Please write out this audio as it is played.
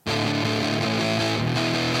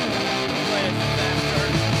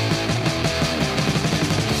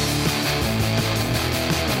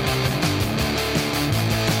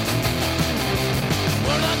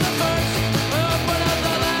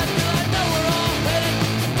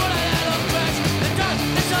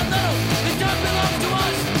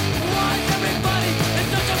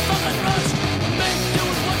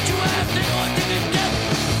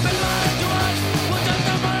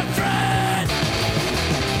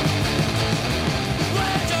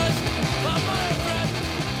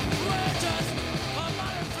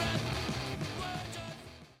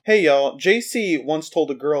Hey y'all, JC once told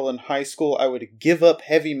a girl in high school I would give up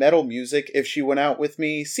heavy metal music if she went out with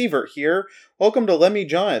me. Sievert here. Welcome to Let Me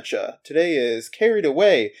Jaw At Ya. Today is Carried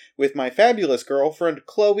Away with my fabulous girlfriend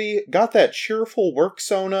Chloe, got that cheerful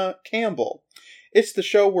worksona, Campbell. It's the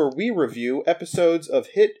show where we review episodes of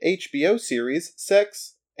hit HBO series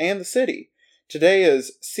Sex and the City. Today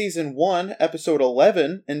is Season 1, Episode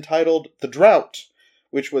 11, entitled The Drought,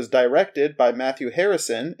 which was directed by Matthew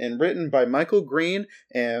Harrison and written by Michael Green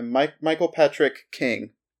and Michael Patrick King.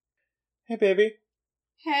 Hey, baby.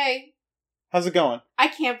 Hey. How's it going? I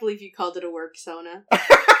can't believe you called it a worksona.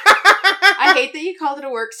 I hate that you called it a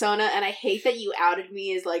worksona, and I hate that you outed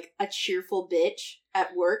me as, like, a cheerful bitch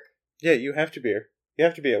at work. Yeah, you have to be. You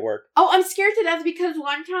have to be at work. Oh, I'm scared to death because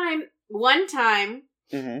one time,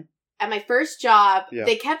 at my first job,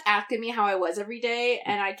 they kept asking me how I was every day,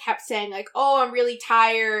 and I kept saying, like, oh, I'm really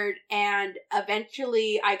tired, and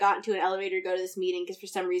eventually I got into an elevator to go to this meeting, because for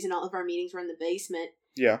some reason all of our meetings were in the basement.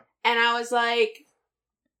 Yeah. And I was like,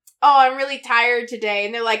 oh, I'm really tired today,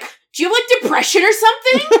 and they're like, do you have, like, depression or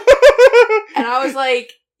something? And I was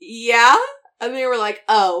like, yeah, and they were like,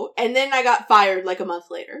 oh, and then I got fired, like, a month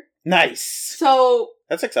later. Nice. So...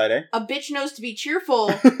 That's exciting. A bitch knows to be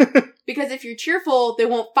cheerful, because if you're cheerful, they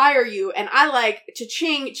won't fire you, and I like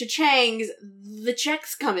cha-changs, the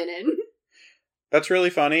checks coming in. That's really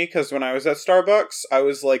funny, because when I was at Starbucks, I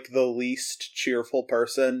was, like, the least cheerful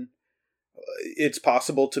person it's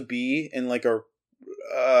possible to be in, like, a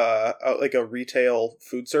retail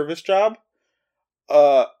food service job.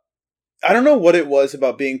 I don't know what it was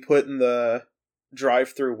about being put in the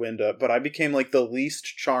drive-through window, but I became, like, the least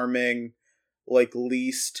charming, like,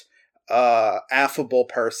 least affable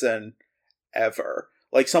person ever.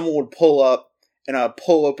 Like, someone would pull up, and I'd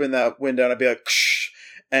pull open that window, and I'd be like, ksh,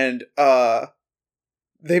 and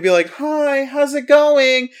they'd be like, hi, how's it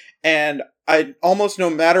going? And I almost, no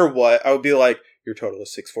matter what, I would be like, your total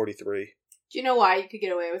is $6.43. Do you know why you could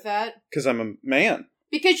get away with that? Because I'm a man.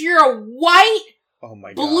 Because you're a white, oh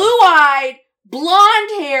my God, blue-eyed,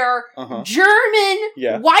 blonde hair, German,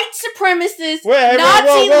 white supremacist,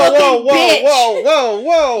 Nazi-looking bitch.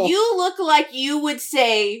 Whoa. You look like you would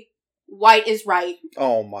say, white is right.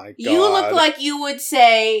 Oh my God. You look like you would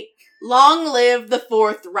say, long live the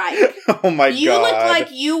Fourth Reich. Oh my God. You look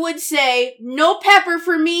like you would say, no pepper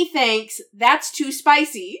for me, thanks. That's too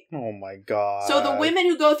spicy. Oh my God. So the women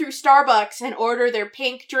who go through Starbucks and order their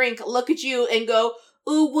pink drink look at you and go,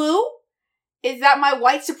 ooh woo? Is that my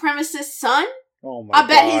white supremacist son? Oh my God. I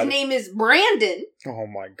bet his name is Brandon. Oh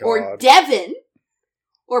my God. Or Devin.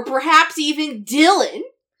 Or perhaps even Dylan.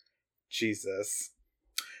 Jesus.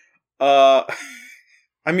 I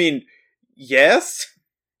mean, yes?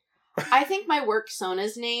 I think my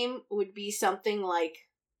worksona's name would be something like...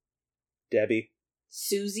 Debbie.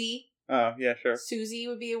 Susie. Oh, yeah, sure. Susie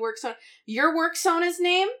would be a worksona. Your worksona's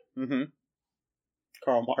name? Mm-hmm.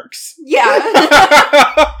 Karl Marx. Yeah.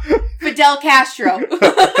 Fidel Castro.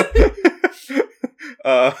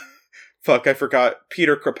 Fuck, I forgot.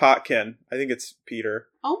 Peter Kropotkin. I think it's Peter.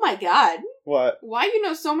 Oh my God. What? Why do you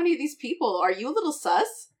know so many of these people? Are you a little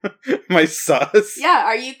sus? My sus? Yeah,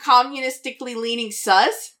 are you communistically leaning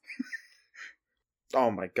sus? Oh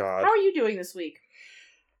my God. How are you doing this week?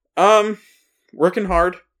 Working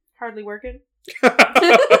hard. Hardly working?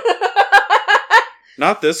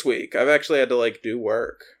 Not this week. I've actually had to, like, do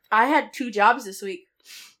work. I had 2 jobs this week.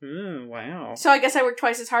 Wow. So I guess I worked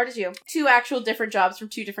twice as hard as you. 2 actual different jobs from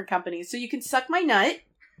 2 different companies. So you can suck my nut.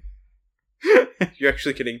 You're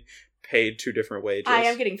actually getting paid 2 different wages. I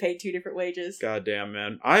am getting paid 2 different wages. Goddamn,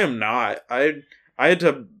 man. I am not. I had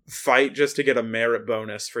to fight just to get a merit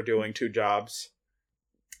bonus for doing 2 jobs.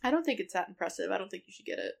 I don't think it's that impressive. I don't think you should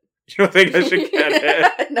get it. You don't think I should get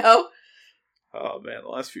it? No. Oh, man. The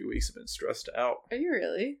last few weeks have been stressed out. Are you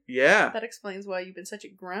really? Yeah. That explains why you've been such a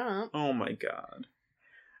grump. Oh, my God.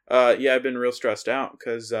 Yeah, I've been real stressed out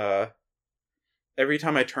because every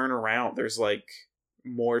time I turn around, there's, like,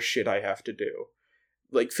 more shit I have to do.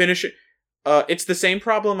 Like, finish it. It's the same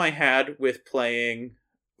problem I had with playing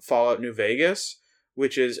Fallout New Vegas,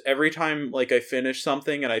 which is every time, like, I finish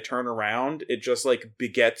something and I turn around, it just, like,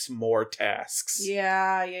 begets more tasks.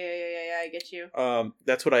 Yeah, I get you.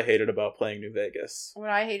 That's what I hated about playing New Vegas. What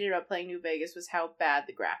I hated about playing New Vegas was how bad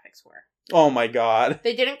the graphics were. Oh my God.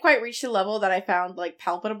 They didn't quite reach the level that I found, like,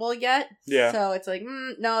 palpable yet. Yeah. So it's like,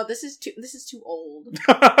 no, this is too old.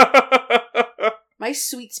 My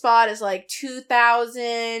sweet spot is, like,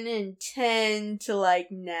 2010 to, like,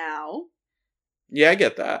 now. Yeah, I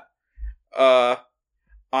get that.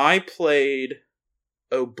 I played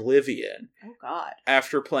Oblivion. Oh, God.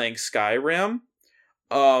 After playing Skyrim.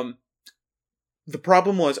 The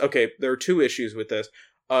problem was, okay, there are 2 issues with this.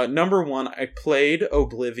 Number one, I played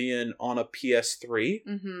Oblivion on a PS3.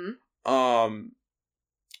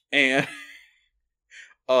 And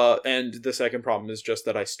and the second problem is just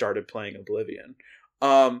that I started playing Oblivion.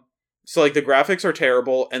 So like the graphics are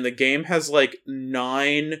terrible, and the game has like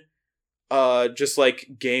 9 just like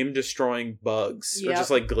game destroying bugs or just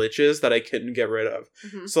like glitches that I couldn't get rid of.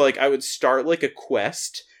 So like I would start like a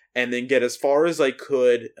quest and then get as far as I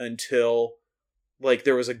could until like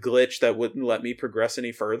there was a glitch that wouldn't let me progress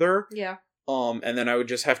any further. And then I would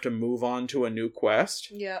just have to move on to a new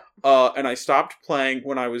quest. And I stopped playing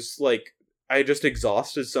when I was like, I just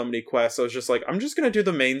exhausted so many quests. I was just like, I'm just gonna do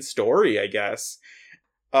the main story, I guess.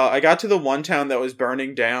 I got to the one town that was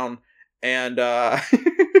burning down, and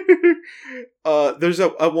there's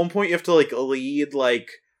at one point you have to like lead like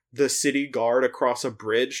the city guard across a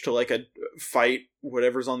bridge to like a fight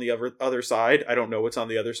whatever's on the other side. I don't know what's on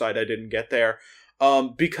the other side. I didn't get there.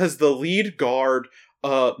 Because the lead guard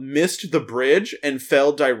missed the bridge and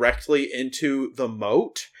fell directly into the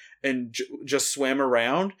moat and just swam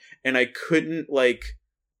around, and I couldn't like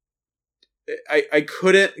I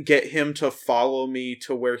couldn't get him to follow me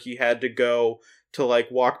to where he had to go to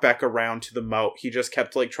like walk back around to the moat. He just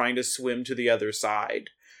kept like trying to swim to the other side.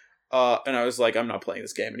 And I was like, I'm not playing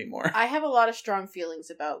this game anymore. I have a lot of strong feelings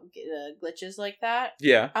about glitches like that.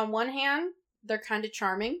 Yeah. On one hand, they're kind of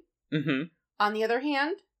charming. On the other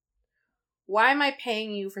hand, why am I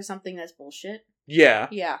paying you for something that's bullshit? Yeah.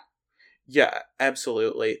 Yeah. Yeah,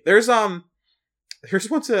 absolutely. There's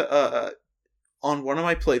once on one of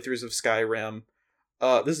my playthroughs of Skyrim,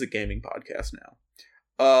 this is a gaming podcast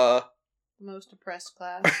now. Most oppressed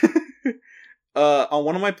class. On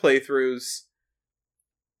one of my playthroughs,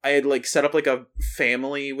 I had like set up like a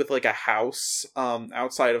family with like a house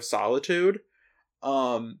outside of Solitude.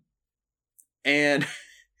 And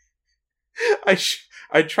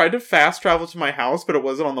I tried to fast travel to my house, but it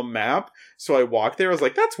wasn't on the map. So I walked there. I was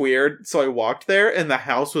like, that's weird. So I walked there and the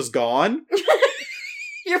house was gone.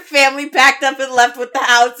 Your family packed up and left with the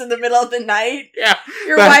house in the middle of the night? Yeah.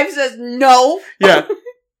 Your wife says no? Yeah.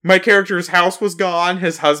 My character's house was gone.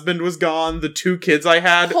 His husband was gone. The 2 kids I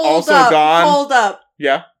had gone. Hold up.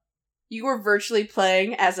 Yeah. You were virtually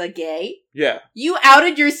playing as a gay? Yeah. You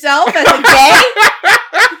outed yourself as a gay?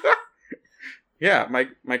 Yeah,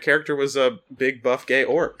 my character was a big buff gay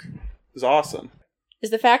orc. It was awesome. Is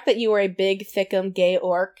the fact that you were a big, thickum gay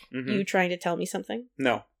orc you trying to tell me something?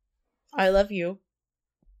 No. I love you.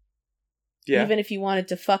 Yeah. Even if you wanted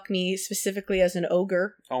to fuck me specifically as an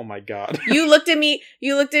ogre. Oh my god. You looked at me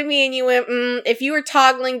and you went, if you were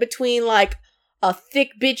toggling between like a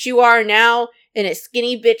thick bitch you are now and a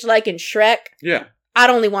skinny bitch like in Shrek. Yeah. I'd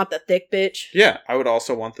only want the thick bitch. Yeah, I would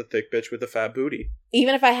also want the thick bitch with the fat booty.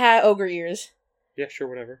 Even if I had ogre ears. Yeah, sure,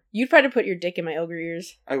 whatever. You'd try to put your dick in my ogre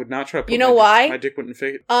ears. I would not try to put You know why? My dick wouldn't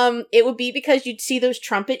fit. It would be because you'd see those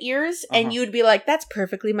trumpet ears and you'd be like, that's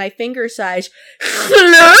perfectly my finger size.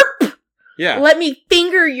 Slurp! Yeah. Let me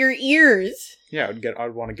finger your ears. Yeah,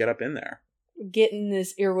 I'd want to get up in there. Get in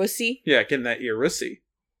this earwussy. Yeah, get in that earwussy.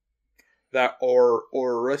 That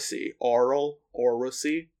orussy. Oral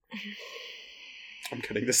orussy. I'm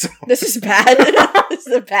cutting this out. This is bad. This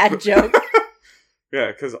is a bad joke.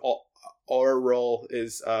 Yeah, because oral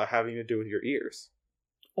is having to do with your ears.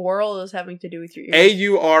 Oral is having to do with your ears.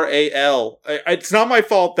 A-U-R-A-L. It's not my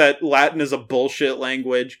fault that Latin is a bullshit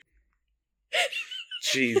language.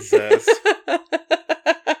 Jesus.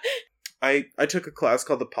 I took a class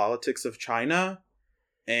called The Politics of China,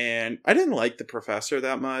 and I didn't like the professor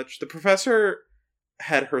that much. The professor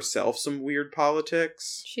had herself some weird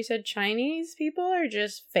politics. She said Chinese people or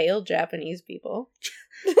just failed Japanese people?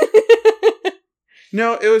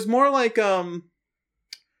 No, it was more like,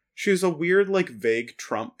 she was a weird, like, vague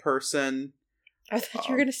Trump person. I thought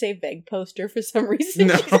you were going to say vague poster for some reason.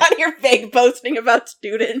 No. She's out here vague posting about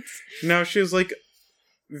students. No, she was, like,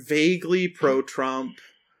 vaguely pro-Trump.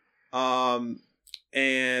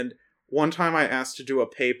 And one time I asked to do a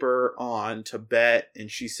paper on Tibet, and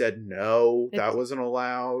she said no, that wasn't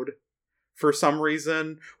allowed. For some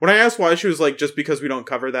reason. When I asked why, she was like, just because we don't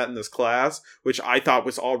cover that in this class, which I thought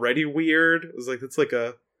was already weird. It was like, it's like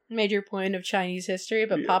a major point of Chinese history,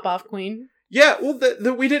 but pop off queen. Yeah, well,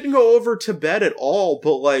 we didn't go over Tibet at all,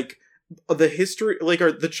 but like the history, like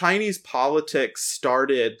the Chinese politics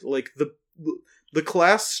started, like the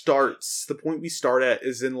class starts, the point we start at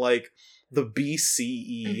is in like the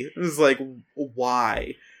BCE. It was like,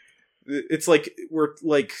 why? It's like we're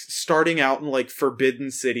like starting out in like Forbidden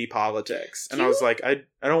City politics, and I was like, I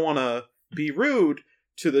don't want to be rude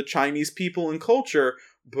to the Chinese people and culture,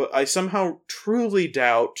 but I somehow truly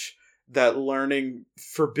doubt that learning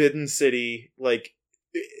Forbidden City like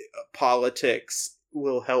politics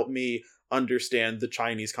will help me understand the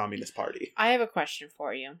Chinese Communist Party. I have a question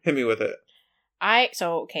for you. Hit me with it.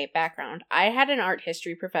 Background. I had an art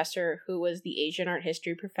history professor who was the Asian art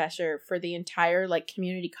history professor for the entire, like,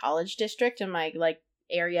 community college district in my, like,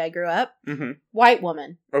 area I grew up. Mm-hmm. White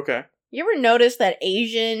woman. Okay. You ever notice that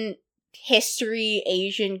Asian history,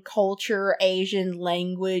 Asian culture, Asian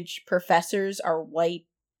language professors are white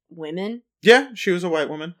women? Yeah, she was a white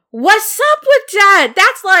woman. What's up with that?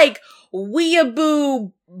 That's like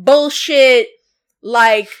weeaboo bullshit,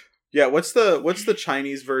 like... Yeah, what's the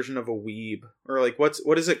Chinese version of a weeb? Or like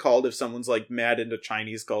what is it called if someone's like mad into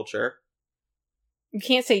Chinese culture? You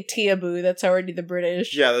can't say teaboo, that's already the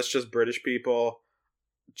British. Yeah, that's just British people.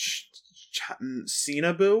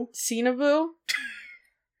 Cinaboo? Cinaboo?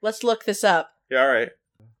 Let's look this up. Yeah, alright.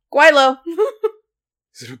 Guaylo.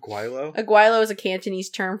 Is it a guaylo? A guaylo is a Cantonese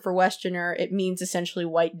term for Westerner. It means essentially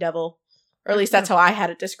white devil. Or at least that's how I had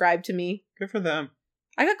it described to me. Good for them.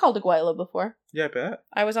 I got called a guaylo before. Yeah, I bet.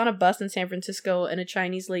 I was on a bus in San Francisco, and a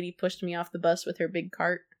Chinese lady pushed me off the bus with her big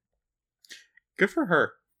cart. Good for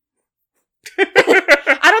her.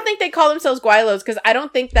 I don't think they call themselves guaylos, because I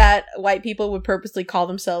don't think that white people would purposely call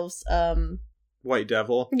themselves, White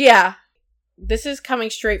devil. Yeah. This is coming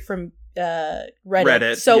straight from,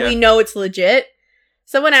 Reddit. So we know it's legit.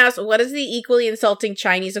 Someone asked, what is the equally insulting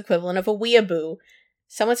Chinese equivalent of a weeaboo?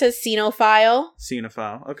 Someone says Sinophile.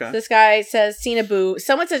 Sinophile, okay. This guy says Sinaboo.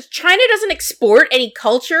 Someone says China doesn't export any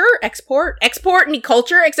culture, export any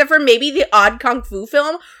culture, except for maybe the odd kung fu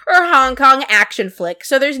film or Hong Kong action flick.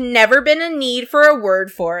 So there's never been a need for a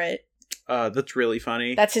word for it. That's really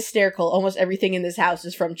funny. That's hysterical. Almost everything in this house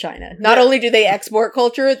is from China. Not only do they export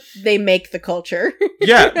culture, they make the culture.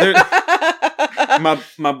 Yeah.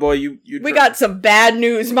 My boy, you we got some bad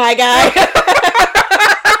news, my guy.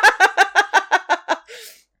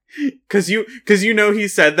 Cause you know he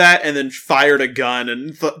said that and then fired a gun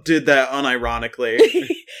and did that unironically.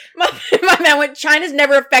 my man went, China's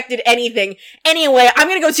never affected anything. Anyway, I'm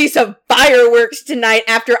gonna go see some fireworks tonight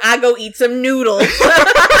after I go eat some noodles.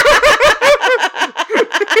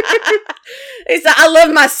 He said, I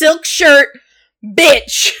love my silk shirt,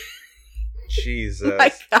 bitch. Jesus.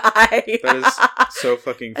 My guy. That is so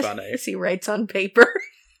fucking funny. He writes on paper.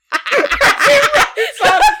 It's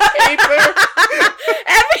on paper.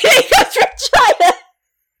 Everything goes from China.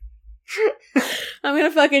 I'm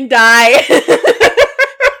gonna fucking die.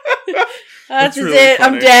 That's really it.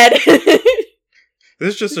 Funny. I'm dead.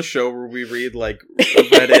 This is just a show where we read like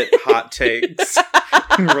Reddit hot takes.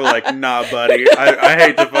 And we're like, nah, buddy. I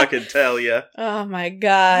hate to fucking tell you. Oh my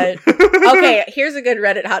god. Okay, here's a good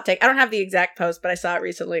Reddit hot take. I don't have the exact post, but I saw it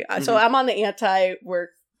recently. So I'm on the anti-work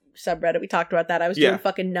subreddit. We talked about that. I was doing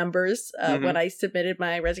fucking numbers when I submitted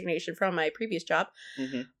my resignation from my previous job.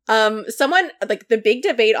 Someone, like, the big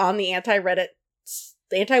debate on the anti-work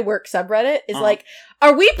subreddit is like,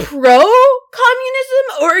 are we pro-communism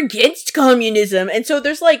or against communism? And so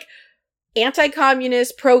there's like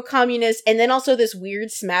anti-communist, pro-communist, and then also this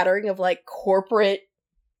weird smattering of like corporate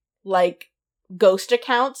like ghost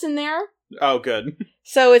accounts in there. Oh, good.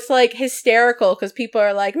 So it's like hysterical because people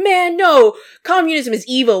are like, man, no, communism is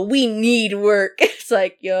evil. We need work. It's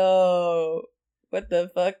like, yo, what the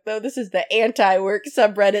fuck though? This is the anti-work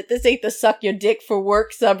subreddit. This ain't the suck your dick for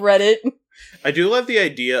work subreddit. I do love the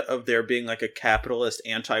idea of there being like a capitalist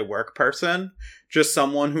anti-work person. Just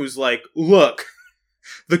someone who's like, look,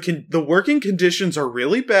 the working conditions are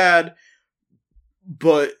really bad,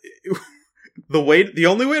 but the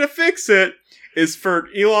only way to fix it is for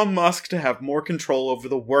Elon Musk to have more control over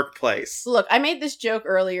the workplace. Look, I made this joke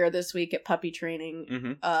earlier this week at puppy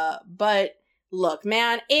training. But look,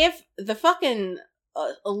 man, if the fucking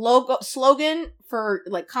slogan for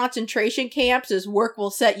like concentration camps is "work will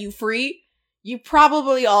set you free," you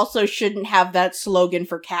probably also shouldn't have that slogan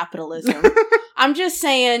for capitalism. I'm just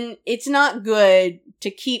saying, it's not good to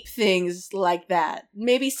keep things like that.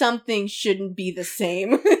 Maybe some things shouldn't be the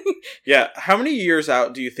same. Yeah, how many years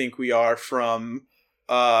out do you think we are from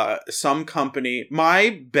some company?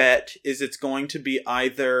 My bet is it's going to be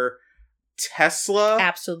either Tesla,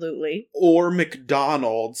 absolutely, or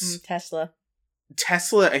McDonald's. Tesla,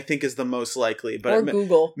 I think, is the most likely, but or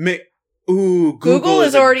Google. Google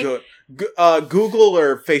is already Google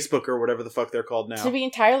or Facebook or whatever the fuck they're called now. To be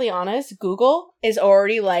entirely honest, Google is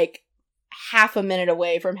already like half a minute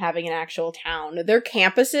away from having an actual town. Their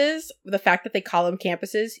campuses, the fact that they call them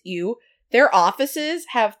campuses, their offices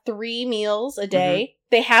have 3 meals a day.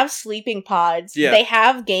 They have sleeping pods. Yeah. They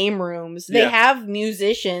have game rooms. They have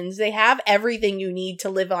musicians. They have everything you need to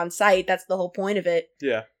live on site. That's the whole point of it.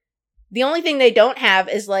 Yeah. The only thing they don't have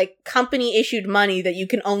is like company issued money that you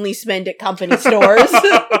can only spend at company stores.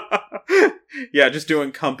 Yeah, just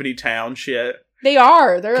doing company town shit. They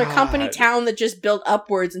are. They're a company town that just built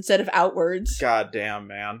upwards instead of outwards. God damn,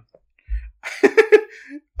 man.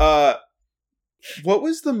 What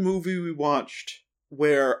was the movie we watched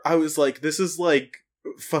where I was like, this is like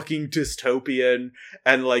fucking dystopian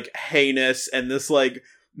and like heinous and this like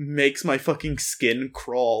makes my fucking skin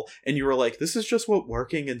crawl, and you were like, this is just what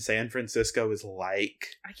working in San Francisco is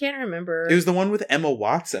like. I can't remember. It was the one with Emma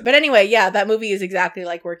Watson. But anyway, yeah, that movie is exactly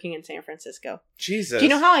like working in San Francisco. Jesus. Do you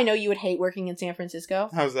know how I know you would hate working in San Francisco?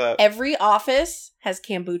 How's that? Every office has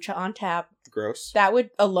kombucha on tap. Gross. That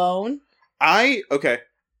would alone. Okay.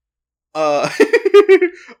 I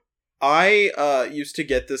used to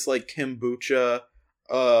get this like kombucha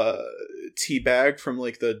tea bag from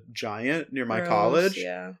like the Giant near my college.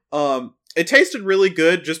 Yeah. It tasted really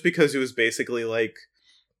good just because it was basically like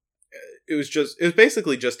it was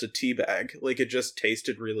basically just a tea bag. Like it just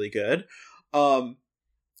tasted really good. And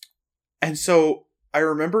so I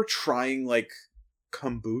remember trying like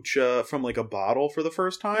kombucha from like a bottle for the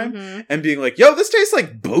first time and being like, yo, this tastes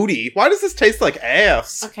like booty. Why does this taste like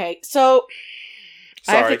ass? Okay, so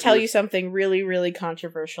Sorry, I have to tell you something really, really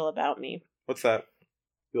controversial about me. What's that?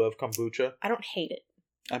 You love kombucha? I don't hate it.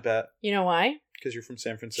 I bet. You know why? Because you're from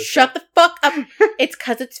San Francisco. Shut the fuck up. It's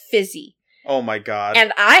because it's fizzy. Oh my god.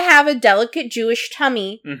 And I have a delicate Jewish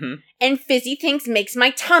tummy, and fizzy things makes my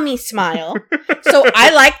tummy smile. So I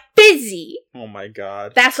like fizzy. Oh my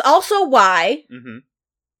god. That's also why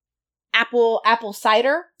apple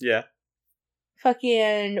cider. Yeah.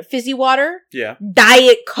 Fucking fizzy water. Yeah.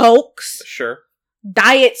 Diet Cokes. Sure.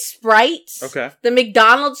 Diet Sprites. Okay. The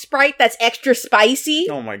McDonald's Sprite that's extra spicy.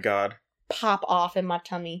 Oh my god. Pop off in my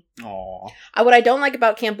tummy. Aww. What I don't like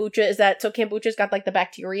about kombucha is that, kombucha's got like the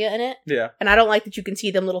bacteria in it. Yeah. And I don't like that you can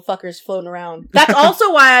see them little fuckers floating around. That's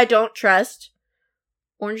also why I don't trust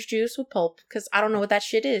orange juice with pulp, because I don't know what that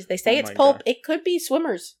shit is. They say it's pulp. God. It could be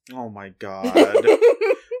Swimmers. Oh my god.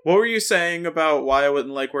 What were you saying about why I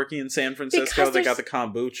wouldn't like working in San Francisco? They got the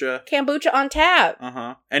kombucha. Kombucha on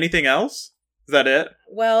tap. Anything else? Is that it?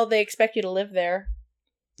 Well, they expect you to live there.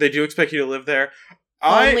 They do expect you to live there.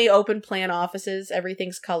 Only open plan offices.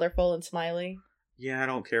 Everything's colorful and smiley. Yeah, I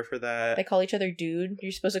don't care for that. They call each other dude.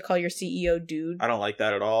 You're supposed to call your CEO dude. I don't like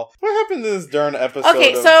that at all. What happened to this darn episode?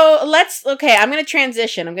 Okay, so I'm going to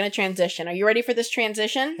transition. Are you ready for this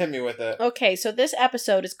transition? Hit me with it. Okay, so this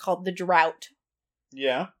episode is called The Drought.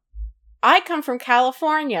 Yeah. I come from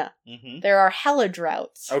California. There are hella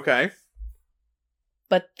droughts. Okay.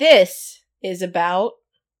 But this is about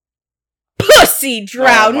pussy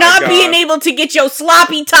drought, not being able to get your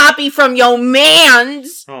sloppy toppy from your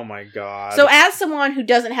mans. Oh my god. So as someone who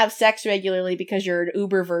doesn't have sex regularly because you're an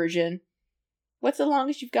Uber virgin, what's the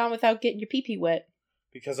longest you've gone without getting your pee-pee wet?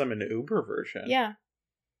 Because I'm an Uber virgin. Yeah.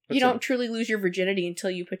 You don't truly lose your virginity until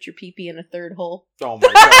you put your pee-pee in a third hole. Oh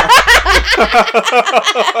my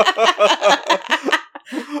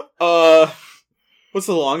god. What's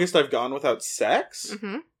the longest I've gone without sex?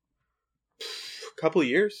 Couple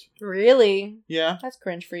years. Really? Yeah. That's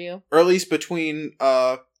cringe for you. Or at least between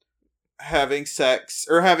having sex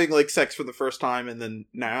or having like sex for the first time and then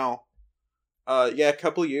now. Yeah, a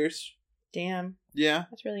couple years. Damn. Yeah.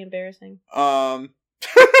 That's really embarrassing. I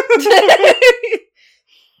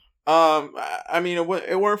mean,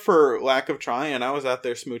 it weren't for lack of trying. I was out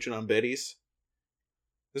there smooching on biddies.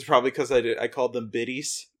 It's probably because I called them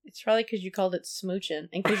biddies. It's probably because you called it smooching,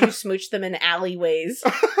 and because you smooched them in alleyways.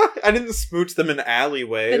 I didn't smooch them in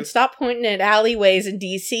alleyways. Then stop pointing at alleyways in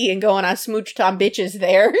DC and going, I smooched on bitches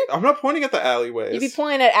there. I'm not pointing at the alleyways. You'd be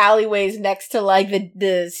pointing at alleyways next to, like,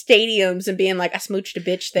 the stadiums and being like, I smooched a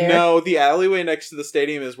bitch there. No, the alleyway next to the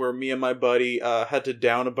stadium is where me and my buddy had to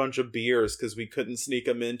down a bunch of beers because we couldn't sneak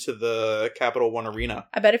them into the Capital One Arena.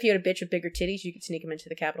 I bet if you had a bitch with bigger titties, you could sneak them into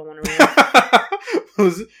the Capital One Arena.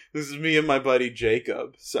 This is me and my buddy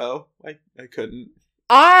Jacob, so I couldn't.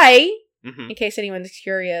 In case anyone's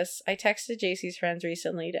curious, I texted JC's friends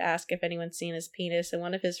recently to ask if anyone's seen his penis, and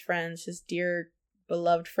one of his friends, his dear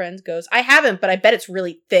beloved friends, goes, I haven't, but I bet it's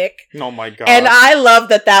really thick. Oh my god. And I love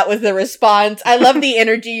that was the response. I love the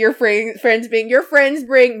energy your friends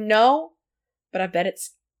bring. No, but I bet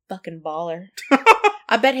it's fucking baller.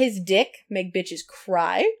 I bet his dick make bitches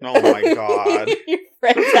cry. Oh my god.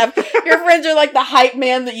 Your friends are like the hype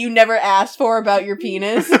man that you never asked for about your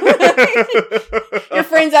penis. Your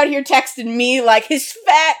friends out here texting me like, his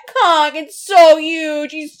fat cock, it's so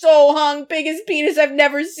huge, he's so hung, biggest penis I've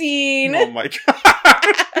never seen. Oh my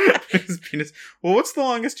god. Biggest penis. Well, what's the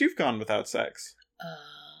longest you've gone without sex?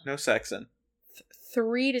 No sexing.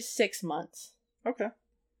 3 to 6 months. Okay.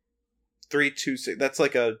 3 to 6. That's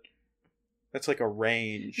like a That's like a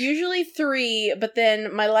range. Usually 3, but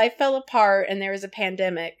then my life fell apart and there was a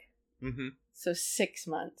pandemic. Mm-hmm. So 6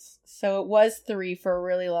 months. So it was 3 for a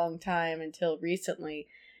really long time until recently.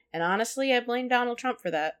 And honestly, I blame Donald Trump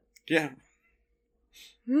for that. Yeah.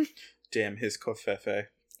 Damn, his covfefe.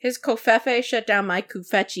 His covfefe shut down my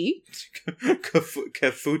kufechi.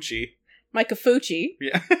 Kafuchi. My kafuchi.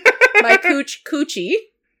 Yeah. My coochie.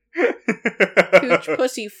 Cooch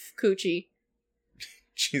pussy coochie.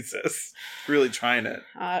 Jesus. Really trying it.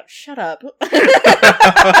 Shut up.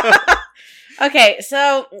 Okay,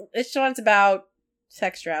 so this one's about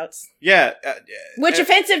sex droughts. Yeah. Which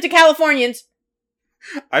offensive to Californians.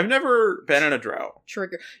 I've never been in a drought.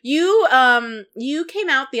 Trigger. You came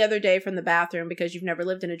out the other day from the bathroom because you've never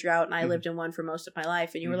lived in a drought, and I lived in one for most of my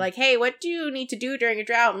life. And you were like, "Hey, what do you need to do during a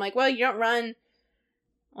drought?" I'm like, "Well, you don't run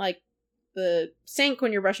like the sink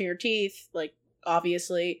when you're brushing your teeth, like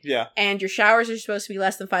obviously. Yeah. And your showers are supposed to be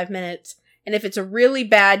less than 5 minutes. And if it's a really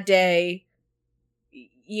bad day,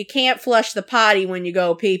 you can't flush the potty when you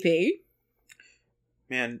go pee pee."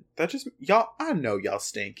 Man, that just y'all. I know y'all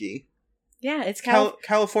stinky. Yeah, it's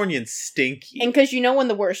Californians stinky. And because you know when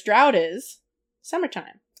the worst drought is?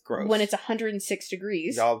 Summertime. Gross. When it's 106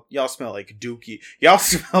 degrees. Y'all smell like dookie. Y'all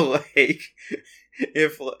smell like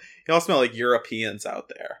y'all smell like Europeans out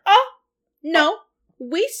there. Oh, no.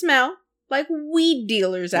 We smell like weed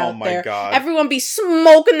dealers out there. Oh my God. Everyone be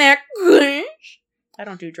smoking that kush. I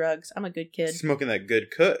don't do drugs. I'm a good kid. Smoking that good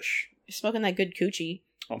kush. Smoking that good coochie.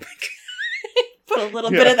 Oh my God. Put a little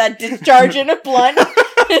bit of that discharge in a blunt.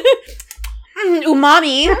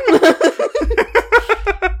 Umami.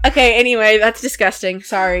 Okay, anyway, that's disgusting.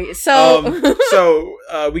 Sorry. So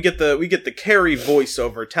we get the Carrie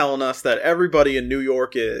voiceover telling us that everybody in New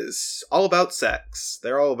York is all about sex.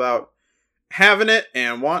 They're all about having it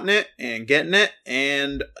and wanting it and getting it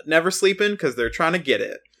and never sleeping because they're trying to get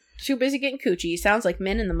it. Too busy getting coochie. Sounds like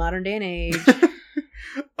men in the modern day and age.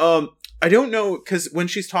 I don't know, because when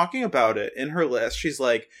she's talking about it in her list, she's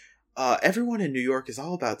like, everyone in New York is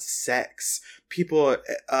all about sex. People,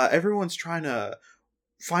 everyone's trying to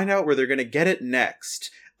find out where they're going to get it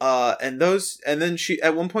next. And then she,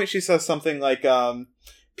 at one point she says something like,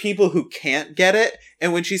 people who can't get it.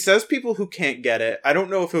 And when she says people who can't get it, I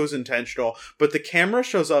don't know if it was intentional, but the camera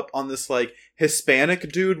shows up on this like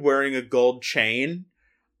Hispanic dude wearing a gold chain.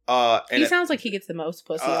 He sounds like he gets the most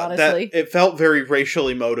pussy, honestly. It felt very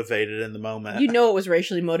racially motivated in the moment. You know it was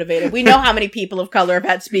racially motivated. We know how many people of color have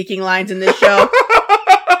had speaking lines in this show.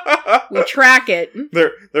 We track it.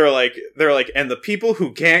 They're like, and the people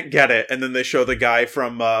who can't get it, and then they show the guy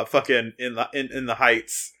from fucking in the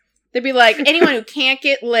Heights. They'd be like, anyone who can't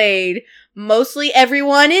get laid, mostly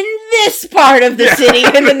everyone in this part of the city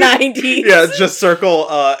in the 90s. Yeah, just circle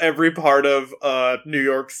every part of New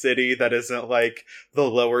York City that isn't like the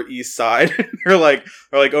Lower East Side. they're like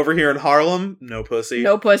over here in Harlem, no pussy.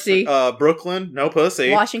 No pussy. Brooklyn, no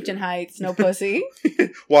pussy. Washington Heights, no pussy.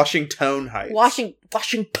 Washington Heights.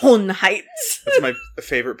 Washington Heights. That's my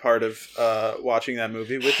favorite part of watching that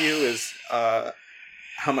movie with you is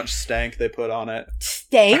how much stank they put on it.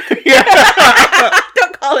 Stank?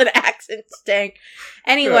 Don't call it accent stank.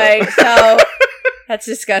 Anyway, so that's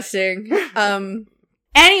disgusting.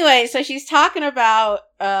 Anyway, so she's talking about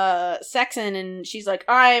sexing, and she's like,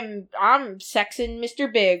 I'm sexing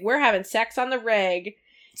Mr. Big. We're having sex on the reg.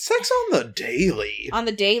 Sex on the daily. On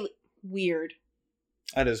the daily. Weird.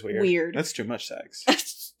 That is weird. Weird. That's too much sex.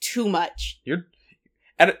 That's too much. You're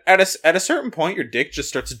at a certain point, your dick just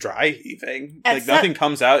starts dry heaving. Nothing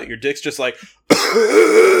comes out. Your dick's just like.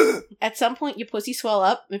 At some point, your pussy swell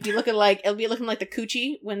up. It'll be looking like the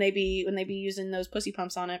coochie when they be using those pussy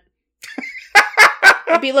pumps on it.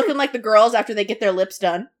 It'll be looking like the girls after they get their lips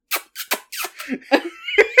done.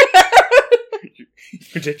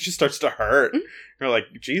 Your dick just starts to hurt. You're like,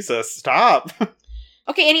 Jesus, stop.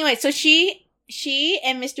 Okay. Anyway, so she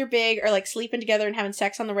and Mr. Big are like sleeping together and having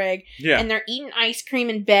sex on the reg. Yeah. And they're eating ice cream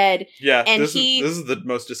in bed. Yeah. And this is the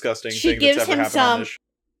most disgusting thing that's ever happened on this show.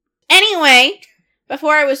 Anyway,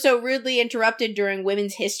 before I was so rudely interrupted during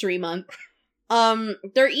Women's History Month,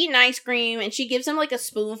 they're eating ice cream and she gives him like a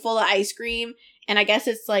spoonful of ice cream. And I guess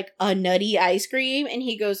it's like a nutty ice cream. And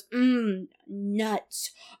he goes,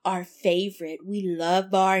 nuts, our favorite. We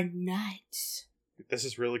love our nuts. This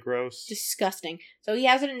is really gross. Disgusting. So he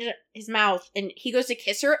has it in his mouth and he goes to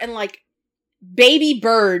kiss her and like baby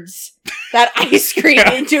birds that ice cream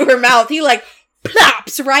into her mouth. He like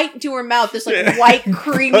plops right into her mouth. This like white,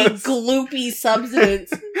 creamy, gloopy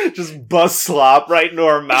substance. Just bust slop right into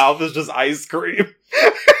her mouth. It's just ice cream.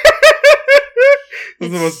 This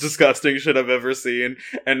is the most disgusting shit I've ever seen.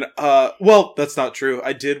 And, well, that's not true.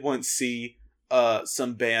 I did once see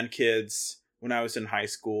some band kids when I was in high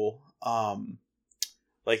school.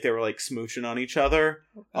 Like they were like smooching on each other.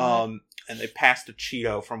 And they passed a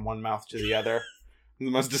Cheeto from one mouth to the other. The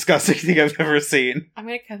most disgusting thing I've ever seen. I'm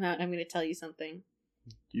gonna come out and I'm gonna tell you something.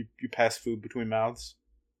 You pass food between mouths?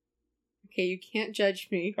 Okay, you can't judge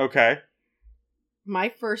me. Okay. My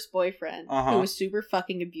first boyfriend, who was super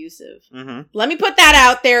fucking abusive. Mm-hmm. Let me put that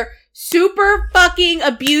out there. Super fucking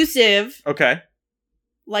abusive. Okay.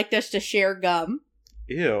 Liked us to share gum.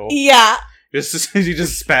 Ew. Yeah. You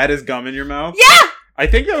just spat his gum in your mouth? Yeah! I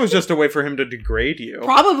think that was just a way for him to degrade you.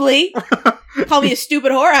 Probably. Call me a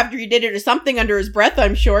stupid whore after you did it or something under his breath,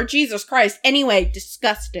 I'm sure. Jesus Christ. Anyway,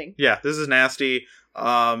 disgusting. Yeah, this is nasty.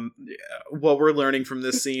 What we're learning from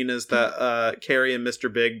this scene is that Carrie and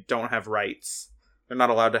Mr. Big don't have rights. They're not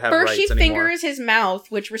allowed to have rights anymore. First, she fingers his mouth,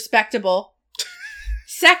 which respectable.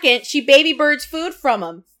 Second, she baby birds food from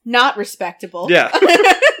him. Not respectable. Yeah.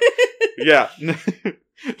 Yeah.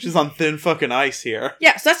 She's on thin fucking ice here.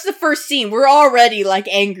 Yeah, so that's the first scene. We're already, like,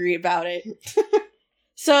 angry about it.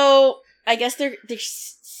 So, I guess they're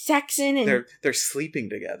sexing and... They're sleeping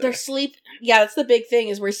together. Yeah, that's the big thing,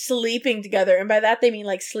 is we're sleeping together. And by that, they mean,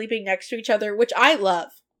 like, sleeping next to each other, which I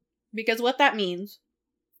love. Because what that means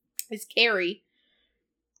is Carrie,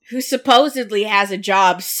 who supposedly has a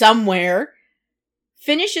job somewhere,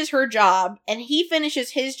 finishes her job, and he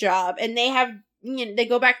finishes his job, and they have, they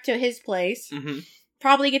go back to his place,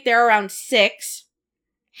 probably get there around 6,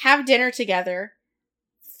 have dinner together,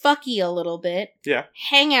 fucky a little bit,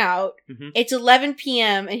 hang out, it's 11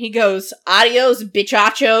 p.m., and he goes, adios,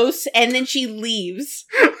 bitchachos, and then she leaves,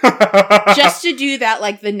 just to do that,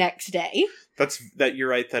 like, the next day. You're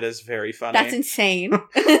right, that is very funny. That's insane.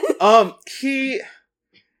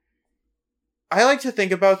 I like to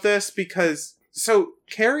think about this because, so,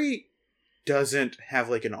 Carrie doesn't have,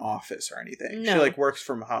 like, an office or anything. No. She, like, works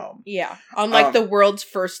from home. Yeah. On, like, the world's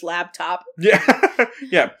first laptop. Yeah.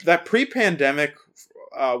 Yeah, that pre-pandemic,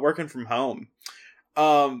 working from home.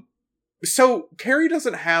 So, Carrie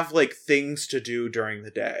doesn't have, like, things to do during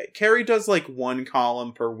the day. Carrie does, like, 1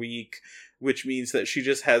 column per week, which means that she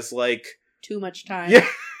just has, like... too much time. Yeah.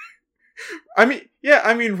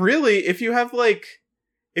 I mean, really, if you have, like...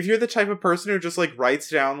 If you're the type of person who just, like, writes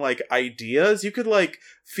down, like, ideas, you could, like,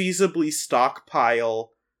 feasibly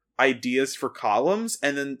stockpile ideas for columns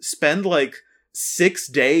and then spend, like, 6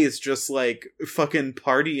 days just, like, fucking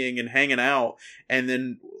partying and hanging out, and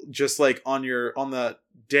then just, like, on the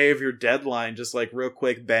day of your deadline, just, like, real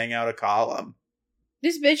quick bang out a column.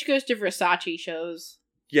 This bitch goes to Versace shows.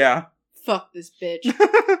 Yeah. Fuck this bitch.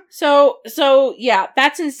 So yeah,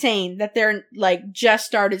 that's insane that they're, like, just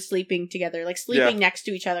started sleeping together, like, sleeping next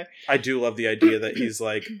to each other. I do love the idea that he's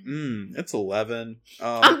like, it's 11.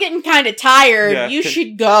 I'm getting kind of tired. Yeah, you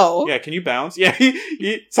should go. Yeah, can you bounce? Yeah,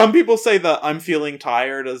 some people say that I'm feeling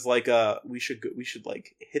tired as, like, we should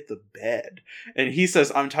like, hit the bed. And he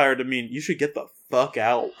says, I'm tired to mean, you should get the fuck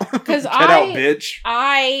out. Because get out, bitch.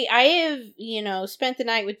 I have, spent the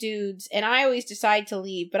night with dudes, and I always decide to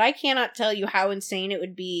leave, but I cannot tell you how insane it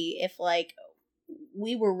would be if, like,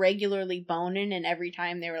 we were regularly boning, and every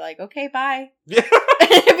time they were like, okay, bye. Yeah.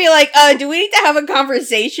 I'd be like, do we need to have a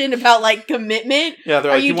conversation about, like, commitment? Yeah,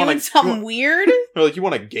 they're Are like, you doing something weird? They're like, you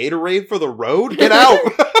want a Gatorade for the road? Get out!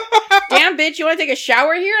 Damn, bitch, you want to take a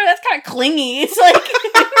shower here? That's kind of clingy. It's like...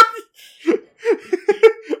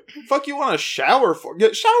 Fuck you want a shower for?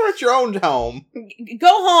 Shower at your own home. Go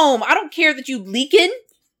home. I don't care that you leaking.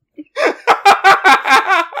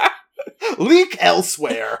 Leak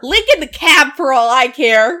elsewhere. Leak in the cab for all I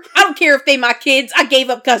care. I don't care if they my kids. I gave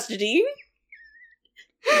up custody.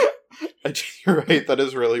 You're right. That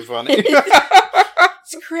is really funny.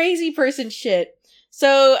 It's crazy person shit.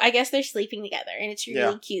 So I guess they're sleeping together, and it's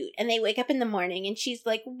really cute. And they wake up in the morning, and she's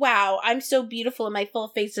like, wow, I'm so beautiful in my full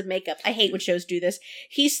face of makeup. I hate when shows do this.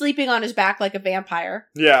 He's sleeping on his back like a vampire.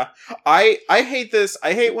 Yeah. I hate this.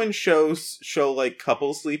 I hate when shows show, like,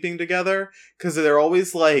 couples sleeping together, because they're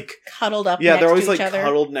always, like... cuddled up next to each other. Yeah, they're always, like,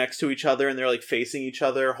 cuddled next to each other, and they're, like, facing each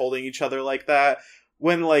other, holding each other like that.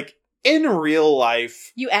 When, like... in real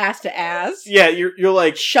life... you ass to ass. Yeah, you're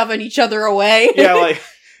like... shoving each other away. Yeah, like...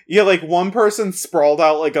 yeah, like, one person sprawled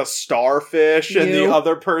out like a starfish, and the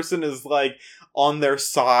other person is, like, on their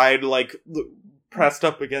side, like, pressed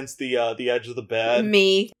up against the edge of the bed.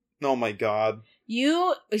 Me. Oh my god.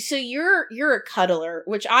 You're a cuddler,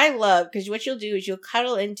 which I love, because what you'll do is you'll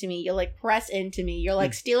cuddle into me, you'll, like, press into me, you're,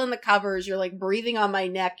 like, stealing the covers, you're, like, breathing on my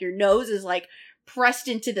neck, your nose is, like, pressed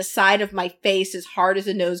into the side of my face as hard as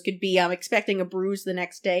a nose could be. I'm expecting a bruise the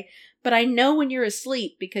next day. But I know when you're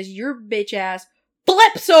asleep, because your bitch ass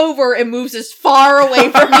blips over and moves as far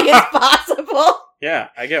away from me as possible. Yeah,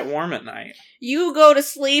 I get warm at night. You go to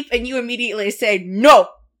sleep and you immediately say, no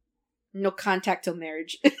contact till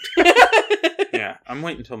marriage. Yeah, I'm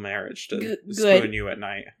waiting till marriage to spoon you at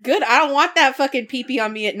night. Good, I don't want that fucking pee-pee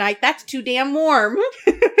on me at night. That's too damn warm.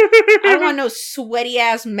 I don't want no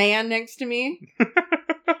sweaty-ass man next to me.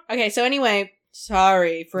 Okay, so anyway,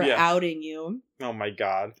 sorry for outing you. Oh my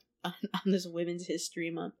god. On this Women's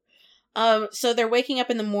History Month. So they're waking up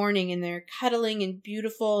in the morning and they're cuddling and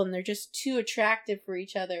beautiful and they're just too attractive for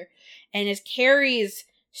each other. And as Carrie's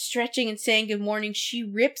stretching and saying good morning, she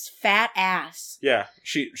rips fat ass. Yeah,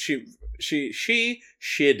 she shitted.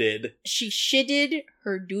 She shitted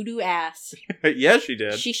her doo-doo ass. Yeah, she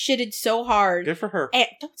did. She shitted so hard. Good for her. And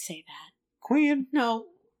don't say that. Queen. No.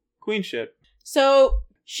 Queen shit. So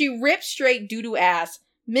she rips straight doo-doo ass.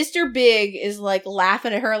 Mr. Big is like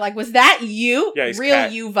laughing at her like, was that you? Yeah, he's real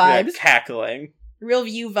you vibes. Yeah, cackling. Real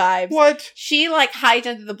you vibes. What? She like hides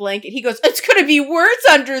under the blanket. He goes, it's gonna be worse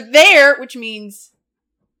under there, which means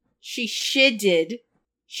she shitted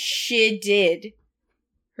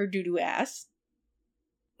her doo-doo ass.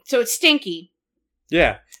 So it's stinky.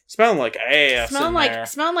 Yeah. Smelling like ass. Smelling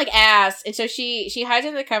like ass. And so she hides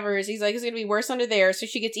under the covers. He's like, it's gonna be worse under there. So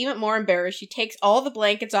she gets even more embarrassed. She takes all the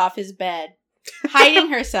blankets off his bed,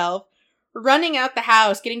 hiding herself, running out the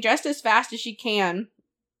house, getting dressed as fast as she can.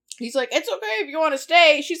 He's like, it's okay if you want to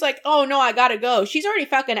stay. She's like, oh no, I gotta go. She's already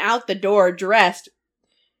fucking out the door, dressed.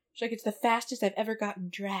 She's like, it's the fastest I've ever gotten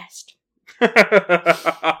dressed.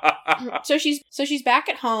 So she's back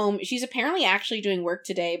at home. She's apparently actually doing work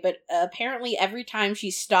today, but apparently every time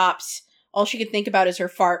she stops, all she can think about is her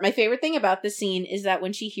fart. My favorite thing about this scene is that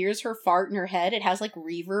when she hears her fart in her head, it has like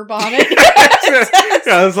reverb on it.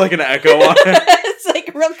 Yeah, it's like an echo on it. It's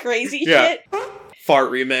like real crazy shit.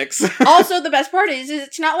 Fart remix. Also, the best part is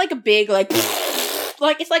it's not like a big like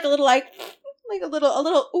it's like a little like a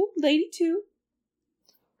little ooh, lady too.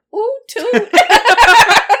 Ooh, toot.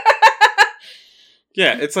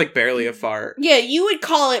 Yeah, it's like barely a fart. Yeah, you would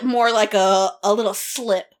call it more like a little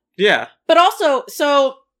slip. Yeah. But also,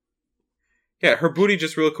 so... Yeah, her booty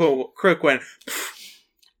just real quick went...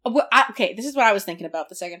 Okay, this is what I was thinking about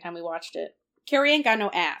the second time we watched it. Carrie ain't got no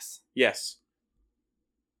ass. Yes.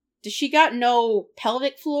 Does she got no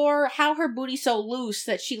pelvic floor? How her booty so loose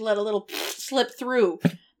that she let a little slip through?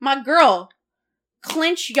 My girl,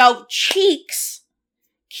 clench your cheeks.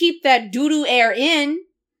 Keep that doo-doo air in.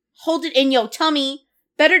 Hold it in your tummy.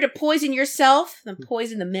 Better to poison yourself than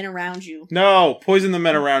poison the men around you. No, poison the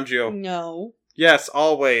men around you. No. Yes,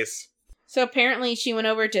 always. So apparently she went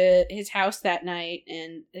over to his house that night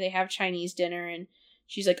and they have Chinese dinner and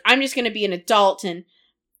she's like, I'm just going to be an adult and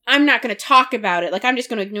I'm not going to talk about it. Like, I'm just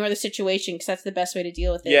going to ignore the situation because that's the best way to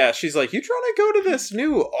deal with it. Yeah, she's like, you trying to go to this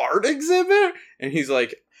new art exhibit? And he's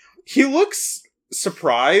like, he looks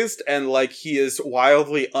surprised and like he is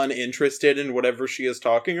wildly uninterested in whatever she is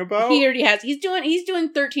talking about. He already has. He's doing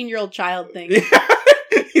 13-year-old child things. Yeah.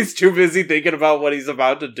 He's too busy thinking about what he's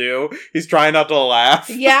about to do. He's trying not to laugh.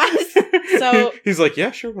 Yeah. So he's like,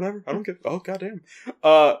 yeah, sure, whatever. I don't give. Oh, goddamn.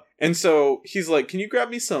 And so he's like, can you grab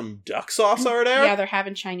me some duck sauce over there? Yeah, they're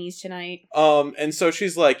having Chinese tonight. And so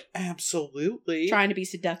she's like, absolutely. Trying to be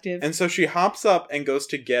seductive. And so she hops up and goes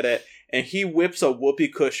to get it, and he whips a whoopee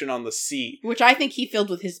cushion on the seat. Which I think he filled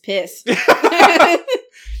with his piss.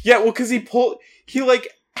 Yeah, well, because he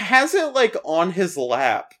like has it like on his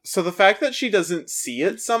lap. So the fact that she doesn't see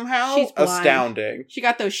it somehow, she's blind. Astounding. She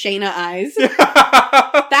got those Shayna eyes.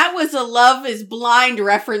 That was a Love is Blind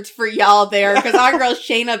reference for y'all there, because our girl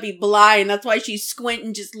Shayna be blind. That's why she squint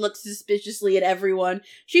and just looks suspiciously at everyone.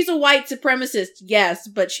 She's a white supremacist, yes,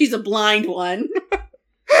 but she's a blind one.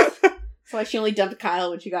 That's why she only dumped Kyle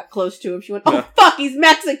when she got close to him. She went, oh fuck, he's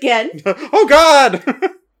Mexican! Oh god!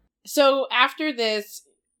 So after this,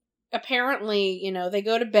 apparently, they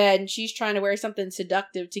go to bed and she's trying to wear something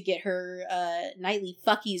seductive to get her nightly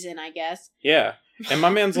fuckies in, I guess. Yeah. And my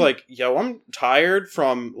man's like, yo, I'm tired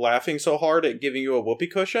from laughing so hard at giving you a whoopee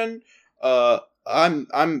cushion. I'm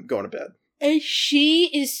going to bed. And she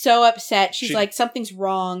is so upset. She's like, something's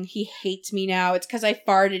wrong. He hates me now. It's because I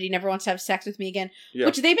farted. He never wants to have sex with me again. Yeah.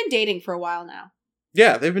 Which they've been dating for a while now.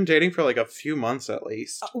 Yeah, they've been dating for like a few months at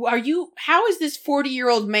least. How is this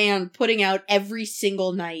 40-year-old man putting out every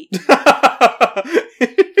single night?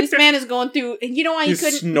 This man is going through, and you know why he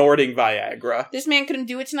couldn't? Snorting Viagra. This man couldn't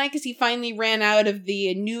do it tonight because he finally ran out of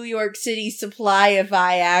the New York City supply of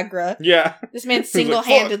Viagra. Yeah. This man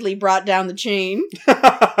single-handedly brought down the chain.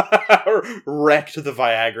 Wrecked the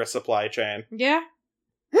Viagra supply chain. Yeah.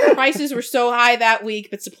 Prices were so high that week,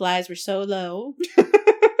 but supplies were so low.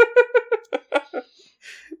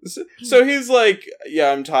 So he's like,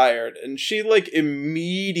 yeah, I'm tired. And she, like,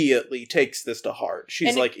 immediately takes this to heart.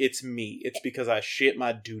 She's like, it's me. It's because I shit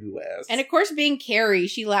my doo-doo ass. And of course, being Carrie,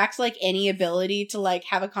 she lacks, like, any ability to, like,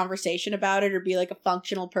 have a conversation about it or be, like, a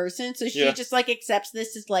functional person. So she just, like, accepts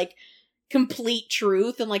this as, like, complete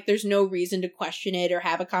truth. And, like, there's no reason to question it or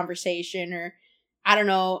have a conversation or, I don't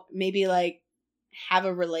know, maybe, like, have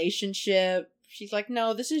a relationship. She's like,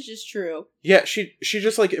 no, this is just true. Yeah, she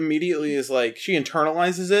just, like, immediately is like, she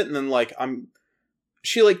internalizes it, and then, like,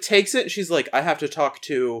 she, like, takes it, and she's like, I have to talk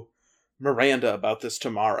to Miranda about this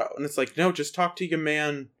tomorrow. And it's like, no, just talk to your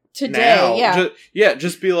man today, now.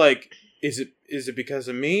 Just be like, is it because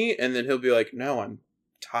of me? And then he'll be like, no, I'm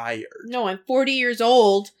tired. No, I'm 40 years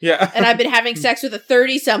old. Yeah. And I've been having sex with a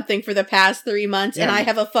 30-something for the past 3 months, and I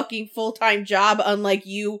have a fucking full-time job, unlike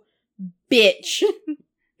you, bitch.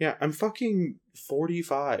 Yeah, I'm fucking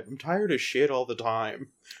 45. I'm tired of shit all the time.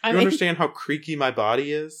 You understand how creaky my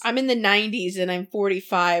body is? I'm in the 90s and I'm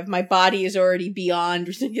 45. My body is already beyond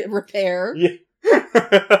repair. Yeah.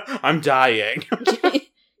 I'm dying.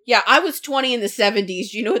 Yeah, I was 20 in the 70s.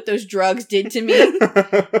 Do you know what those drugs did to me?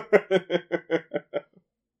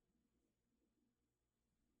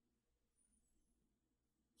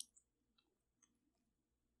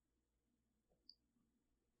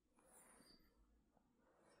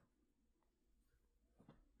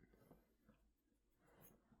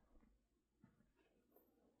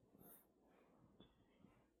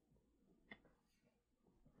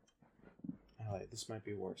 This might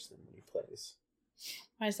be worse than when he plays.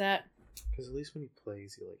 Why is that? Because at least when he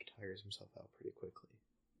plays, he, like, tires himself out pretty quickly.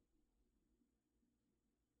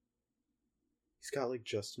 He's got, like,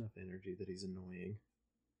 just enough energy that he's annoying.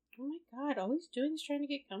 Oh my god, all he's doing is trying to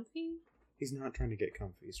get comfy? He's not trying to get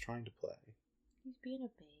comfy, he's trying to play. He's being a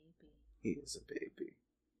baby. He is a baby.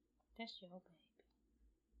 That's your baby.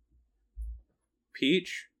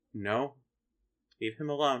 Peach? No. Leave him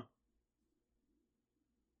alone.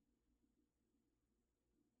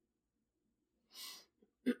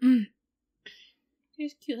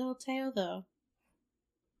 He's a cute little tail, though.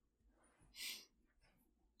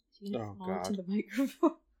 Oh, God. Into the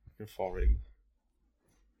microphone. You're falling.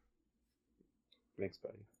 Thanks,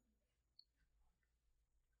 buddy.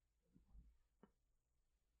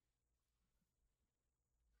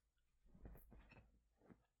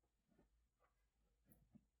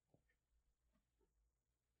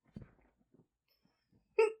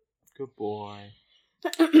 Good boy.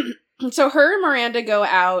 So her and Miranda go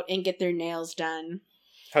out and get their nails done.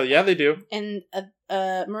 Hell yeah, they do. And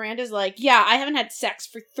Miranda's like, yeah, I haven't had sex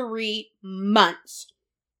for 3 months.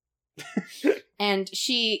 And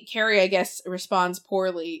Carrie, I guess, responds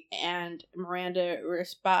poorly. And Miranda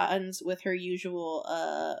responds with her usual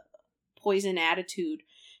poison attitude.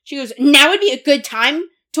 She goes, now would be a good time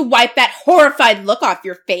to wipe that horrified look off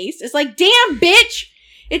your face. It's like, damn, bitch!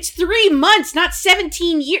 It's 3 months, not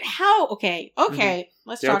 17 years. How? Okay. Mm-hmm.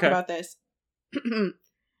 Let's talk about this.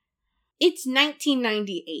 It's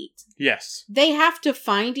 1998. Yes. They have to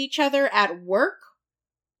find each other at work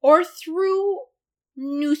or through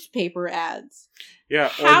newspaper ads. Yeah.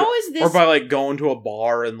 How is this? Or by, like, going to a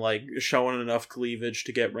bar and, like, showing enough cleavage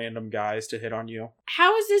to get random guys to hit on you.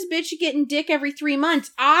 How is this bitch getting dick every 3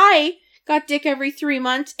 months? I got dick every 3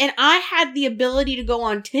 months, and I had the ability to go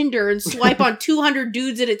on Tinder and swipe on 200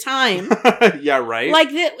 dudes at a time. Yeah, right? Like,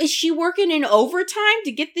 is she working in overtime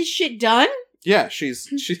to get this shit done? Yeah, she's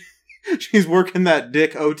working that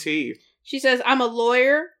dick OT. She says, I'm a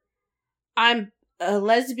lawyer. I'm a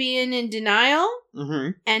lesbian in denial.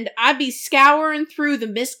 Mm-hmm. And I be scouring through the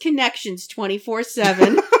missed connections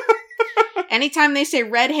 24/7. Anytime they say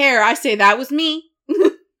red hair, I say that was me.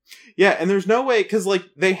 Yeah, and there's no way, because, like,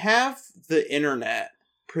 they have the internet,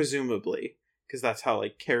 presumably, because that's how,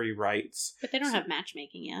 like, Carrie writes. But they don't have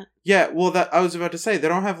matchmaking yet. Yeah, well, that I was about to say, they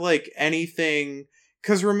don't have, like, anything,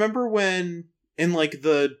 because remember when, in, like,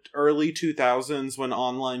 the early 2000s, when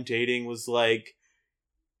online dating was, like,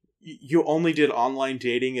 you only did online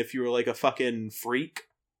dating if you were, like, a fucking freak?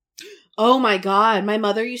 Oh my god, my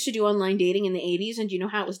mother used to do online dating in the 80s, and do you know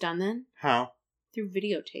how it was done then? How? Through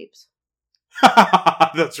videotapes.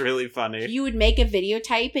 That's really funny. You would make a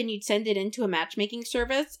videotape and you'd send it into a matchmaking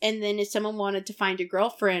service, and then if someone wanted to find a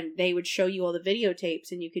girlfriend, they would show you all the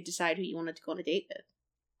videotapes and you could decide who you wanted to go on a date with.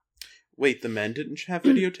 Wait, the men didn't have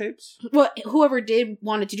videotapes? Well, whoever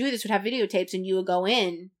wanted to do this would have videotapes, and you would go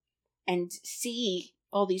in and see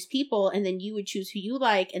all these people, and then you would choose who you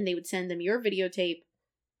like, and they would send them your videotape.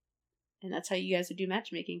 And that's how you guys would do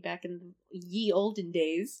matchmaking back in the ye olden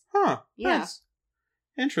days. Huh. Yeah. Nice.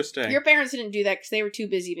 Interesting. Your parents didn't do that because they were too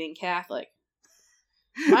busy being Catholic.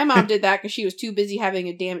 My mom did that because she was too busy having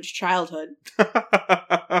a damaged childhood.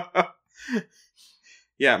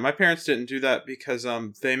 Yeah, my parents didn't do that because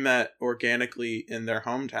they met organically in their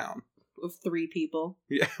hometown. Of 3 people.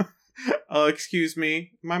 Yeah. Excuse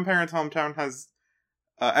me. My parents' hometown has...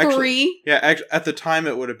 3? Yeah, at the time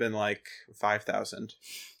it would have been like 5,000.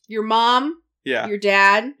 Your mom? Yeah. Your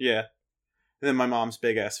dad? Yeah. And then my mom's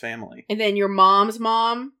big-ass family. And then your mom's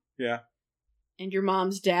mom? Yeah. And your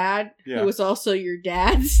mom's dad? Yeah. Who was also your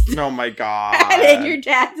dad's? Oh my god. And then your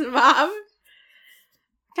dad's mom?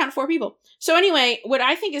 Count of 4 people. So anyway, what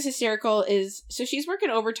I think is hysterical is, so she's working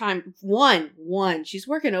overtime. One, she's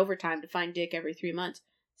working overtime to find dick every 3 months.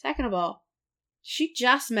 Second of all, she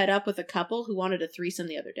just met up with a couple who wanted a threesome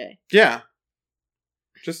the other day. Yeah.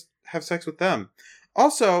 Just have sex with them.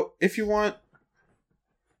 Also, if you want...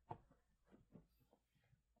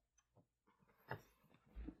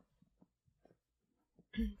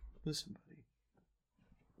 Listen, buddy.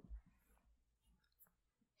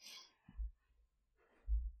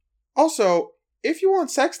 Also, if you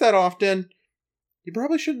want sex that often, you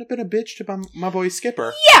probably shouldn't have been a bitch to my boy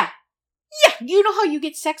Skipper. Yeah! Yeah! You know how you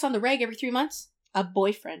get sex on the reg every 3 months? A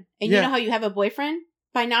boyfriend. And you know how you have a boyfriend?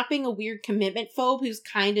 By not being a weird commitment phobe who's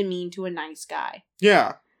kind of mean to a nice guy.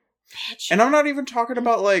 Yeah. Bitch. And I'm not even talking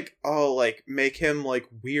about, like, make him, like,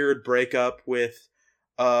 weird break up with,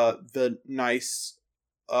 the nice,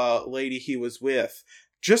 lady he was with.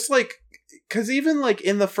 Just, like, because even, like,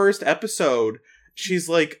 in the first episode, she's,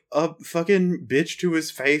 like, a fucking bitch to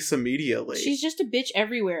his face immediately. She's just a bitch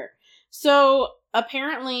everywhere. So,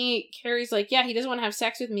 apparently, Carrie's like, yeah, he doesn't want to have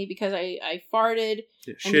sex with me because I farted.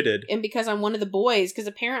 Shitted. And because I'm one of the boys. Because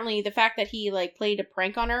apparently, the fact that he, like, played a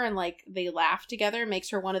prank on her and, like, they laughed together makes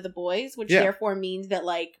her one of the boys. Which therefore means that,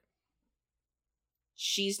 like,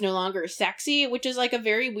 she's no longer sexy. Which is, like, a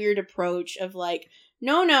very weird approach of, like,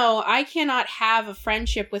 no, I cannot have a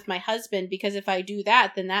friendship with my husband because if I do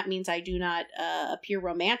that, then that means I do not appear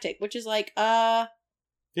romantic. Which is like, yeah.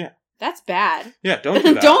 That's bad. Yeah, don't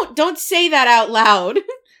do that. don't say that out loud.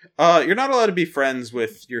 You're not allowed to be friends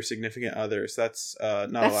with your significant others. That's not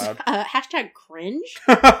allowed. Hashtag cringe.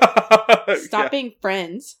 Stop being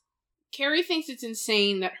friends. Carrie thinks it's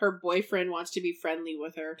insane that her boyfriend wants to be friendly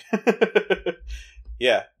with her.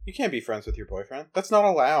 Yeah, you can't be friends with your boyfriend. That's not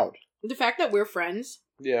allowed. The fact that we're friends.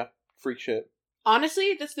 Yeah, freak shit.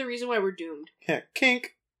 Honestly, that's the reason why we're doomed. Yeah,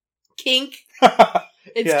 kink. Kink.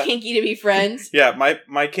 It's kinky to be friends. Yeah,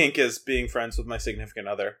 my kink is being friends with my significant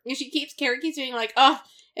other. And Carrie keeps being like, oh,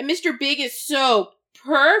 and Mr. Big is so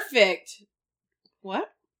perfect.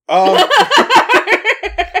 What?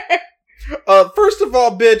 First of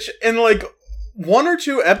all, bitch, in like 1 or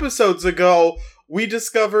 2 episodes ago, we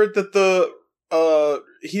discovered that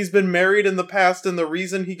he's been married in the past and the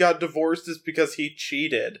reason he got divorced is because he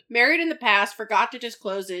cheated. Married in the past, forgot to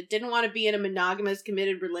disclose it, didn't want to be in a monogamous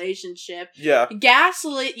committed relationship. Yeah.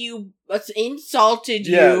 Gaslit you, insulted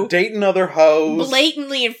you. Yeah, dating other hoes.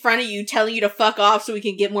 Blatantly in front of you, telling you to fuck off so we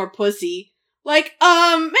can get more pussy. Like,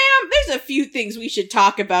 ma'am, there's a few things we should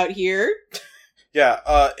talk about here.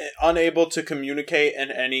 Yeah, unable to communicate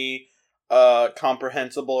in any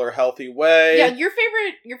comprehensible or healthy way. Yeah, your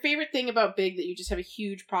favorite thing about Big that you just have a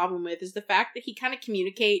huge problem with is the fact that he kind of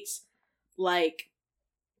communicates, like,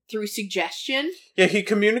 through suggestion. Yeah, he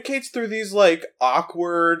communicates through these, like,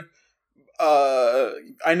 awkward,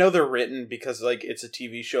 I know they're written because, like, it's a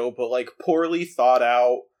TV show, but, like, poorly thought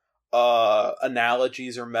out,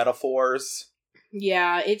 analogies or metaphors.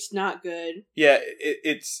 Yeah, it's not good. Yeah,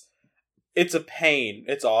 it's a pain.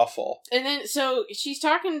 It's awful. And then, so, she's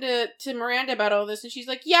talking to Miranda about all this, and she's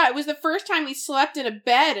like, yeah, it was the first time we slept in a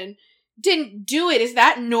bed and didn't do it. Is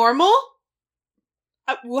that normal?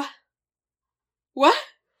 What?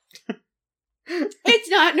 It's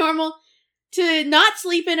not normal to not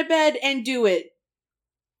sleep in a bed and do it.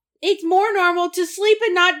 It's more normal to sleep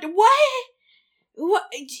and not... What?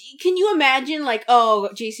 Can you imagine, like, oh,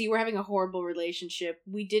 JC, we're having a horrible relationship.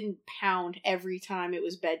 We didn't pound every time it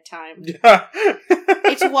was bedtime. Yeah.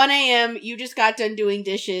 It's 1 a.m. You just got done doing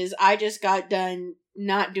dishes. I just got done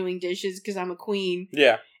not doing dishes because I'm a queen.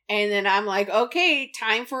 Yeah. And then I'm like, okay,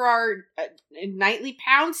 time for our nightly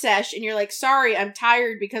pound sesh. And you're like, sorry, I'm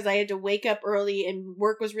tired because I had to wake up early and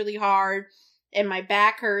work was really hard. And my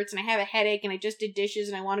back hurts, and I have a headache, and I just did dishes,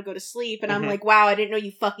 and I want to go to sleep. And I'm like, wow, I didn't know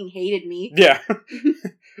you fucking hated me. Yeah.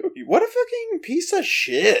 What a fucking piece of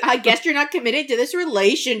shit. I guess you're not committed to this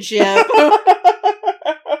relationship.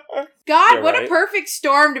 God, yeah, what right? a perfect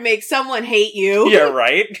storm to make someone hate you. Yeah,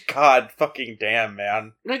 right? God fucking damn,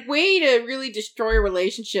 man. Like, way to really destroy a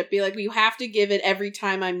relationship. Be like, you have to give it every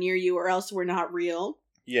time I'm near you, or else we're not real.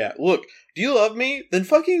 Yeah, look, do you love me? Then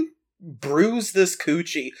fucking bruise this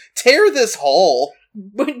coochie. Tear this hole.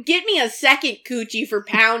 But get me a second coochie for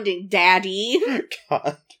pounding, daddy.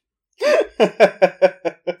 God.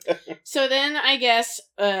 So then, I guess,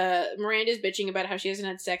 Miranda's bitching about how she hasn't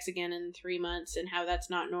had sex again in 3 months and how that's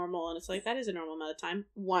not normal. And it's like, that is a normal amount of time.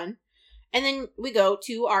 1. And then we go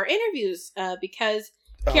to our interviews, because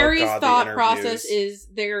Carrie's thought process is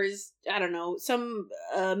there is, I don't know, some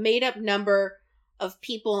made-up number of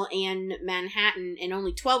people in Manhattan and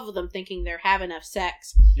only 12 of them thinking they have enough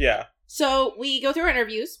sex. Yeah. So we go through our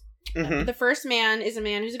interviews. Mm-hmm. The first man is a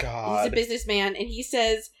man who's a businessman, and he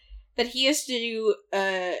says that he has to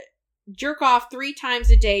jerk off 3 times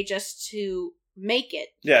a day just to make it.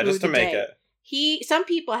 Yeah, just to make it. Some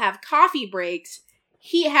people have coffee breaks.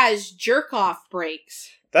 He has jerk off breaks.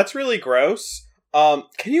 That's really gross.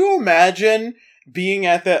 Can you imagine being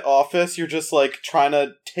at that office? You're just like trying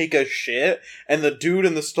to take a shit, and the dude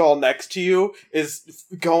in the stall next to you is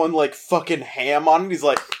going like fucking ham on it. He's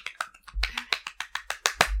like,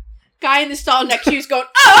 guy in the stall next to you is going,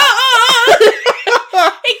 ah!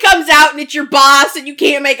 He comes out and it's your boss and you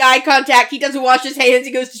can't make eye contact. He doesn't wash his hands.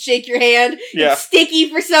 He goes to shake your hand. Yeah. It's sticky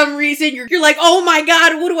for some reason. You're like, oh my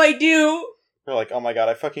god, what do I do? You're like, oh my god,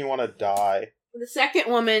 I fucking want to die. The second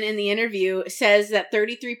woman in the interview says that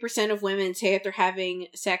 33% of women say that they're having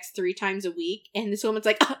sex 3 times a week. And this woman's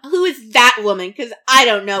like, who is that woman? Because I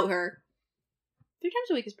don't know her. 3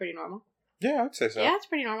 times a week is pretty normal. Yeah, I would say so. Yeah, it's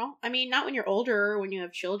pretty normal. I mean, not when you're older or when you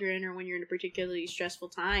have children or when you're in a particularly stressful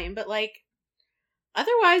time. But, like,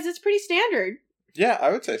 otherwise, it's pretty standard. Yeah,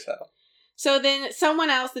 I would say so. So then someone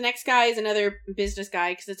else, the next guy is another business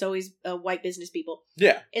guy, because it's always white business people.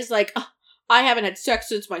 Yeah. Is like, I haven't had sex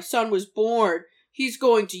since my son was born. He's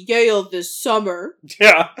going to Yale this summer.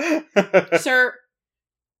 Yeah. Sir,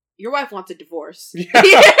 your wife wants a divorce.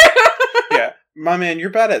 Yeah. Yeah. My man, you're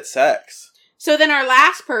bad at sex. So then our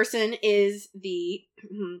last person is the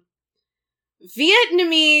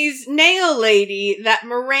Vietnamese nail lady that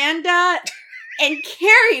Miranda and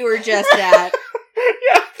Carrie were just at.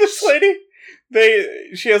 Yeah, this lady,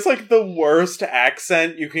 she has like the worst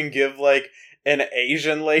accent you can give like an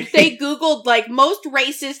Asian lady. They Googled like most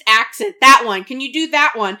racist accent. That one. Can you do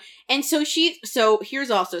that one? And so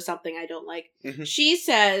here's also something I don't like. Mm-hmm. She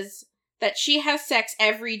says that she has sex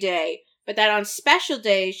every day, but that on special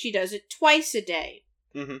days she does it twice a day,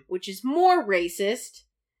 mm-hmm. which is more racist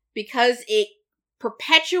because it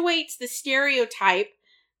perpetuates the stereotype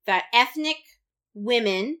that ethnic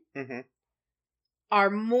women mm-hmm.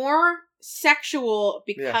 are more sexual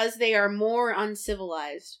because they are more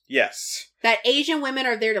uncivilized. Yes. That Asian women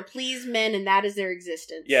are there to please men and that is their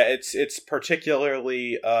existence. Yeah, it's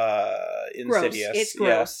particularly insidious. Gross. It's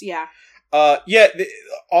gross, yeah.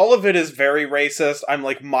 All of it is very racist. I'm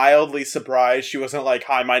like mildly surprised she wasn't like,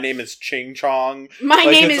 "Hi, my name is Ching Chong. My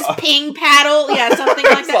name is Ping Paddle." Yeah, something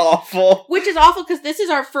like that. It's awful. Which is awful because this is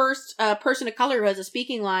our first person of color who has a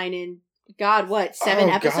speaking line in 7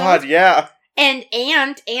 episodes? God, yeah. And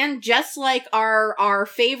just like our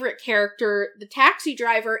favorite character, the taxi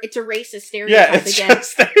driver, it's a racist stereotype again.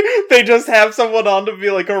 Just, they just have someone on to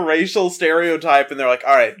be like a racial stereotype, and they're like,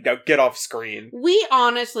 all right, now get off screen. We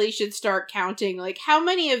honestly should start counting, like, how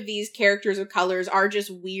many of these characters of colors are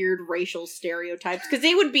just weird racial stereotypes? Because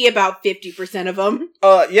they would be about 50% of them.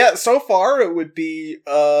 Yeah, so far it would be,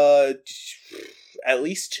 at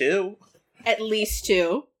least 2. At least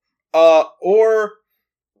 2. Or...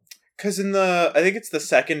 Because I think it's the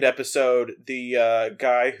second episode, the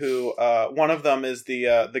guy who, one of them is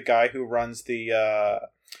the guy who runs the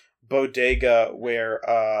bodega where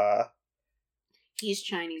he's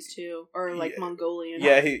Chinese too, or like Mongolian.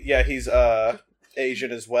 Yeah, he's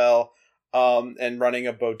Asian as well, and running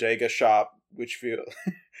a bodega shop, which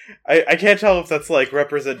I can't tell if that's like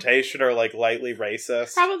representation or like lightly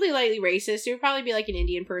racist. Probably lightly racist. It would probably be like an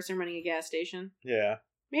Indian person running a gas station. Yeah.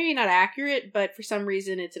 Maybe not accurate, but for some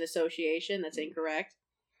reason it's an association that's incorrect.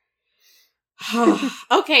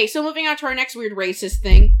 Okay, so moving on to our next weird racist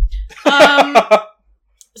thing.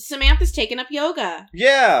 Samantha's taken up yoga.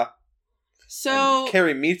 Yeah. So... And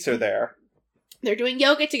Carrie meets her there. They're doing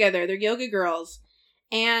yoga together. They're yoga girls.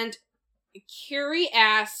 And Carrie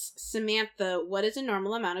asks Samantha, what is a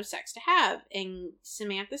normal amount of sex to have? And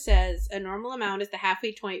Samantha says, a normal amount is the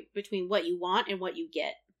halfway point between what you want and what you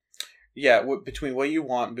get. Yeah, between what you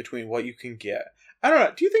want and between what you can get. I don't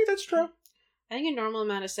know. Do you think that's true? I think a normal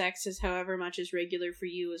amount of sex is however much is regular for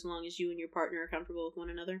you as long as you and your partner are comfortable with one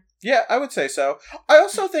another. Yeah, I would say so. I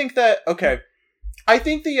also think that, I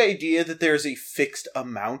think the idea that there's a fixed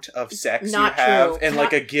amount of sex you have in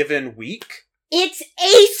like a given week. It's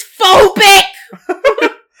ace-phobic!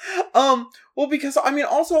 Well, because, I mean,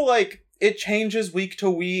 also, like, it changes week to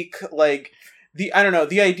week. Like, I don't know,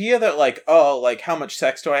 the idea that, like, oh, like, how much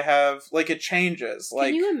sex do I have? Like, it changes.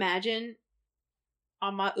 Like, can you imagine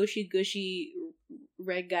on my Ushy Gushy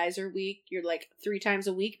Red Geyser week, you're like 3 times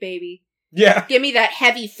a week, baby. Yeah. Give me that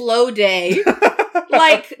heavy flow day.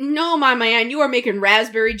 Like, no, my man, you are making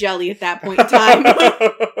raspberry jelly at that point in time.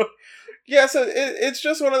 Yeah, so it's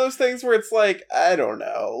just one of those things where it's like, I don't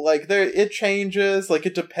know, like, it changes, like,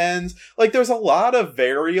 it depends, like, there's a lot of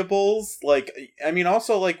variables, like, I mean,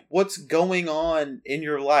 also, like, what's going on in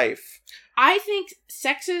your life? I think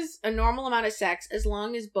sex is a normal amount of sex as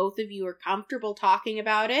long as both of you are comfortable talking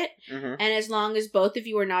about it, and as long as both of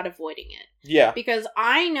you are not avoiding it. Yeah. Because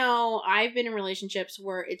I know I've been in relationships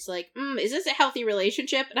where it's like, is this a healthy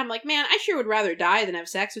relationship? And I'm like, man, I sure would rather die than have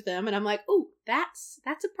sex with them. And I'm like, ooh, that's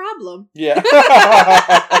a problem. Yeah.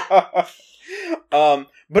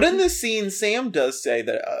 But in this scene, Sam does say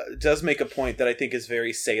that, does make a point that I think is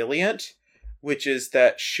very salient, which is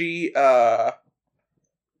that she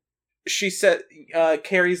said,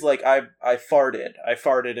 Carrie's like, I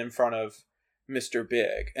farted in front of Mr.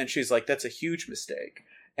 Big. And she's like, that's a huge mistake.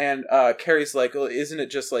 And Carrie's like, well, isn't it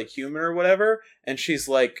just like human or whatever? And she's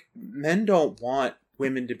like, men don't want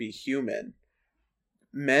women to be human.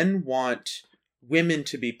 Men want women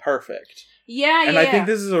to be perfect. Yeah, and I think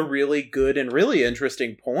this is a really good and really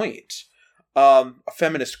interesting point. A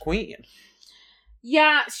feminist queen.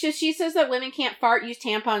 Yeah, she says that women can't fart, use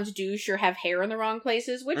tampons, douche, or have hair in the wrong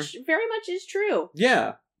places, which very much is true.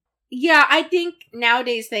 Yeah. Yeah, I think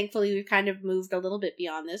nowadays, thankfully, we've kind of moved a little bit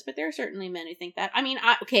beyond this, but there are certainly men who think that. I mean,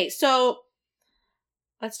 okay, so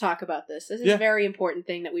let's talk about this. This is a very important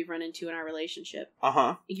thing that we've run into in our relationship.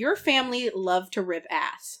 Uh-huh. Your family love to rip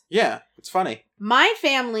ass. Yeah, it's funny. My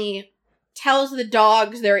family tells the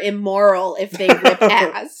dogs they're immoral if they rip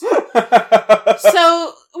ass.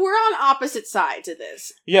 So we're on opposite sides of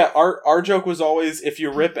this. Yeah, our joke was always, if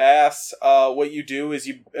you rip ass, what you do is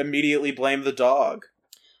you immediately blame the dog.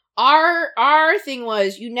 Our thing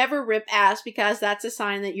was, you never rip ass because that's a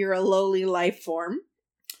sign that you're a lowly life form.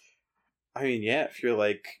 I mean, yeah, if you're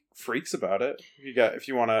like freaks about it, if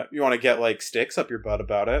you want to get like sticks up your butt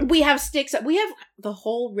about it. We have sticks. We have the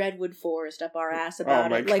whole redwood forest up our ass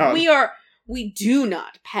about it. God. Like we do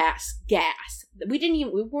not pass gas. We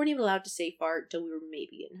weren't even allowed to say fart until we were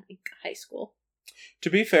maybe in high school.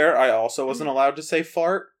 To be fair, I also wasn't allowed to say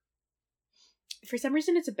fart. For some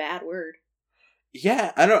reason, it's a bad word.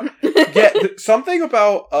 Yeah, I don't get something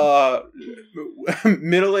about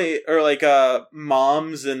middle-aged or like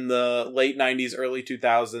moms in the late 90s, early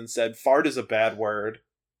 2000s said fart is a bad word.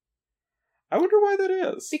 I wonder why that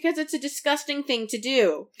is. Because it's a disgusting thing to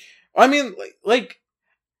do. I mean, like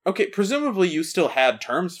okay, presumably you still had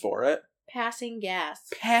terms for it. Passing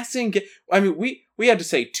gas. I mean, we had to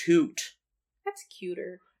say toot. That's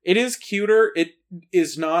cuter. It is cuter. It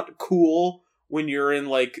is not cool when you're in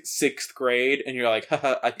like 6th grade and you're like,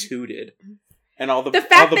 haha, I tooted. And all the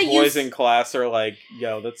boys in class are like,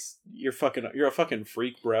 yo, you're a fucking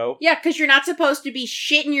freak, bro. Yeah, because you're not supposed to be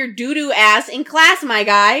shitting your doo-doo ass in class, my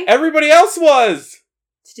guy. Everybody else was!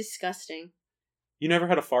 It's disgusting. You never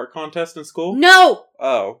had a fart contest in school? No!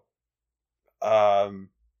 Oh.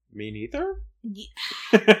 Me neither?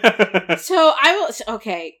 So,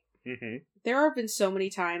 okay. Mm-hmm. There have been so many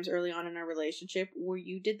times early on in our relationship where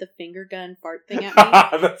you did the finger gun fart thing at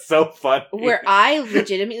me. That's so funny. Where I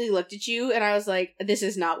legitimately looked at you and I was like, this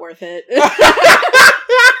is not worth it.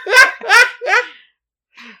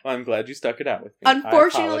 Well, I'm glad you stuck it out with me.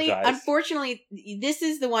 Unfortunately, this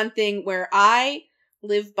is the one thing where I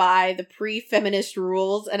live by the pre-feminist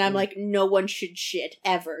rules and I'm like, no one should shit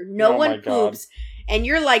ever. No one poops. God. And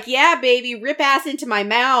you're like, yeah, baby, rip ass into my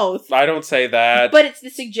mouth. I don't say that. But it's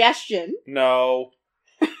the suggestion. No,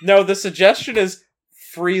 the suggestion is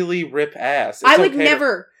freely rip ass. I would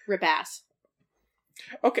never rip ass.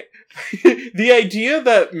 Okay. The idea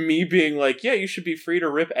that me being like, yeah, you should be free to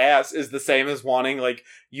rip ass is the same as wanting, like,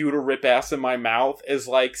 you to rip ass in my mouth is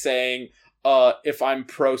like saying, if I'm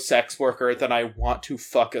pro-sex worker, then I want to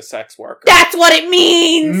fuck a sex worker. That's what it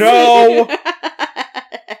means! No!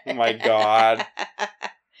 Oh my god.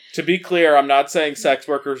 To be clear, I'm not saying sex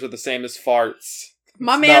workers are the same as farts.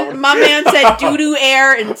 My man said doo-doo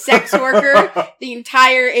air and sex worker, the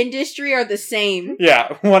entire industry are the same.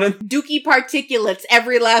 Yeah. Dookie particulates,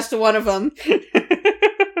 every last one of them.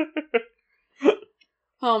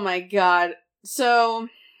 Oh my god. So,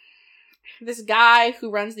 this guy who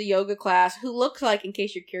runs the yoga class, who looks like, in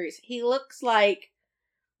case you're curious, he looks like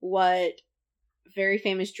what very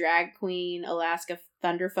famous drag queen Alaska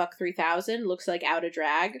Thunderfuck 3000 looks like out of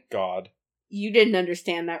drag. God. You didn't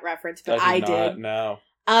understand that reference, but I did. No.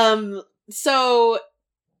 So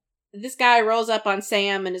this guy rolls up on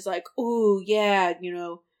Sam and is like, "Ooh, yeah,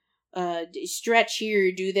 stretch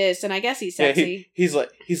here, do this," and I guess he's sexy. Yeah,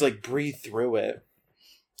 he's like, breathe through it.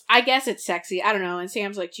 I guess it's sexy. I don't know. And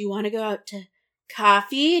Sam's like, "Do you want to go out to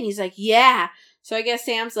coffee?" And he's like, "Yeah." So I guess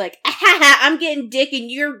Sam's like, "I'm getting dick and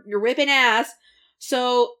you're whipping ass."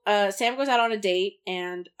 So Sam goes out on a date,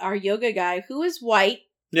 and our yoga guy, who is white.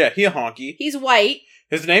 Yeah, he a honky. He's white.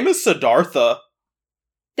 His name is Siddhartha.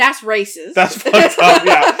 That's racist. That's fucked up,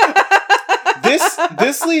 yeah.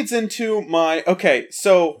 This leads into my... Okay,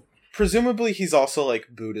 so presumably he's also, like,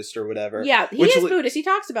 Buddhist or whatever. Yeah, he is Buddhist. He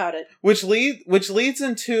talks about it. Which leads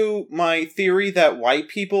into my theory that white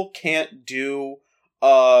people can't do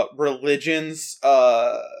religions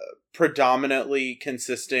predominantly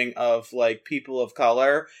consisting of, like, people of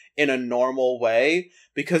color in a normal way.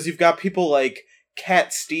 Because you've got people like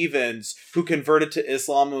Cat Stevens, who converted to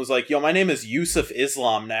Islam and was like, "Yo, my name is Yusuf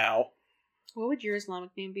Islam now." What would your Islamic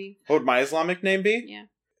name be? What would my Islamic name be? Yeah.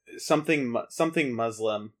 Something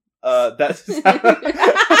Muslim. That's... as in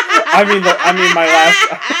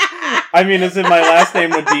my last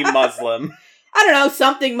name would be Muslim. I don't know,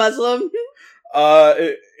 something Muslim.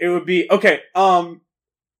 It would be... Okay,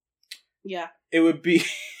 yeah. It would be...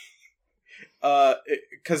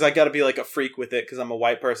 because I gotta be like a freak with it because I'm a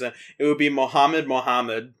white person. It would be Mohammed.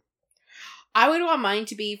 I would want mine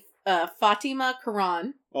to be Fatima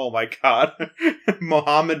Quran. Oh my god.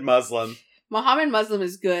 Mohammed Muslim. Mohammed Muslim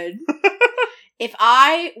is good. If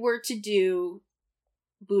I were to do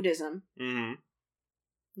Buddhism,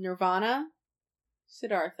 Nirvana,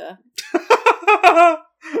 Siddhartha,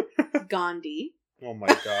 Gandhi. Oh my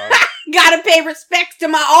god. Gotta pay respects to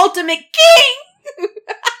my ultimate king!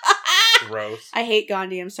 Gross. I hate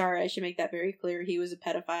Gandhi, I'm sorry, I should make that very clear. He was a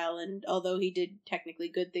pedophile, and although he did technically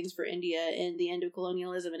good things for India and the end of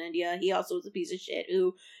colonialism in India, he also was a piece of shit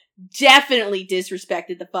who definitely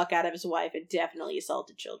disrespected the fuck out of his wife and definitely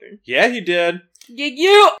assaulted children. Yeah, he did.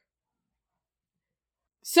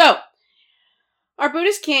 So, our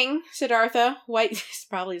Buddhist king, Siddhartha, white,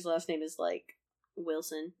 probably his last name is like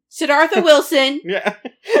Wilson. Siddhartha Wilson. Yeah.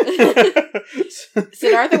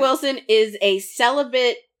 Siddhartha Wilson is a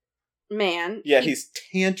celibate man. Yeah, he's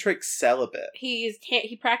tantric celibate.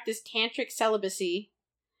 He practiced tantric celibacy,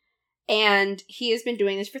 and he has been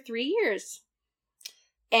doing this for 3 years.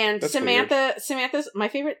 And that's Samantha's my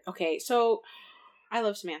favorite. Okay, so I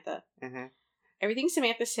love Samantha. Mm-hmm. Everything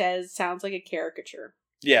Samantha says sounds like a caricature.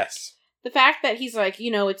 Yes. The fact that he's like,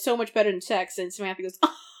 it's so much better than sex, and Samantha goes,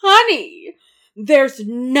 "Honey, there's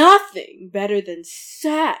nothing better than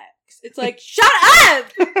sex." It's like, shut up!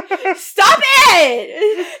 Stop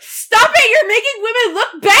it! Stop it! You're making women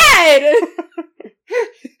look bad!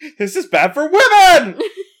 This is bad for women!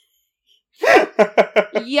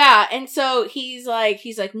 Yeah, and so he's like,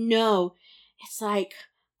 no, it's like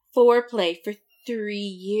foreplay for 3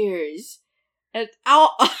 years. And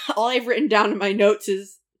all I've written down in my notes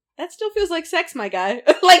is, that still feels like sex, my guy.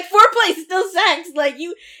 Like, foreplay is still sex. Like,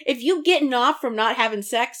 if you getting off from not having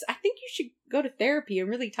sex, I think you should go to therapy and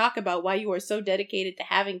really talk about why you are so dedicated to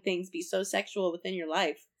having things be so sexual within your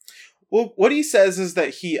life. Well, what he says is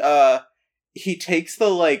that he takes the,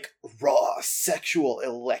 like, raw sexual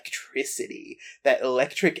electricity, that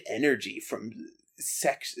electric energy from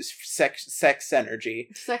sex energy.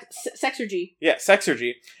 Sexergy. Yeah,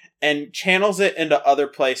 sexergy. And channels it into other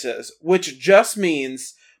places, which just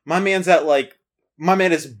means my man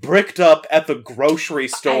is bricked up at the grocery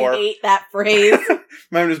store. I hate that phrase.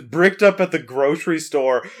 My man is bricked up at the grocery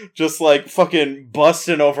store, just like fucking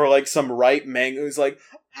busting over like some ripe mango. He's like,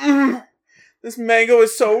 this mango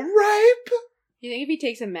is so ripe. You think if he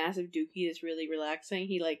takes a massive dookie that's really relaxing,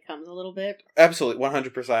 he like comes a little bit? Absolutely,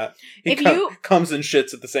 100%. He comes and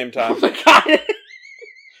shits at the same time. Oh my god.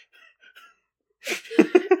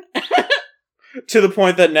 To the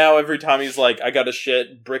point that now every time he's like, I got a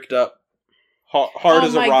shit bricked up hard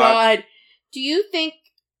as a rock. Oh my god. Do you think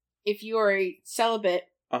if you are a celibate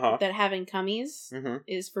that having cummies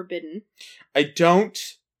is forbidden? I don't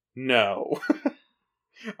know.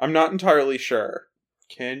 I'm not entirely sure.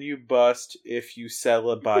 Can you bust if you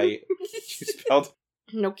celibate? You spelled...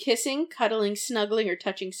 No kissing, cuddling, snuggling, or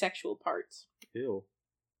touching sexual parts. Ew.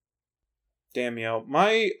 Damn, yo.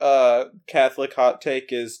 My Catholic hot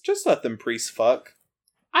take is just let them priests fuck.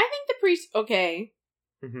 I think the priest... Okay.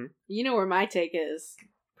 Mm-hmm. You know where my take is.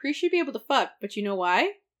 Priests should be able to fuck, but you know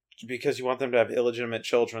why? Because you want them to have illegitimate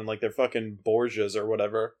children like they're fucking Borgias or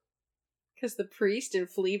whatever. Because the priest in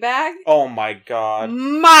Fleabag? Oh my god.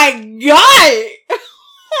 My god!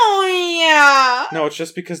 Oh yeah! No, it's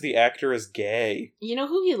just because the actor is gay. You know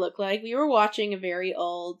who he looked like? We were watching a very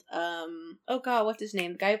old, oh god, what's his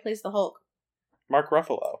name? The guy who plays the Hulk. Mark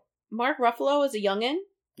Ruffalo. Mark Ruffalo is a youngin'.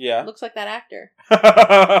 Yeah. Looks like that actor.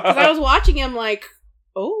 Because I was watching him like,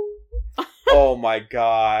 oh. Oh my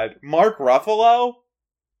god. Mark Ruffalo?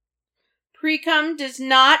 Pre-cum does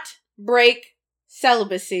not break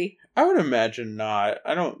celibacy. I would imagine not.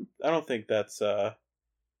 I don't think that's I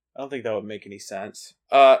don't think that would make any sense.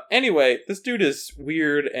 Anyway, this dude is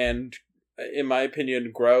weird and, in my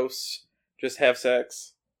opinion, gross. Just have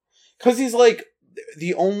sex. 'Cause he's like,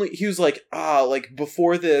 he was like, like,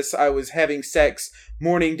 before this, I was having sex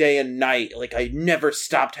morning, day, and night. Like, I never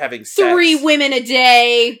stopped having sex. 3 women a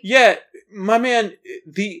day. Yeah, my man,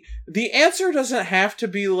 the answer doesn't have to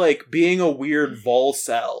be, like, being a weird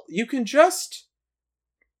volcel. You can just,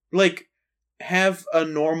 like, have a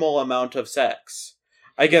normal amount of sex.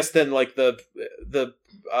 I guess then, like, the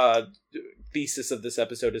thesis of this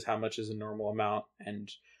episode is how much is a normal amount,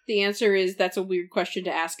 and... The answer is that's a weird question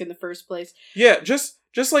to ask in the first place. Yeah, just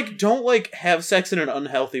like, don't, like, have sex in an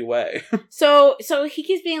unhealthy way. So he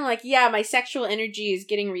keeps being like, yeah, my sexual energy is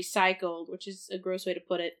getting recycled, which is a gross way to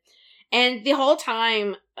put it. And the whole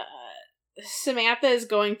time, Samantha is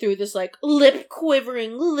going through this, like, lip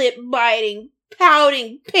quivering, lip biting,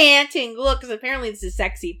 pouting, panting look, because apparently this is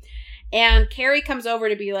sexy. And Carrie comes over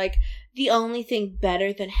to be like, the only thing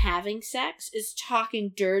better than having sex is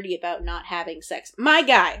talking dirty about not having sex. My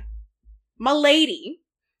guy. My lady.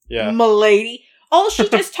 Yeah. My lady. All she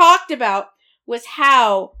just talked about was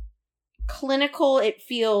how clinical it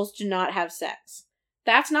feels to not have sex.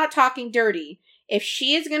 That's not talking dirty. If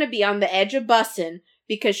she is going to be on the edge of bussin'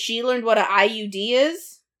 because she learned what an IUD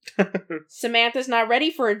is, Samantha's not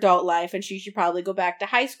ready for adult life, and she should probably go back to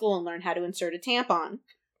high school and learn how to insert a tampon.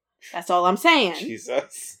 That's all I'm saying.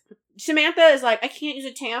 Jesus. Samantha is like, I can't use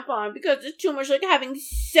a tampon because it's too much like having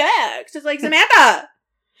sex. It's like, Samantha,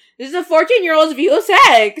 this is a 14-year-old's view of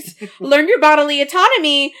sex. Learn your bodily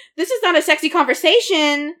autonomy. This is not a sexy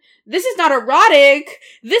conversation. This is not erotic.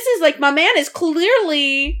 This is like, my man is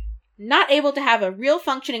clearly not able to have a real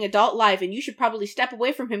functioning adult life, and you should probably step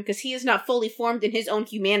away from him because he is not fully formed in his own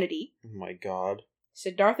humanity. Oh my god.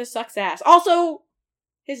 Siddhartha sucks ass. Also,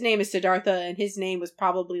 his name is Siddhartha, and his name was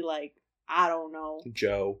probably like, I don't know.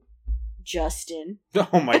 Joe. Justin.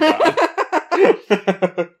 Oh my god.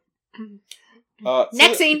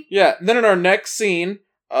 Next scene. Yeah, then in our next scene,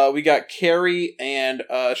 we got Carrie and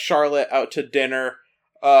Charlotte out to dinner.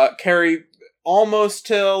 Carrie almost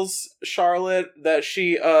tells Charlotte that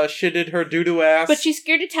she shitted her doo-doo ass. But she's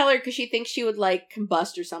scared to tell her because she thinks she would, like,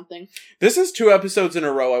 combust or something. This is 2 episodes in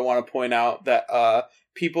a row I want to point out that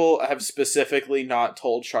people have specifically not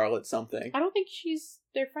told Charlotte something. I don't think she's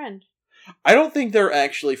their friend. I don't think they're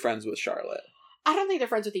actually friends with Charlotte. I don't think they're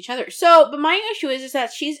friends with each other. So, but my issue is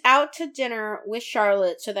that she's out to dinner with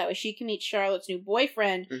Charlotte so that way she can meet Charlotte's new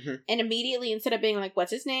boyfriend. Mm-hmm. And immediately, instead of being like,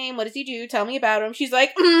 what's his name? What does he do? Tell me about him. She's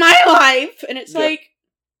like, my life. And it's like,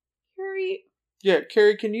 Carrie. Yeah,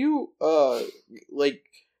 Carrie, can you, like,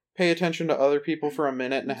 pay attention to other people for a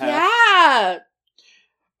minute and a half?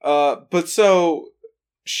 Yeah. But so,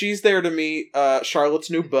 she's there to meet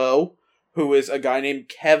Charlotte's new beau, who is a guy named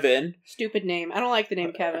Kevin. Stupid name. I don't like the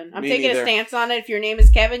name Kevin. I'm Me taking neither. a stance on it. If your name is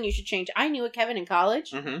Kevin, you should change. I knew a Kevin in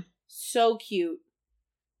college. Mm-hmm. So cute.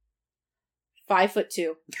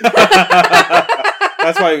 5'2".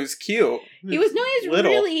 That's why he was cute. He was little.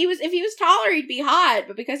 Really, if he was taller, he'd be hot.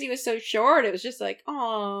 But because he was so short, it was just like,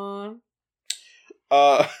 aww.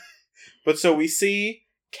 But so we see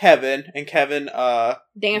Kevin, and Kevin,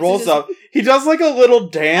 Dances rolls up. He does like a little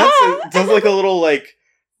dance. It does like a little, like,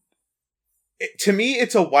 to me,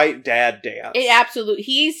 it's a white dad dance. It absolutely.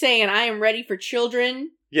 He's saying, I am ready for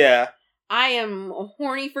children. Yeah. I am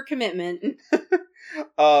horny for commitment.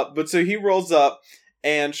 But so he rolls up,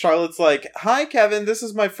 and Charlotte's like, hi, Kevin, this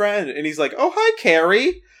is my friend. And he's like, oh, hi,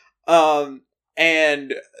 Carrie.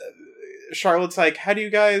 And Charlotte's like, how do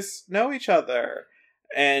you guys know each other?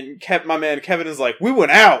 And my man Kevin is like, we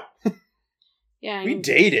went out. Yeah. We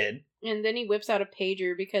dated. And then he whips out a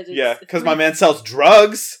pager because it's... Yeah, because my man sells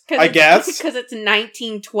drugs, I guess. Because it's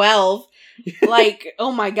 1912. Like,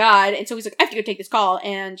 oh my god. And so he's like, I have to go take this call.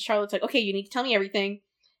 And Charlotte's like, okay, you need to tell me everything.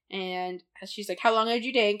 And she's like, how long did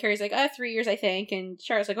you date? And Carrie's like, 3 years, I think. And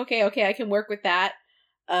Charlotte's like, okay, I can work with that.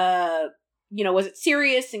 Was it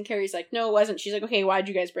serious? And Carrie's like, no, it wasn't. She's like, okay, why'd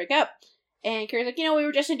you guys break up? And Carrie's like, we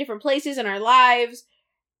were just in different places in our lives.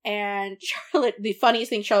 And Charlotte, the funniest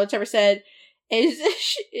thing Charlotte's ever said is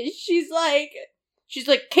she's like,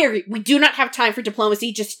 Carrie, we do not have time for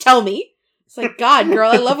diplomacy. Just tell me. It's like, God, girl,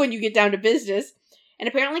 I love when you get down to business. And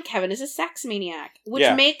apparently Kevin is a sex maniac, which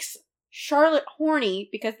makes Charlotte horny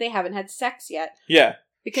because they haven't had sex yet. Yeah.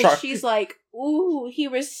 Because she's like, ooh, he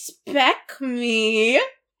respect me.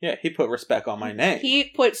 Yeah, he put respect on my name. He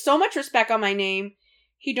put so much respect on my name,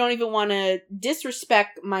 he don't even want to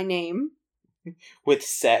disrespect my name. With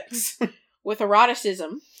sex. With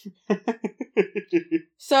eroticism.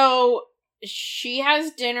 So, she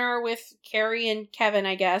has dinner with Carrie and Kevin,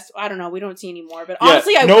 I guess. I don't know, we don't see any more, but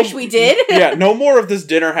honestly, I wish we did. Yeah, no more of this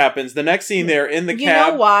dinner happens. The next scene, they're in the cab. You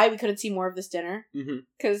know why we couldn't see more of this dinner?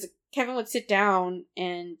 Because Mm-hmm. Kevin would sit down,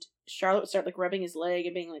 and Charlotte would start, like, rubbing his leg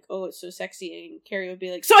and being like, oh, it's so sexy, and Carrie would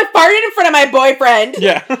be like, so I farted in front of my boyfriend!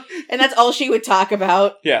 Yeah. And that's all she would talk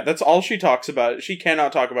about. Yeah, that's all she talks about. She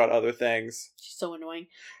cannot talk about other things. She's so annoying.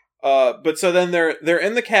 But so then they're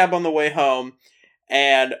in the cab on the way home,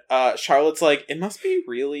 and Charlotte's like, it must be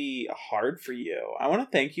really hard for you. I want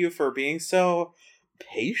to thank you for being so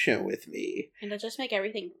patient with me. And it'll just make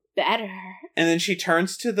everything better. And then she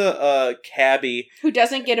turns to the cabbie. Who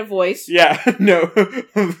doesn't get a voice. Yeah, no.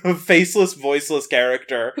 Faceless, voiceless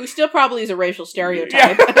character. Who still probably is a racial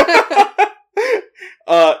stereotype.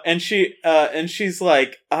 Yeah. And she's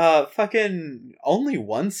like, fucking only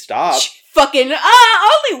one stop. Fucking,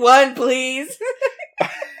 only one, please.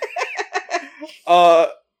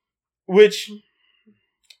 Which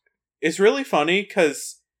is really funny,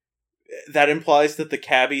 because that implies that the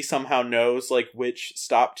cabbie somehow knows, like, which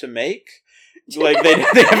stop to make. Like, they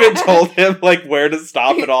haven't told him, like, where to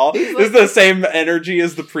stop at all. This is the same energy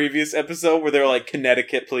as the previous episode, where they're like,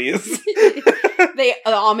 Connecticut, please. They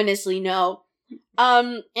ominously know.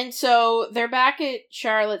 And so they're back at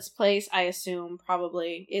Charlotte's place, I assume,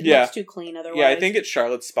 probably. It looks too clean otherwise. Yeah, I think it's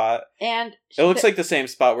Charlotte's spot. And it looks like the same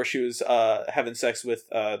spot where she was having sex with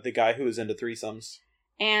the guy who was into threesomes.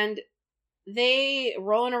 And they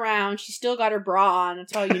rolling around. She's still got her bra on.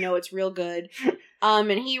 That's how you know it's real good.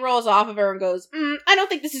 And he rolls off of her and goes, I don't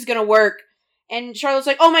think this is gonna work. And Charlotte's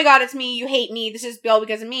like, oh my god, it's me. You hate me. This is all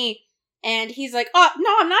because of me. And he's like, oh,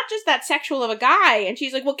 no, I'm not just that sexual of a guy. And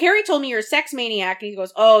she's like, well, Carrie told me you're a sex maniac. And he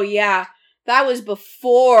goes, oh yeah, that was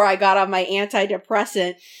before I got on my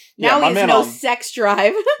antidepressant. Now he has no sex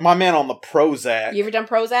drive. My man on the Prozac. You ever done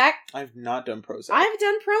Prozac? I've not done Prozac. I've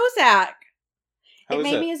done Prozac. How it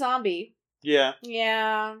made me a zombie. Yeah.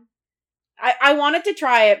 Yeah. I wanted to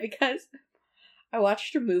try it because I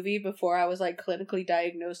watched a movie before I was like clinically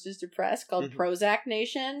diagnosed as depressed called Prozac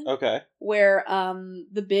Nation. Okay. Where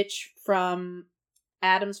the bitch from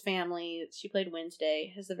Addams Family, she played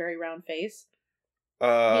Wednesday, has the very round face. You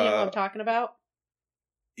know what I'm talking about?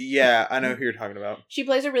 Yeah, I know who you're talking about. She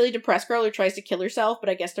plays a really depressed girl who tries to kill herself, but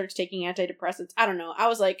I guess starts taking antidepressants. I don't know. I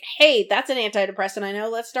was like, hey, that's an antidepressant I know.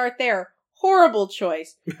 Let's start there. Horrible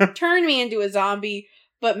choice. Turned me into a zombie.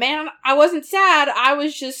 But man, I wasn't sad. I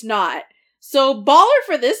was just not. So baller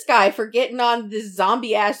for this guy for getting on this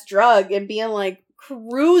zombie-ass drug and being, like,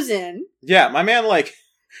 cruising. Yeah, my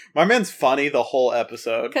man's funny the whole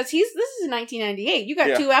episode. Because this is 1998. You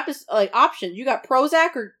got two options. You got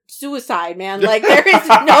Prozac or suicide, man. Like, there is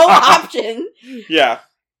no option. Yeah.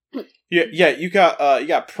 Yeah, you got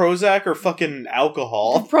Prozac or fucking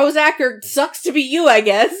alcohol. Prozac or sucks to be you, I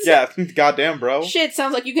guess. Yeah, goddamn, bro. Shit,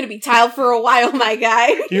 sounds like you're gonna be tiled for a while, my guy.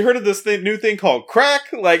 You heard of this new thing called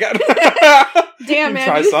crack? Like, damn, man.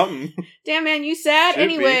 Try something. Damn, man, you sad? Should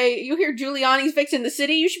anyway, you hear Giuliani's fixing the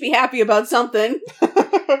city, you should be happy about something.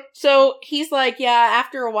 So, he's like, yeah,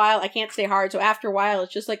 after a while, I can't stay hard, so after a while,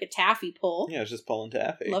 it's just like a taffy pull. Yeah, it's just pulling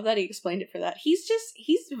taffy. Love that he explained it for that. He's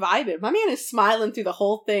vibing. My man is smiling through the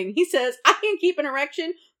whole thing. He says, I can't keep an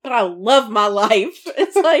erection, but I love my life.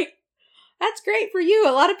 It's like, that's great for you.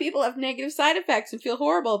 A lot of people have negative side effects and feel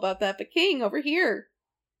horrible about that, but King over here,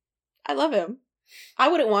 I love him. I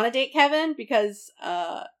wouldn't want to date Kevin because,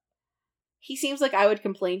 he seems like I would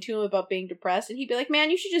complain to him about being depressed, and he'd be like, man,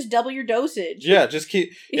 you should just double your dosage. Yeah, just keep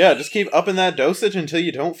upping that dosage until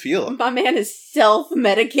you don't feel it. My man is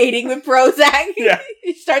self-medicating with Prozac. Yeah.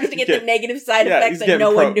 He starts to get the negative side effects that no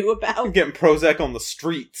one knew about. He's getting Prozac on the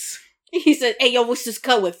streets. He said, hey, yo, what's this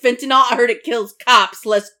cut with? Fentanyl? I heard it kills cops.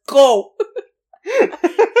 Let's go.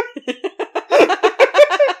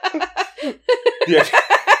 Yeah.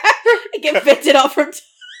 Get fentanyl from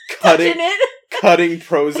touching it. Cutting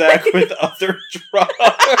Prozac with other drugs.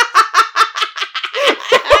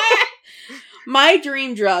 My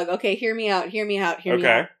dream drug. Okay, hear me out. Me out.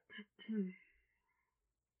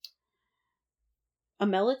 A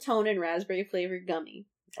melatonin raspberry flavored gummy.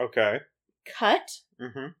 Okay. Cut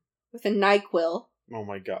with a NyQuil. Oh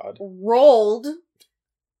my god. Rolled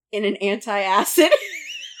in an antacid.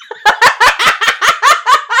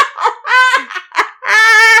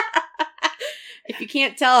 If you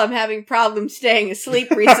can't tell, I'm having problems staying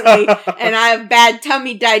asleep recently, and I have bad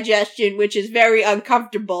tummy digestion, which is very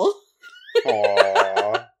uncomfortable.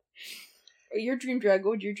 Aww. Your dream drug,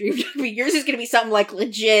 what would your dream drug be? Yours is gonna be something like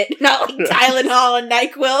legit, not like Tylenol and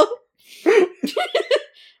NyQuil.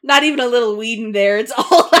 Not even a little weed in there. It's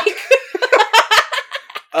all like...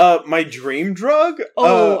 My dream drug?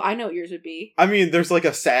 I know what yours would be. I mean, there's like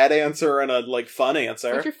a sad answer and a like fun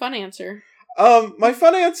answer. What's your fun answer? My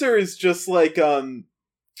fun answer is just like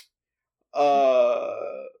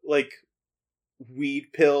weed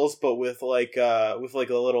pills, but with like a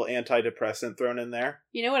little antidepressant thrown in there.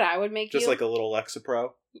 You know what I would make just like a little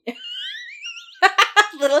Lexapro.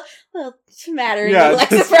 little smattering of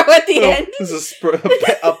Lexapro at the end. There's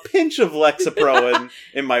a pinch of Lexapro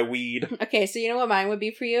in my weed. Okay, so you know what mine would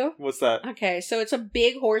be for you? What's that? Okay, so it's a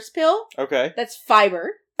big horse pill. Okay. That's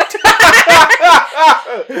fiber. I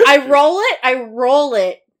roll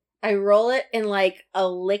it in like a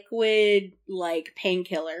liquid like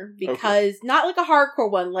painkiller because not like a hardcore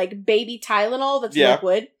one, like baby Tylenol that's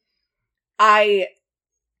liquid. I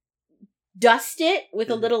dust it with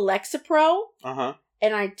a little Lexapro.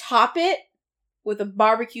 And I top it with a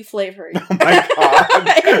barbecue flavor. Oh my god.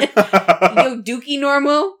 Yo, Dookie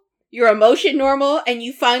normal, your emotion normal, and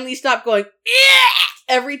you finally stop going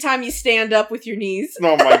every time you stand up with your knees.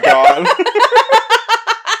 Oh my god.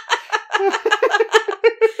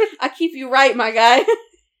 I keep you right, my guy.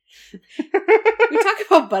 We talk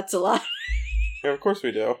about butts a lot. Yeah, of course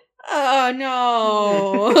we do. Oh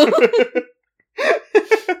no.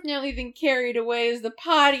 The only thing carried away is the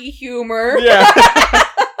potty humor. Yeah.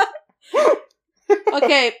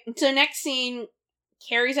 Okay, so next scene,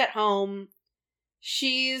 Carrie's at home.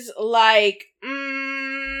 She's like,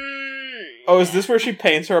 Oh, is this where she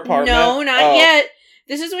paints her apartment? No, not yet.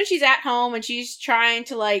 This is when she's at home and she's trying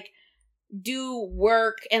to, like, do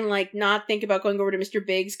work and, like, not think about going over to Mr.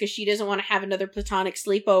 Biggs because she doesn't want to have another platonic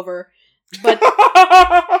sleepover. But,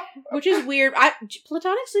 which is weird.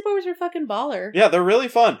 Platonic sleepovers are fucking baller. Yeah, they're really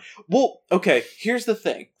fun. Well, okay, here's the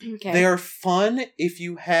thing. Okay. They are fun if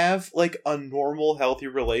you have, like, a normal, healthy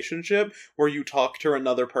relationship where you talk to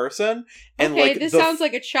another person. And, okay, like, this sounds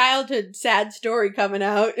like a childhood sad story coming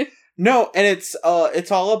out. No, and it's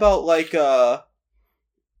all about, like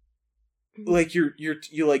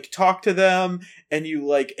you like talk to them and you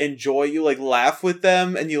like enjoy, you like laugh with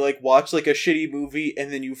them and you like watch like a shitty movie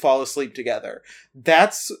and then you fall asleep together.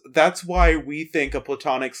 That's why we think a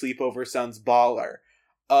platonic sleepover sounds baller.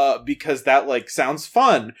 Because that like sounds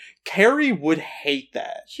fun. Carrie would hate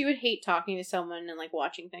that. She would hate talking to someone and like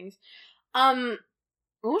watching things. When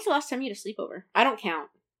was the last time you had a sleepover? I don't count.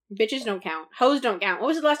 Bitches don't count. Hoes don't count. When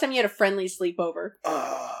was the last time you had a friendly sleepover?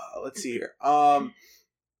 Let's see here.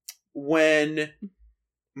 When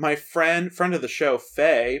my friend of the show,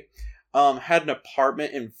 Faye, had an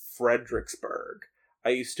apartment in Fredericksburg. I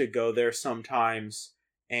used to go there sometimes,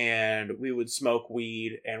 and we would smoke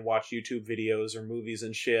weed and watch YouTube videos or movies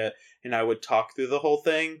and shit, and I would talk through the whole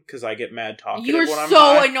thing, because I get mad talkative when I'm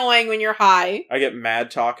high. You're so annoying when you're high. I get mad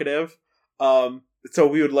talkative. So I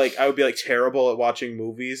would be like terrible at watching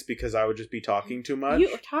movies, because I would just be talking too much.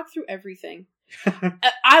 You talk through everything.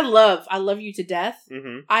 I love you to death.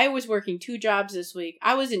 Mm-hmm. I was working 2 jobs this week.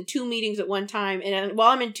 I was in 2 meetings at one time, and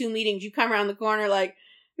while I'm in 2 meetings, you come around the corner like,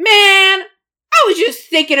 man, I was just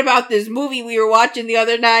thinking about this movie we were watching the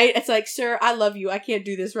other night. It's like, sir, I love you. I can't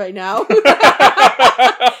do this right now.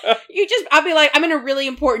 I'll be like, I'm in a really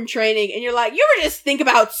important training, and you're like, you ever just think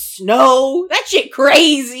about snow? That shit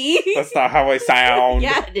crazy. That's not how I sound.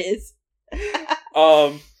 Yeah, it is.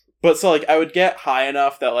 But so, like, I would get high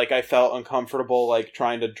enough that, like, I felt uncomfortable, like,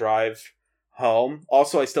 trying to drive home.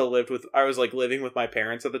 Also, I was, like, living with my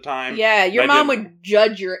parents at the time. Yeah, your mom would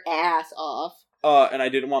judge your ass off. And I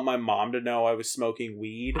didn't want my mom to know I was smoking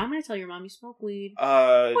weed. I'm gonna tell your mom you smoke weed.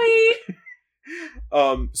 Weed!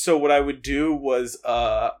 So what I would do was,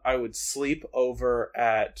 I would sleep over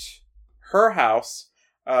at her house,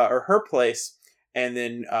 or her place, and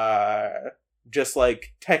then, just,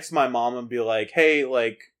 like, text my mom and be like, hey,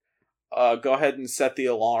 like, go ahead and set the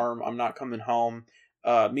alarm. I'm not coming home.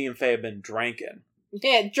 Me and Faye have been drinking.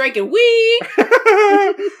 Yeah, drinking weed.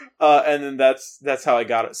 And then that's how I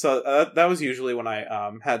got it. So that was usually when I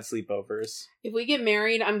had sleepovers. If we get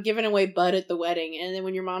married, I'm giving away bud at the wedding. And then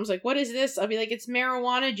when your mom's like, what is this? I'll be like, it's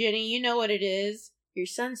marijuana, Jenny. You know what it is. Your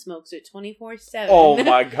son smokes it 24/7. Oh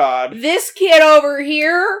my god. This kid over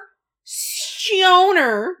here,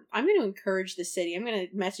 stoner. I'm going to encourage the city. I'm going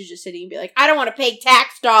to message the city and be like, I don't want to pay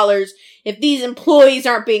tax dollars if these employees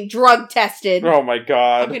aren't being drug tested. Oh my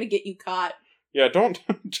god. I'm going to get you caught. Yeah, don't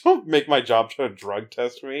make my job try to drug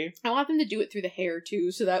test me. I want them to do it through the hair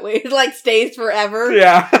too, so that way it like stays forever.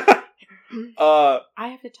 Yeah. I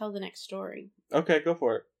have to tell the next story. Okay, go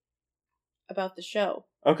for it. About the show.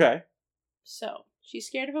 Okay. So, She's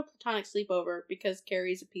scared of a platonic sleepover because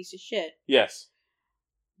Carrie's a piece of shit. Yes.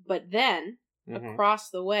 But then, across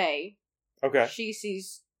the way, she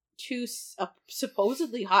sees two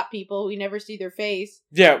supposedly hot people. We never see their face.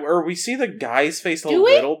 Yeah, or we see the guy's face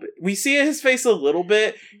little bit. We see his face a little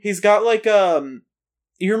bit. He's got like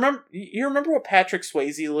you remember what Patrick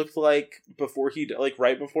Swayze looked like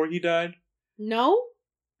right before he died? No.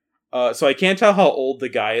 So I can't tell how old the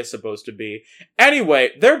guy is supposed to be.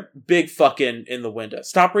 Anyway, they're big fucking in the window.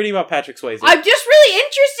 Stop reading about Patrick Swayze. I'm just really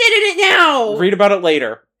interested in it now. Read about it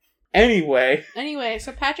later. Anyway,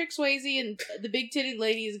 so Patrick Swayze and the big-titted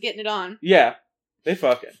lady is getting it on. Yeah, they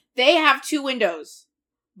fucking. They have two windows.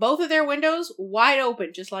 Both of their windows wide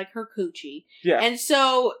open, just like her coochie. Yeah. And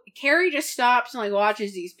so Carrie just stops and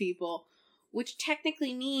watches these people, which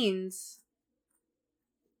technically means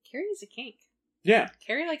Carrie's a kink. Yeah.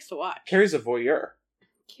 Carrie likes to watch. Carrie's a voyeur.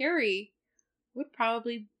 Carrie would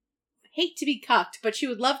probably hate to be cucked, but she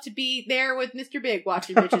would love to be there with Mr. Big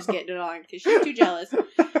watching bitches getting it on because she's too jealous.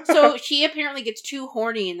 So she apparently gets too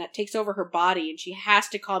horny and that takes over her body and she has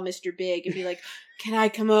to call Mr. Big and be like, can I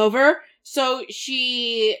come over? So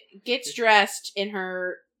she gets dressed in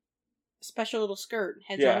her special little skirt and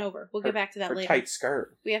heads on over. We'll get back to that later. Tight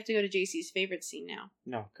skirt. We have to go to JC's favorite scene now.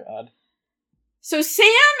 Oh, God. So Sam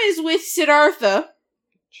is with Siddhartha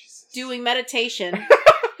doing meditation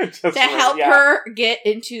to help her get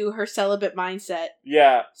into her celibate mindset.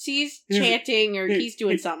 Yeah. He's chanting or he's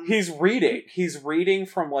doing something. He's reading. He's reading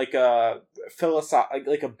from like a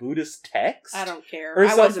like a Buddhist text. I don't care.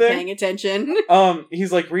 I wasn't paying attention.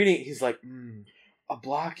 He's like reading. He's like, a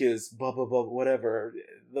block is blah blah blah whatever.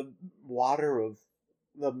 The water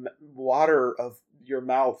of your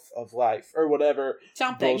mouth of life or whatever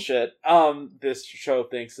something bullshit this show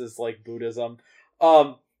thinks is like Buddhism.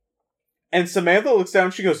 And Samantha looks down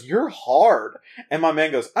and she goes, you're hard. And my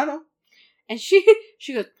man goes, I know. And she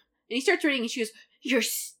goes, and he starts reading and she goes, you're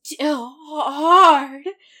still hard.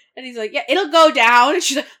 And he's like, yeah, it'll go down. And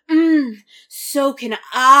she's like, so can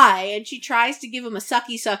I. And she tries to give him a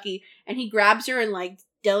sucky and he grabs her and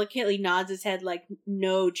delicately nods his head like,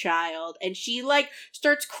 no, child. And she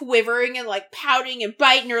starts quivering and pouting and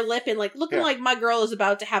biting her lip and looking like my girl is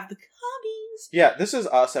about to have the cummies. Yeah, this is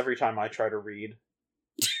us every time I try to read.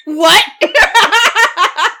 What?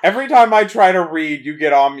 Every time I try to read, you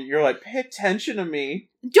get on me. You're like, pay attention to me.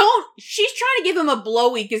 She's trying to give him a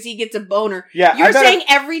blowy because he gets a boner. Yeah, you're saying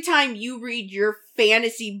every time you read your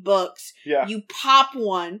fantasy books, you pop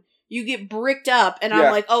one, you get bricked up, and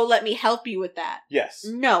I'm like, oh, let me help you with that. Yes.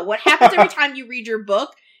 No, what happens every time you read your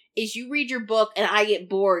book is you read your book and I get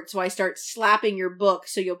bored, so I start slapping your book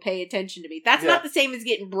so you'll pay attention to me. That's not the same as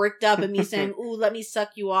getting bricked up and me saying, ooh, let me suck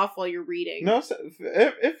you off while you're reading. No,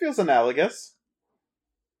 it feels analogous.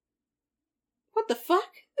 What the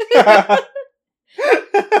fuck?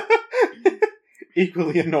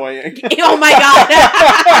 Equally annoying. Oh my god.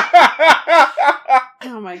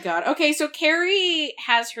 Oh my god. Okay, so Carrie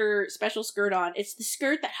has her special skirt on. It's the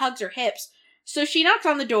skirt that hugs her hips. So she knocks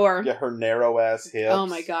on the door. Yeah, her narrow ass hips. Oh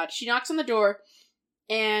my god. She knocks on the door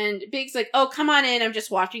and Big's like, oh, come on in. I'm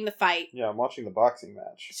just watching the fight. Yeah, I'm watching the boxing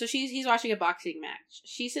match. So he's watching a boxing match.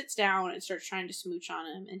 She sits down and starts trying to smooch on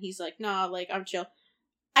him. And he's like, nah, I'm chill.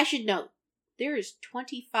 I should note, there is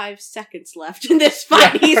 25 seconds left in this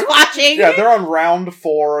fight he's watching. Yeah, they're on round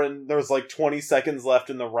 4 and there's 20 seconds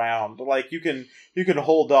left in the round. You can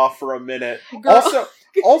hold off for a minute. Girl.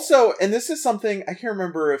 Also, and this is something, I can't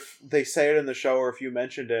remember if they say it in the show or if you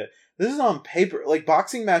mentioned it. This is on paper.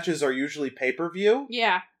 Boxing matches are usually pay-per-view.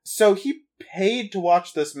 Yeah. So he paid to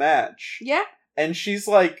watch this match. Yeah. And she's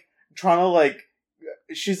trying to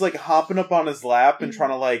she's hopping up on his lap and trying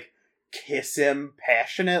to kiss him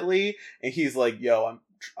passionately, and he's like, yo,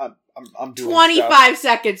 I'm doing 25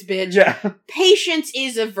 seconds, bitch. Yeah. Patience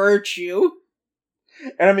is a virtue.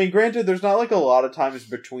 And I mean, granted, there's not a lot of times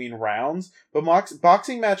between rounds, but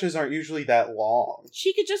boxing matches aren't usually that long.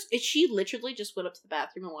 She literally just went up to the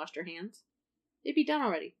bathroom and washed her hands. They'd be done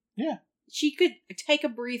already. Yeah. She could take a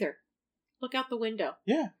breather. Look out the window.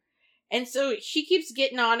 Yeah. And so she keeps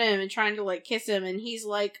getting on him and trying to kiss him, and he's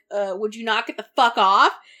like, would you not get the fuck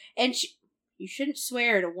off? And you shouldn't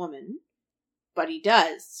swear at a woman, but he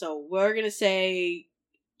does. So we're gonna say,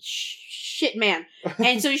 shit, man.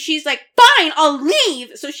 And so she's like, fine, I'll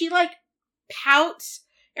leave. So she pouts,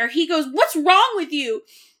 or he goes, what's wrong with you?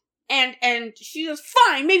 And she goes,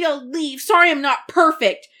 fine, maybe I'll leave. Sorry, I'm not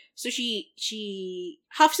perfect. So she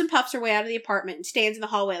huffs and puffs her way out of the apartment and stands in the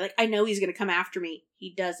hallway I know he's gonna come after me.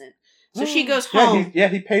 He doesn't. So she goes home.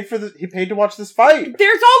 He paid to watch this fight.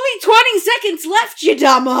 There's only 20 seconds left, you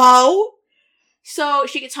dumb hoe! So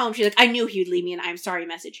she gets home. She's like, I knew he would leave me an I'm sorry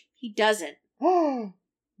message. He doesn't.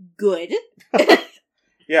 Good.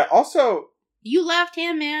 Yeah, also... You left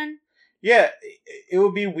him, man. Yeah, it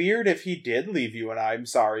would be weird if he did leave you an I'm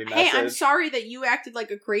sorry message. Hey, I'm sorry that you acted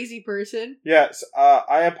like a crazy person. Yes,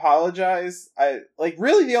 I apologize. I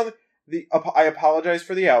apologize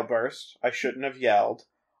for the outburst. I shouldn't have yelled.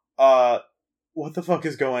 What the fuck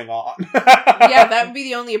is going on? Yeah, that would be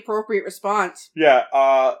the only appropriate response. Yeah,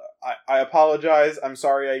 I apologize. I'm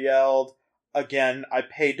sorry I yelled. Again, I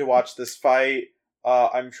paid to watch this fight.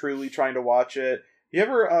 I'm truly trying to watch it. You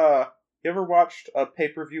ever watched a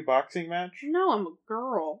pay-per-view boxing match? No, I'm a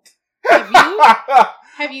girl.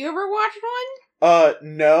 Have you ever watched one?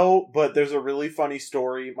 No, but there's a really funny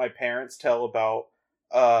story my parents tell about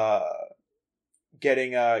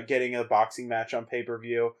getting a boxing match on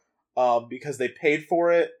pay-per-view. Because they paid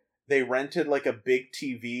for it. They rented like a big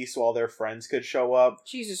TV so all their friends could show up.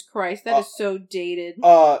 Jesus Christ, that is so dated.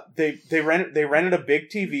 They rented a big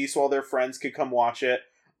TV so all their friends could come watch it.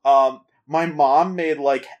 My mom made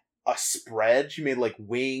like a spread. She made like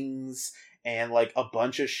wings and like a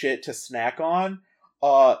bunch of shit to snack on.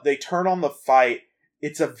 They turn on the fight.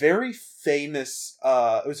 It's a very famous,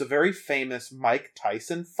 it was a very famous Mike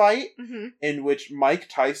Tyson fight in which Mike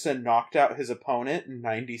Tyson knocked out his opponent in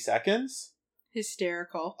 90 seconds.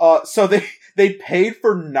 Hysterical. So they paid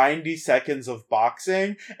for 90 seconds of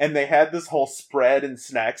boxing and they had this whole spread and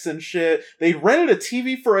snacks and shit. They rented a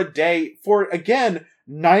TV for a day for, again,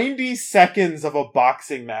 90 seconds of a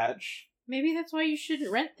boxing match. Maybe that's why you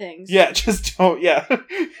shouldn't rent things. Yeah, just don't, yeah.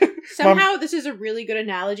 Somehow this is a really good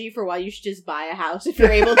analogy for why you should just buy a house if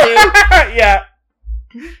you're able to. Yeah.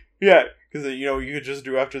 Yeah, because, you could just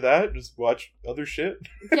do after that, just watch other shit.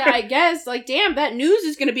 Yeah, I guess. Like, damn, that news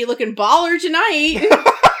is going to be looking baller tonight.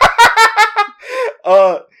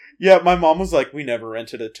 Yeah, my mom was like, we never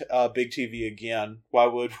rented a big TV again. Why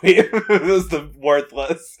would we? It was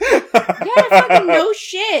worthless. Yeah, fucking no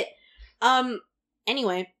shit.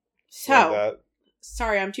 Anyway, so,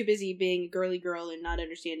 sorry, I'm too busy being a girly girl and not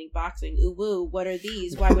understanding boxing. Ooh woo, what are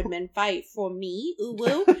these? Why would men fight? For me? Ooh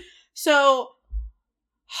woo. So,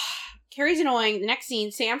 Carrie's annoying. The next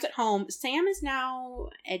scene, Sam's at home. Sam is now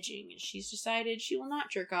edging. She's decided she will not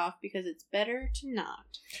jerk off because it's better to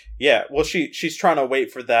not. Yeah, well, she's trying to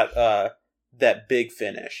wait for that big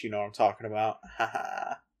finish. You know what I'm talking about?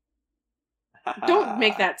 Don't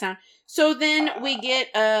make that sound. So then we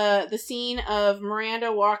get the scene of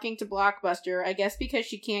Miranda walking to Blockbuster. I guess because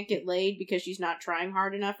she can't get laid because she's not trying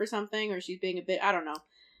hard enough or something, or she's being a bit, I don't know.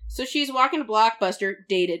 So she's walking to Blockbuster,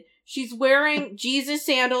 dated. She's wearing Jesus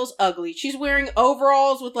sandals, ugly. She's wearing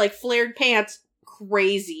overalls with like flared pants,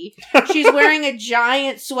 crazy. She's wearing a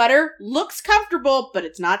giant sweater, looks comfortable, but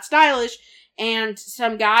it's not stylish. And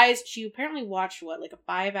some guys, she apparently watched, like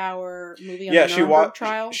a 5-hour movie on the Nuremberg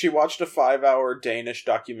trial? She watched a 5-hour Danish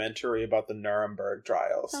documentary about the Nuremberg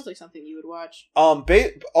trials. Sounds like something you would watch.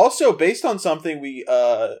 Also, based on something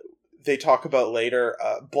they talk about later,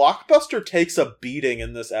 Blockbuster takes a beating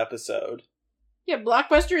in this episode. Yeah,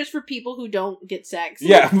 Blockbuster is for people who don't get sex.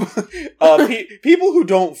 Yeah. People who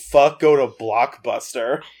don't fuck go to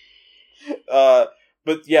Blockbuster.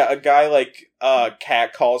 But yeah, a guy like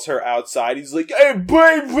Cat calls her outside. He's like, "Hey,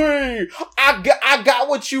 baby, I got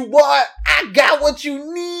what you want. I got what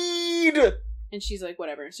you need." And she's like,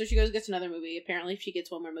 whatever. So she goes and gets another movie. Apparently, if she gets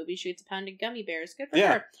one more movie, she gets a pound of gummy bears. Good for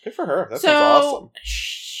her. Good for her. That sounds awesome.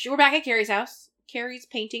 We're back at Carrie's house. Carrie's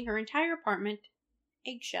painting her entire apartment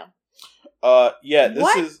eggshell. Yeah, this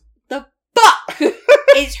what is... the fuck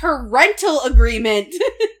is her rental agreement?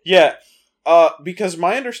 Yeah. Because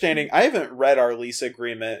my understanding, I haven't read our lease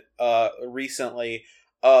agreement, recently,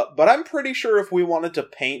 but I'm pretty sure if we wanted to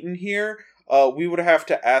paint in here, we would have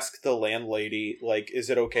to ask the landlady, like, is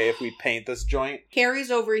it okay if we paint this joint? Carrie's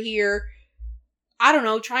over here, I don't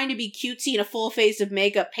know, trying to be cutesy in a full face of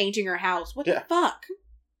makeup, painting her house. What the fuck?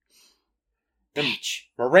 Bitch.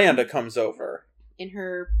 Miranda comes over. In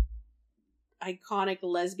her iconic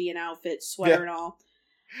lesbian outfit, sweater and all.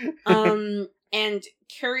 And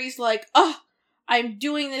Carrie's like, "Oh, I'm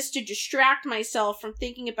doing this to distract myself from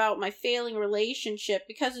thinking about my failing relationship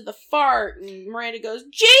because of the fart." And Miranda goes,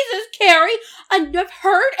 "Jesus, Carrie, I've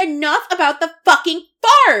heard enough about the fucking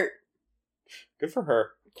fart." Good for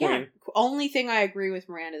her. Queen. Yeah, only thing I agree with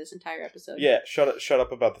Miranda this entire episode. Yeah, shut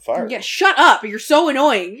up about the fart. Yeah, shut up. You're so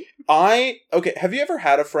annoying. Okay, have you ever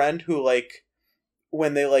had a friend who, like,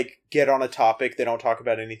 when they, like, get on a topic, they don't talk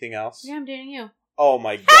about anything else? Yeah, I'm dating you. Oh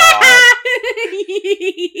my god.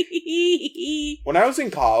 When I was in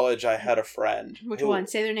college, I had a friend. Which one?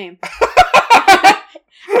 Say their name.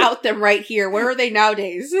 Out them right here. Where are they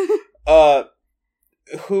nowadays?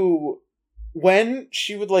 Who when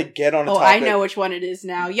she would, like, get on a topic... I know which one it is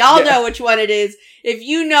now. Y'all know which one it is. If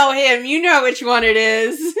you know him, you know which one it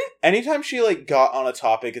is. Anytime she, like, got on a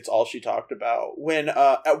topic, it's all she talked about. When,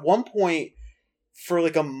 at one point, for,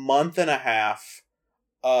 like, a month and a half,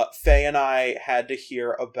 Faye and I had to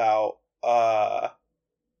hear about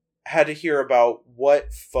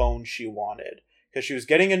what phone she wanted. Because she was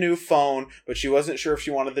getting a new phone, but she wasn't sure if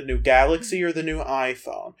she wanted the new Galaxy or the new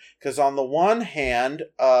iPhone. Because on the one hand,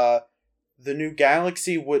 the new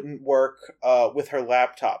Galaxy wouldn't work with her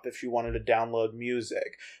laptop if she wanted to download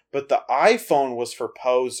music. But the iPhone was for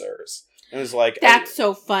posers. It was like... That's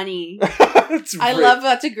so funny. I love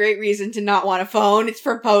that's a great reason to not want a phone. It's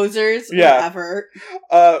for posers. Yeah. Whatever.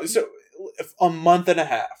 So, a month and a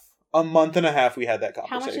half. A month and a half we had that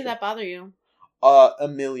conversation. How much did that bother you?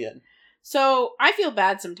 $1 million. So, I feel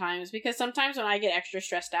bad sometimes, because sometimes when I get extra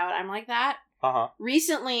stressed out, I'm like that. Uh-huh.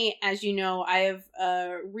 Recently, as you know, I have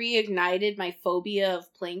reignited my phobia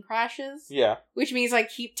of plane crashes. Yeah. Which means I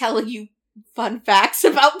keep telling you fun facts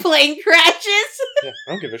about plane crashes. Yeah,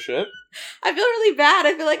 I don't give a shit. I feel really bad.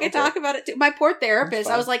 I feel like I talk about it too. My poor therapist,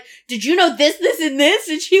 I was like, did you know this, this, and this?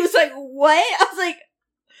 And she was like, what? I was like,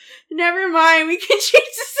 never mind, we can change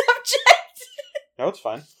the subject. No, it's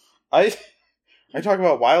fine. I talk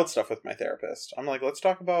about wild stuff with my therapist. I'm like, let's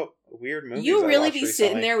talk about weird movies. You really be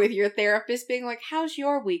sitting there with your therapist being like, how's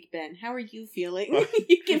your week been? How are you feeling?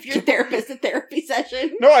 You give your therapist a therapy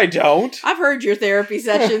session. No, I don't. I've heard your therapy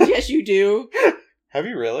sessions. Yes, you do. Have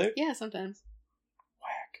you really? Yeah, sometimes.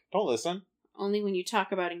 Whack. Don't listen. Only when you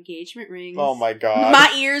talk about engagement rings. Oh my god.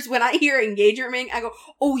 My ears, when I hear engagement ring, I go,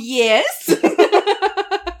 oh yes.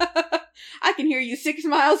 I can hear you 6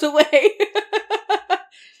 miles away.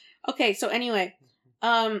 Okay, so anyway,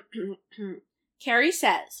 Carrie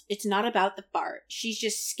says it's not about the fart. She's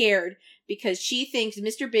just scared because she thinks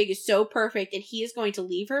Mr. Big is so perfect and he is going to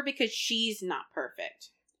leave her because she's not perfect.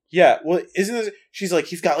 Yeah, well, isn't this... She's like,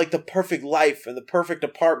 he's got, like, the perfect life and the perfect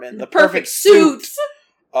apartment and the perfect suits.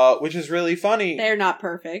 Which is really funny. They're not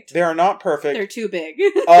perfect. They are not perfect. They're too big.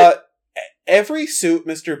 Every suit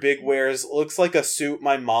Mr. Big wears looks like a suit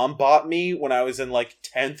my mom bought me when I was in, like,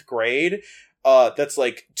 10th grade. That's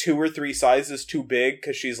like 2 or 3 sizes too big,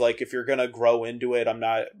 because she's like, if you're gonna grow into it, I'm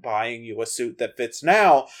not buying you a suit that fits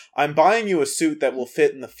now. I'm buying you a suit that will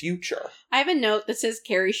fit in the future. I have a note that says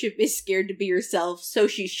Carrie should be scared to be herself, so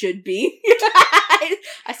she should be.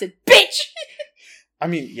 I said, bitch! I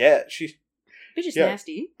mean, yeah, Bitch is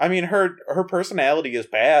nasty. I mean, her personality is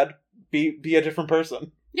bad. Be a different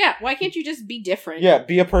person. Yeah, why can't you just be different? Yeah,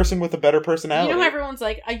 be a person with a better personality. You know, everyone's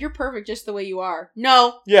like, you're perfect just the way you are.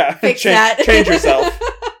 No. Yeah. Fix that. Change yourself.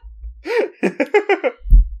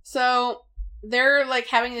 So, they're, like,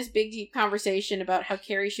 having this big, deep conversation about how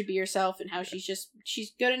Carrie should be herself and how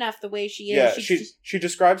she's good enough the way she is. Yeah, she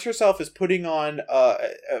describes herself as putting on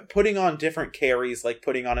different Carries, like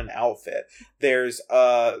putting on an outfit. There's,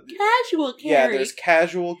 casual Carrie. Yeah, there's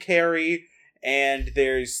casual Carrie. And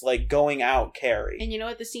there's, like, going out Carrie. And you know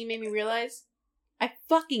what the scene made me realize? I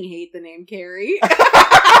fucking hate the name Carrie.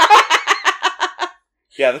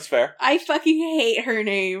 Yeah, that's fair. I fucking hate her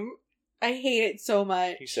name. I hate it so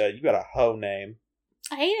much. He said, you got a hoe name.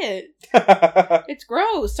 I hate it. It's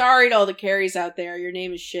gross. Sorry to all the Carries out there. Your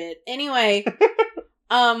name is shit. Anyway,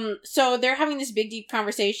 so they're having this big, deep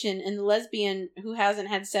conversation, and the lesbian who hasn't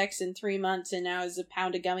had sex in 3 months and now is a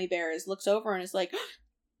pound of gummy bears looks over and is like,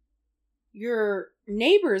 your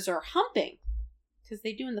neighbors are humping because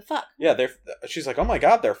they doing the fuck. Yeah, she's like, oh my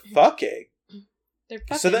god, they're fucking. They're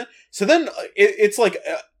fucking. So then it's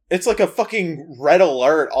like a fucking red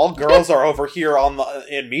alert. All girls are over here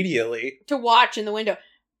immediately to watch in the window.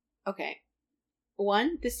 Okay,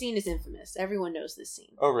 1, this scene is infamous. Everyone knows this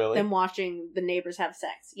scene. Oh really? Them watching the neighbors have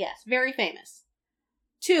sex. Yes, very famous.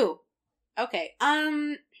 2, okay,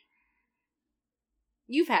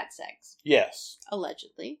 you've had sex. Yes,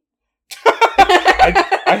 allegedly.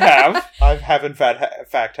 I have. I have in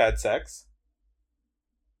fact had sex.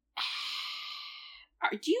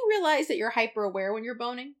 Do you realize that you're hyper aware when you're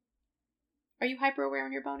boning? Are you hyper aware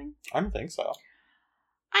when you're boning? I don't think so.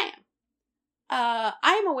 I am.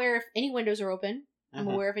 I am aware if any windows are open. I'm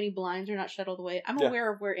aware if any blinds are not shut all the way. I'm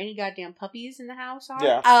aware of where any goddamn puppies in the house are.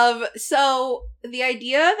 Yeah. So the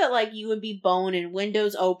idea that like you would be boning,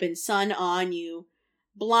 windows open, sun on you,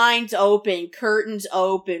 blinds open, curtains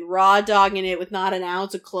open, raw dogging it with not an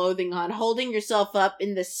ounce of clothing on, holding yourself up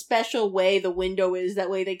in the special way the window is, that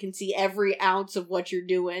way they can see every ounce of what you're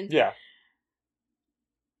doing. Yeah.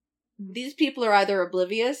 These people are either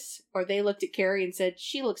oblivious, or they looked at Carrie and said,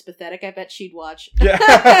 she looks pathetic, I bet she'd watch.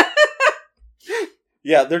 Yeah.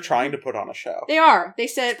 Yeah, they're trying to put on a show. They are. They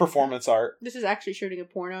said... It's performance art. This is actually shooting a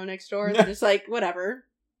porno next door. They're just like, whatever.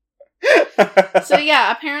 So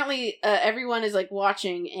yeah, apparently everyone is like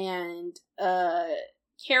watching, and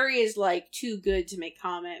Carrie is like too good to make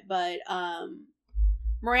comment, but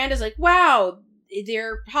Miranda's like, wow,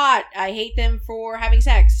 they're hot. I hate them for having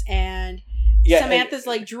sex. And Samantha's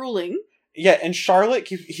like drooling. Yeah, and Charlotte,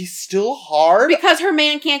 he's still hard? Because her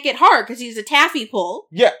man can't get hard because he's a taffy pull.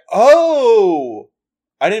 Yeah. Oh!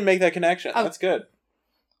 I didn't make that connection. Oh. That's good.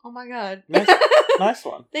 Oh my god. Nice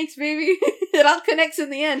one. Thanks, baby. It all connects in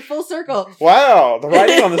the end. Full circle. Wow. The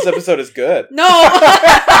writing on this episode is good. No!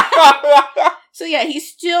 So yeah,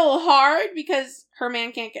 he's still hard because her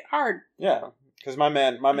man can't get hard. Yeah. Because my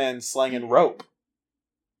man's slanging rope.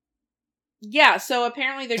 Yeah, so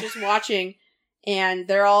apparently they're just watching, and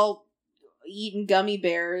they're all eating gummy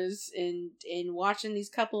bears and watching these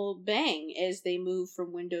couple bang as they move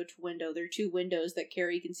from window to window. There are 2 windows that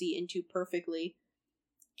Carrie can see into perfectly.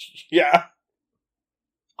 Yeah.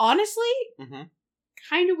 Honestly,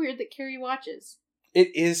 kind of weird that Carrie watches.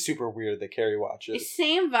 It is super weird that Carrie watches. It's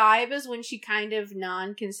same vibe as when she kind of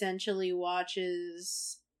non-consensually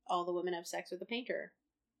watches all the women have sex with the painter.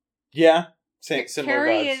 Yeah. Similar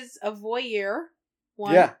Carrie vibes. is a voyeur,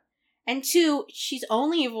 1. Yeah. And 2, she's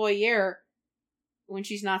only a voyeur when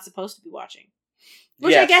she's not supposed to be watching.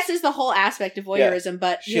 Which I guess is the whole aspect of voyeurism,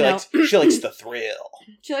 but, she likes the thrill.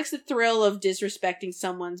 She likes the thrill of disrespecting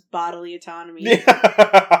someone's bodily autonomy.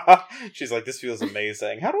 Yeah. She's like, this feels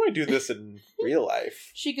amazing. How do I do this in real life?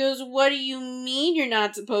 She goes, what do you mean you're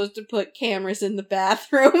not supposed to put cameras in the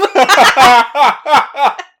bathroom?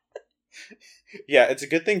 Yeah, it's a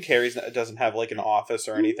good thing Carrie doesn't have, like, an office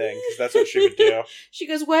or anything, because that's what she would do. She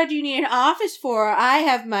goes, what do you need an office for? I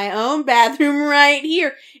have my own bathroom right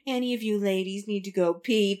here. Any of you ladies need to go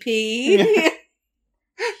pee-pee?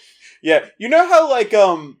 Yeah, you know how, like,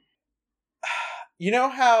 you know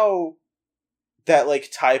how that, like,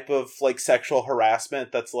 type of, like, sexual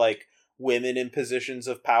harassment that's, like, women in positions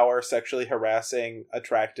of power sexually harassing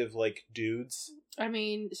attractive, like, dudes? I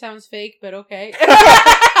mean, it sounds fake, but okay.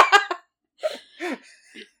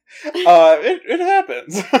 It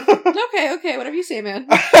happens. Okay, whatever you say, man.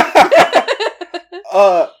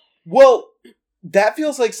 Well, that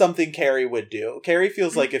feels like something Carrie would do. Carrie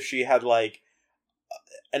feels like if she had, like,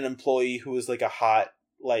 an employee who was, like, a hot,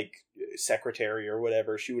 like, secretary or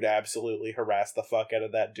whatever, she would absolutely harass the fuck out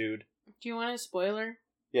of that dude. Do you want a spoiler?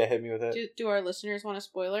 Yeah, hit me with it. Do our listeners want a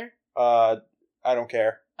spoiler? I don't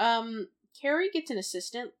care. Carrie gets an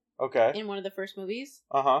assistant. Okay. In one of the first movies.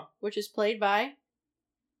 Uh-huh. Which is played by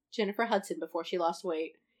Jennifer Hudson before she lost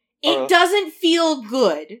weight. It doesn't feel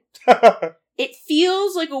good. It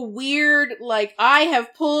feels like a weird, like, I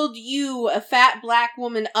have pulled you, a fat black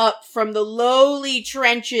woman, up from the lowly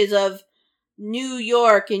trenches of New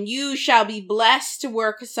York, and you shall be blessed to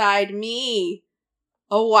work beside me,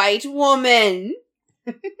 a white woman.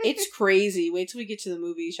 It's crazy. Wait till we get to the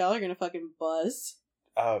movies. Y'all are gonna fucking buzz.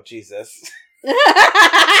 Oh, Jesus.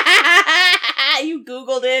 You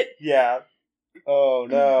Googled it? Yeah. Oh,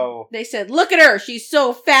 no. They said, look at her. She's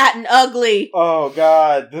so fat and ugly. Oh,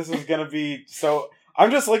 God. This is gonna be so... I'm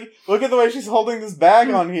just like, look at the way she's holding this bag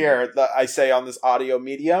on here, that I say on this audio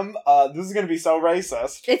medium. This is gonna be so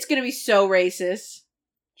racist. It's gonna be so racist.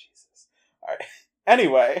 Jesus. Alright.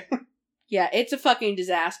 Anyway. Yeah, it's a fucking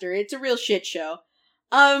disaster. It's a real shit show.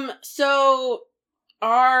 So,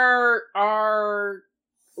 our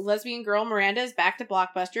lesbian girl Miranda is back to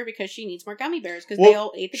Blockbuster because she needs more gummy bears because they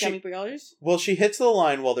all ate the gummy bears. Well, she hits the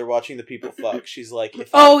line while they're watching the people fuck. She's like,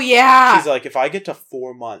 she's like, if I get to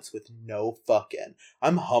 4 months with no fucking,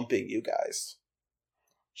 I'm humping you guys.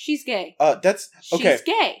 She's gay. She's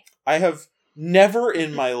gay. I have never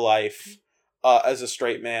in my life, as a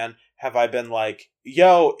straight man, have I been like,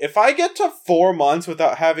 yo, if I get to 4 months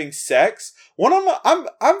without having sex,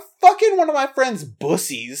 I'm fucking one of my friends'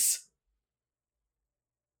 bussies.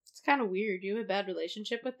 It's kind of weird. You have a bad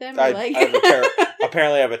relationship with them?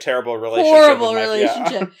 Apparently I have a terrible relationship. Horrible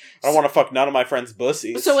relationship. Yeah. I don't want to fuck none of my friends'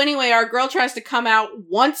 bussies. So anyway, our girl tries to come out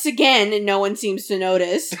once again, and no one seems to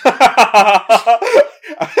notice.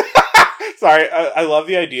 Sorry, I love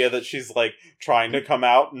the idea that she's, like, trying to come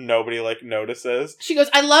out and nobody, like, notices. She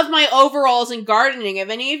goes, I love my overalls and gardening.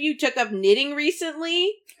 Have any of you took up knitting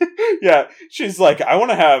recently? Yeah, she's like, I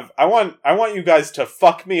want you guys to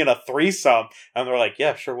fuck me in a threesome. And they're like,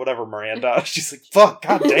 yeah, sure, whatever, Miranda. She's like, fuck,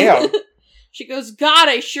 goddamn. She goes, God,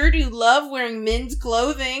 I sure do love wearing men's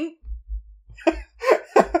clothing.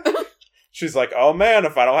 She's like, oh man,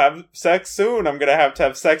 if I don't have sex soon, I'm gonna have to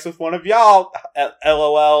have sex with one of y'all.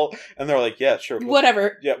 LOL. And they're like, yeah, sure.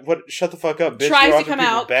 Whatever. Yeah, shut the fuck up, bitch. Tries to come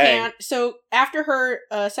out, can't. So after her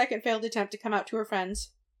second failed attempt to come out to her friends,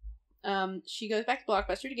 she goes back to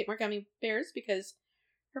Blockbuster to get more gummy bears because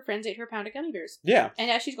her friends ate her pound of gummy bears. Yeah. And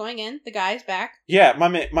as she's going in, the guy's back. Yeah, my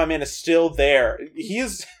man is still there.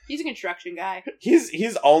 He's a construction guy.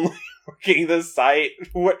 He's only working the site.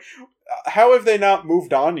 What? How have they not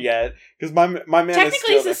moved on yet? Because my man technically is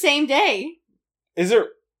still it's the same day. Is there?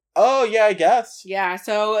 Oh yeah, I guess. Yeah.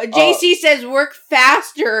 So JC says work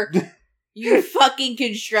faster. You fucking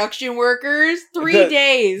construction workers. 3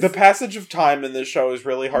 days. The passage of time in this show is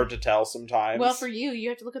really hard to tell sometimes. Well, for you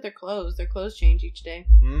have to look at their clothes. Their clothes change each day.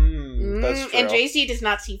 That's true. And JC does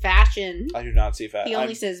not see fashion. I do not see fashion. He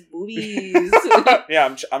only says boobies.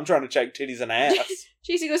 Yeah, I'm trying to check titties and ass.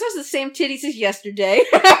 JC goes, that's the same titties as yesterday.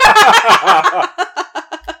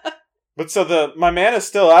 But so my man is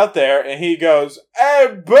still out there, and he goes,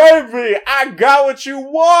 hey, baby, I got what you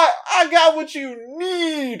want. I got what you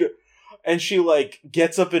need. And she, like,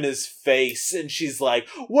 gets up in his face, and she's like,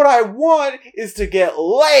 what I want is to get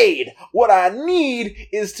laid. What I need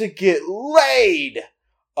is to get laid.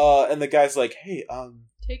 And the guy's like, hey,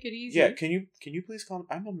 take it easy. Yeah, can you please calm?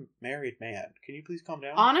 I'm a married man. Can you please calm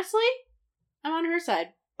down? Honestly, I'm on her side.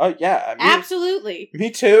 Oh, yeah. Absolutely.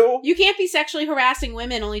 Me too. You can't be sexually harassing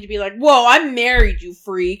women only to be like, whoa, I'm married, you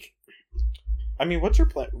freak. I mean, what's her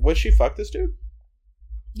plan? Would she fuck this dude?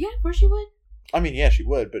 Yeah, of course she would. I mean, yeah, she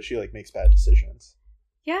would, but she, like, makes bad decisions.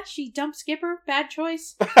 Yeah, she dumped Skipper. Bad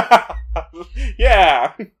choice.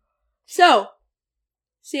 Yeah. So,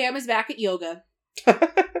 Sam is back at yoga.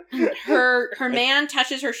 Her man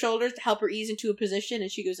touches her shoulders to help her ease into a position, and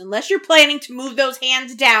she goes, unless you're planning to move those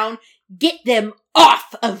hands down, get them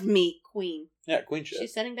off of me, queen. Yeah, queen shit.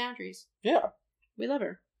 She's setting boundaries. Yeah. We love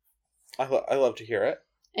her. I love to hear it.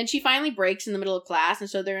 And she finally breaks in the middle of class, and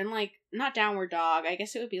so they're in, like, not downward dog. I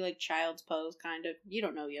guess it would be like child's pose, kind of. You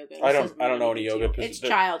don't know yoga. I don't know any yoga poses. It's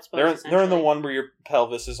child's pose. They're in the one where your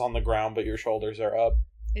pelvis is on the ground, but your shoulders are up.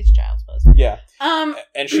 It's child's pose. Yeah.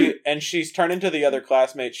 And she's turning to the other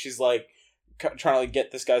classmates. She's like trying to like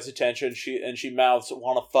get this guy's attention. She mouths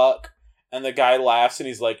 "wanna fuck," and the guy laughs and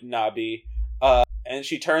he's like, "Nah, B." And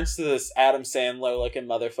she turns to this Adam Sandler looking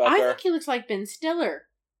motherfucker. I think he looks like Ben Stiller.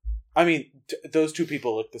 I mean, those two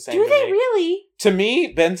people look the same. Do they really? To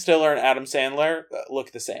me, Ben Stiller and Adam Sandler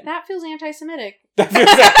look the same. That feels anti-Semitic.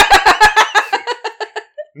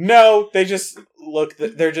 No, they just look.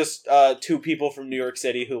 They're just two people from New York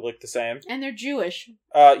City who look the same, and they're Jewish.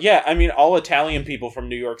 Yeah, I mean, all Italian people from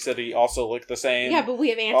New York City also look the same. Yeah, but we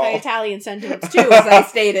have anti-Italian sentiments too, as I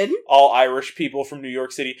stated. All Irish people from New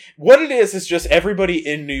York City. What it is just everybody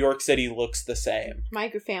in New York City looks the same. My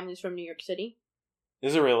family's from New York City.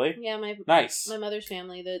 Is it really? Yeah, nice. My mother's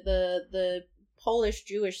family, the Polish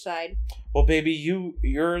Jewish side. Well, baby,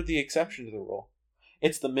 you're the exception to the rule.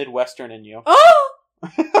 It's the Midwestern in you. Oh.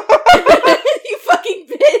 You fucking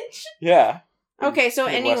bitch. Yeah. Okay, so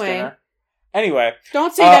anyway.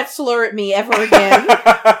 Don't say that slur at me ever again.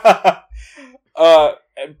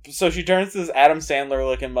 So she turns to this Adam Sandler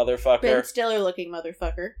looking motherfucker. Ben Stiller looking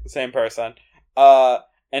motherfucker. The same person.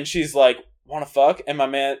 And she's like, wanna fuck? And my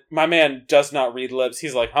man does not read lips.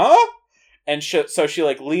 He's like, huh? And so she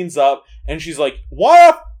like leans up and she's like,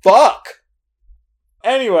 wanna fuck?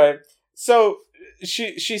 Anyway, so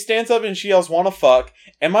she stands up and she yells, wanna fuck?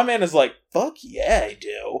 And my man is like, fuck yeah, I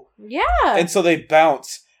do. Yeah. And so they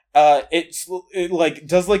bounce. It like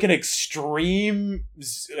does like an extreme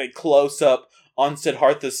like close up on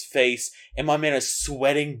Siddhartha's face, and my man is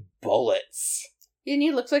sweating bullets. And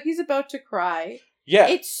he looks like he's about to cry. Yeah.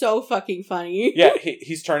 It's so fucking funny. Yeah,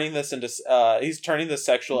 he's turning this into he's turning the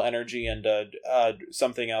sexual energy into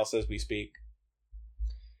something else as we speak.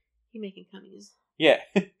 He's making cummies. Yeah.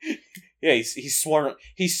 Yeah, he's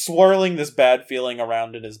swirling this bad feeling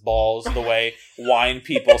around in his balls the way wine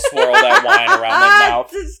people swirl that wine around their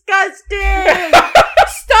mouth. Disgusting!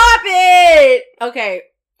 Stop it! Okay,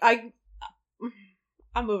 I'm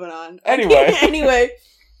moving on. Anyway,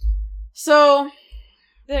 so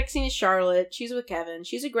the next scene is Charlotte. She's with Kevin.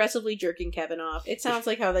 She's aggressively jerking Kevin off. It sounds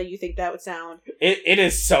like how you think that would sound. It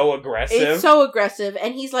is so aggressive. It's so aggressive,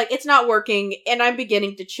 and he's like, it's not working, and I'm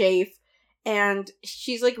beginning to chafe. And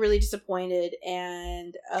she's like really disappointed,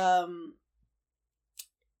 and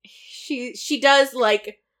she does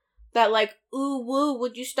like that like ooh woo,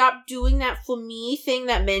 would you stop doing that for me thing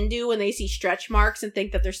that men do when they see stretch marks and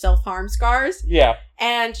think that they're self-harm scars. Yeah.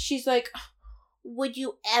 And she's like, would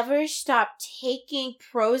you ever stop taking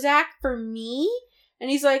Prozac for me? And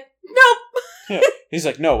he's like, nope. Yeah. He's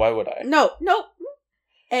like, no, why would I? Nope.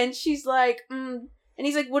 And she's like, and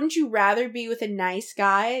he's like, wouldn't you rather be with a nice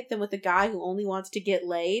guy than with a guy who only wants to get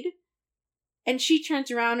laid? And she turns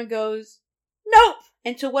around and goes, nope!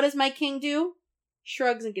 And so what does my king do?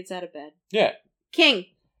 Shrugs and gets out of bed. Yeah. King.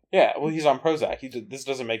 Yeah, well, he's on Prozac. This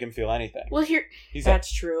doesn't make him feel anything. Well,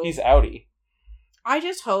 that's true. He's outie. I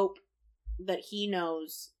just hope that he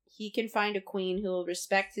knows he can find a queen who will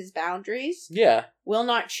respect his boundaries. Yeah. Will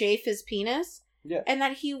not chafe his penis. Yeah. And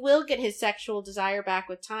that he will get his sexual desire back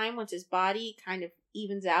with time once his body kind of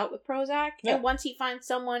evens out with Prozac. Yeah. And once he finds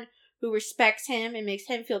someone who respects him and makes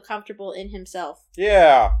him feel comfortable in himself.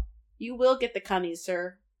 Yeah. You will get the cummies,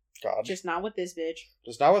 sir. God. Just not with this bitch.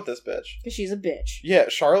 Just not with this bitch. Because she's a bitch. Yeah,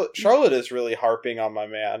 Charlotte is really harping on my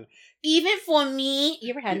man. Even for me.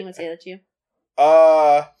 You ever had anyone say that to you?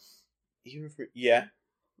 Yeah.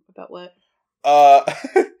 About what?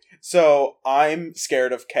 So I'm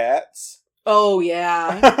scared of cats. Oh,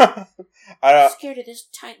 yeah. I'm scared of this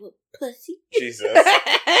tight little pussy. Jesus.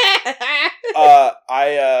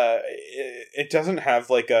 It doesn't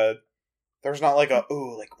have there's not like when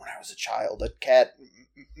I was a child, a cat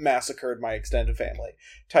massacred my extended family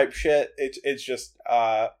type shit. It's just,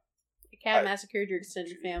 a cat massacred your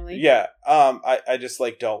extended family. Yeah. I just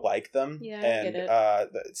don't like them. Yeah, and I get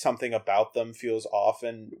it. Something about them feels off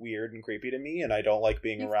and weird and creepy to me, and I don't like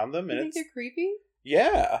being around them. You think they're creepy?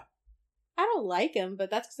 Yeah. I don't like them, but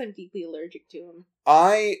that's because I'm deeply allergic to them.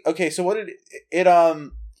 So what did it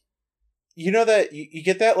you know that you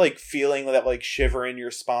get that feeling, that shiver in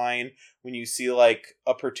your spine when you see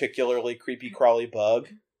a particularly creepy crawly bug?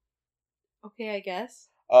 Okay, I guess.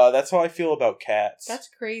 That's how I feel about cats. That's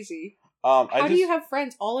crazy. How do you have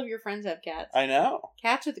friends? All of your friends have cats. I know.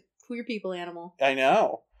 Cats are the queer people animal. I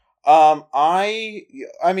know. I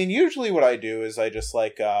mean, usually what I do is I just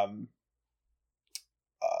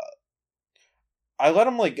I let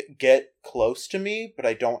them get close to me, but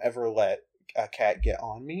I don't ever let a cat get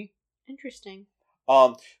on me. Interesting.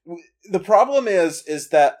 The problem is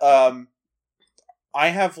that I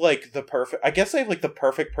have the perfect. I guess I have the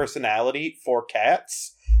perfect personality for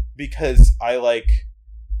cats because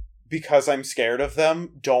because I'm scared of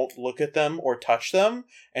them, don't look at them or touch them,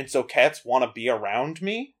 and so cats want to be around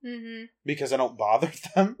me because I don't bother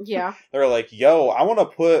them. Yeah. They're like, yo, I want to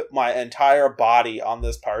put my entire body on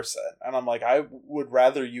this person. And I'm like, I would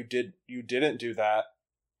rather you didn't do that.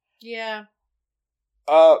 Yeah.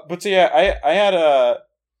 But so yeah, I had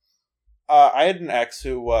an ex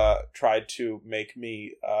who tried to make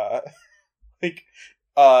me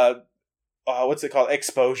what's it called?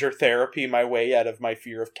 Exposure therapy my way out of my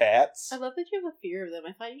fear of cats. I love that you have a fear of them.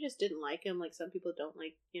 I thought you just didn't like them like some people don't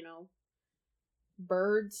like,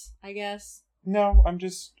 birds, I guess. No, I'm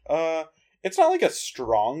just, it's not a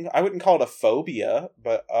strong, I wouldn't call it a phobia,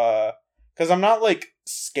 but, because I'm not,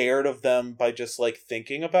 scared of them by just,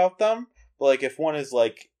 thinking about them. But, if one is,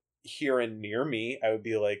 here and near me, I would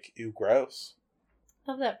be like, ew, gross.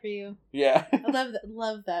 Love that for you. Yeah. I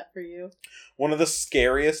love that for you. One of the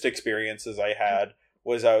scariest experiences I had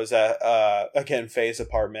was I was at, again, Faye's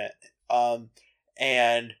apartment. And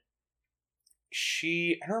I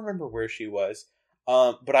don't remember where she was.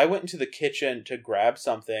 But I went into the kitchen to grab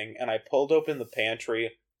something and I pulled open the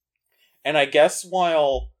pantry. And I guess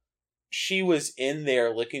while she was in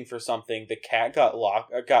there looking for something, the cat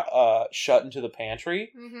got shut into the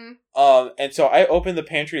pantry. Mm-hmm. And so I opened the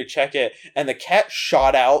pantry to check it, and the cat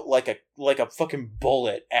shot out like a fucking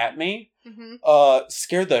bullet at me. Mm-hmm.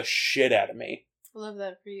 Scared the shit out of me. I love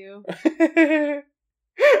that for you.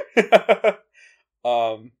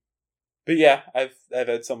 But yeah, I've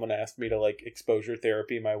had someone ask me to exposure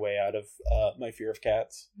therapy my way out of my fear of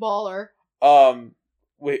cats. Baller.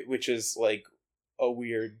 Which is a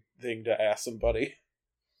weird thing to ask somebody.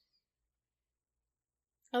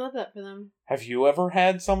 I love that for them. Have you ever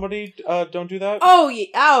had somebody don't do that? Oh yeah.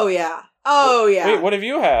 Oh yeah. Oh yeah. Wait, what have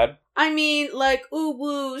you had? I mean, ooh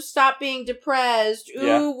woo, stop being depressed.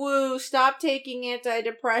 Ooh woo, stop taking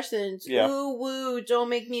antidepressants. Yeah. Ooh woo, don't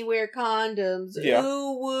make me wear condoms. Yeah.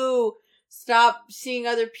 Ooh woo, stop seeing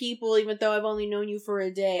other people even though I've only known you for a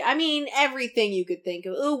day. I mean, everything you could think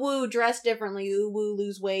of. Ooh woo, dress differently. Ooh woo,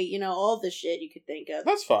 lose weight. All the shit you could think of.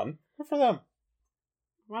 That's fun. Good for them.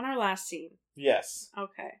 We're on our last scene. Yes.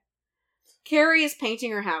 Okay. Carrie is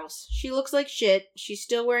painting her house. She looks like shit. She's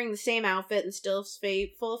still wearing the same outfit and still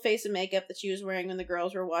full of face and makeup that she was wearing when the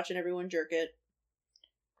girls were watching everyone jerk it.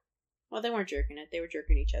 Well, they weren't jerking it. They were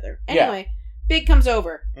jerking each other. Anyway, yeah. Big comes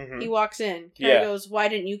over. Mm-hmm. He walks in. Carrie goes, why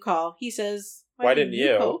didn't you call? He says, why didn't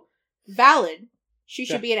you call? Valid. She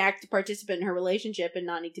should be an active participant in her relationship and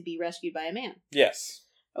not need to be rescued by a man. Yes.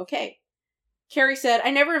 Okay. Carrie said,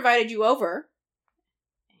 I never invited you over.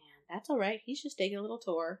 That's all right. He's just taking a little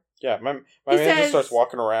tour. Yeah, my man just starts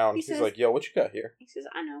walking around. He's like, yo, what you got here? He says,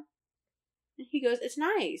 I know. And he goes, it's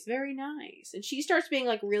nice. Very nice. And she starts being,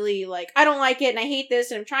 like, really, like, I don't like it, and I hate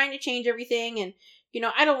this, and I'm trying to change everything, and,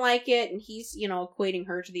 I don't like it. And he's, equating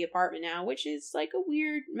her to the apartment now, which is, like, a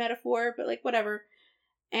weird metaphor, but, like, whatever.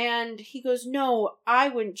 And he goes, no, I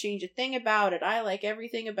wouldn't change a thing about it. I like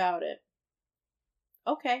everything about it.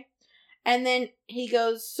 Okay. And then he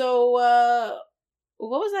goes, so,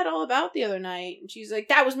 what was that all about the other night? And she's like,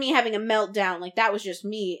 that was me having a meltdown. Like, that was just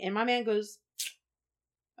me. And my man goes,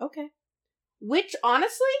 okay. Which,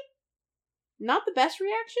 honestly, not the best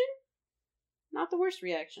reaction, not the worst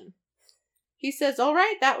reaction. He says, all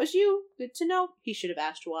right, that was you. Good to know. He should have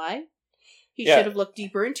asked why. He should have looked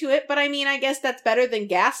deeper into it. But I mean, I guess that's better than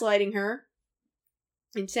gaslighting her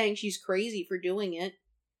and saying she's crazy for doing it.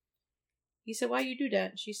 He said, why you do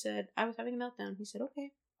that? She said, I was having a meltdown. He said,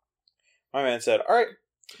 okay. My man said, all right.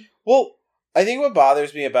 Well, I think what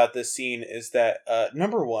bothers me about this scene is that,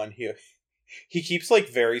 number one, he keeps, like,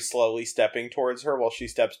 very slowly stepping towards her while she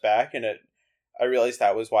steps back, and I realized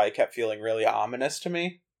that was why it kept feeling really ominous to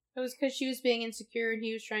me. It was because she was being insecure and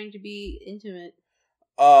he was trying to be intimate.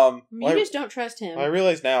 You just don't trust him. I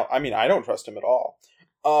realize now, I don't trust him at all.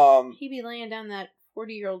 He be laying down that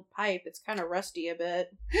 40-year-old pipe. It's kind of rusty a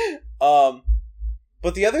bit.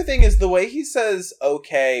 But the other thing is the way he says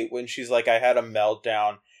okay when she's like, I had a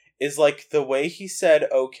meltdown, is like the way he said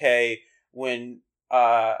okay when,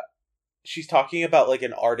 she's talking about, like,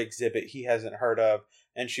 an art exhibit he hasn't heard of,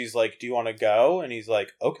 and she's like, do you want to go? And he's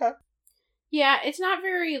like, okay. Yeah, it's not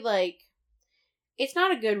very, like, it's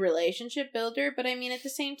not a good relationship builder, but I mean, at the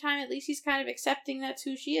same time, at least he's kind of accepting that's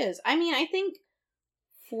who she is. I mean, I think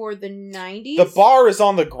for the 90s... The bar is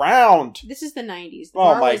on the ground! This is the 90s.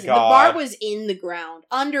 Oh my god. The bar was in the ground,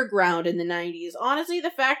 underground in the 90s. Honestly,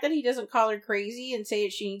 the fact that he doesn't call her crazy and say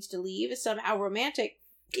that she needs to leave is somehow romantic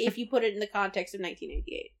if you put it in the context of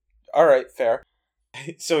 1988. Alright, fair.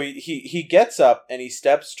 So he gets up and he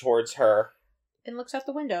steps towards her. And looks out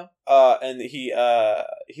the window. And he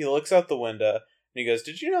looks out the window and he goes,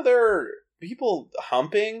 did you know there are people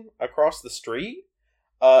humping across the street?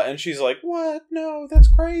 And she's like, what? No, that's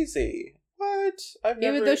crazy. What?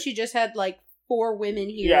 Even though she just had, like, 4 women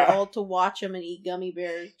here all to watch him and eat gummy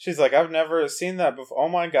bears. She's like, I've never seen that before. Oh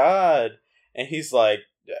my god. And he's like,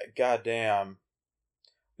 god damn.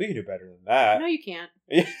 We can do better than that. No, you can't.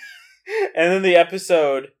 And then the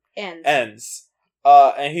episode ends.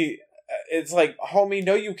 And it's like, homie,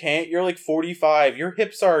 no you can't. You're like 45. Your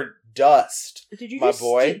hips are dust,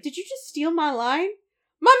 boy. Did you just steal my line?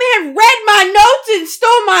 My man read my notes and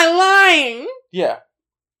stole my line! Yeah.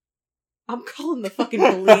 I'm calling the fucking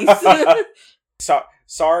police.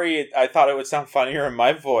 Sorry, I thought it would sound funnier in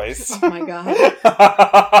my voice. Oh my god.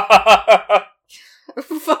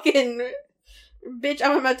 Fucking... Bitch,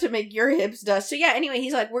 I'm about to make your hips dust. So yeah, anyway,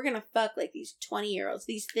 he's like, we're gonna fuck, like, these 20-year-olds.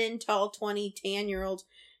 These thin, tall, 20, tan-year-olds.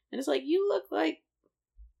 And it's like, you look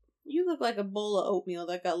like a bowl of oatmeal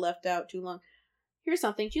that got left out too long. Here's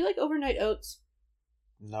something. Do you like overnight oats?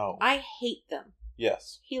 No. I hate them.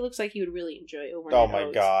 Yes. He looks like he would really enjoy overnight oats. Oh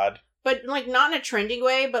my god. But, like, not in a trending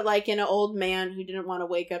way, but, like, in an old man who didn't want to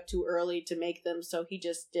wake up too early to make them, so he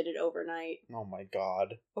just did it overnight. Oh my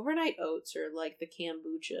god. Overnight oats are like the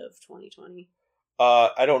kombucha of 2020.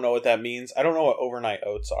 I don't know what that means. I don't know what overnight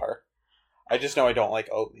oats are. I just know I don't like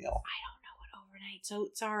oatmeal. I don't know what overnight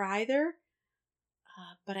oats are either.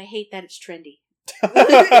 But I hate that it's trendy.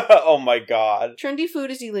 Oh my god. Trendy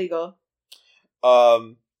food is illegal.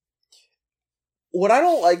 What I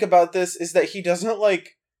don't like about this is that he doesn't,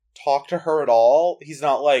 like, talk to her at all. He's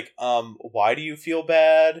not like, why do you feel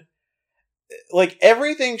bad? Like,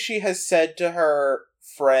 everything she has said to her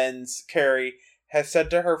friends, Carrie has said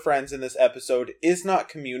to her friends in this episode is not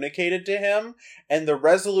communicated to him, and the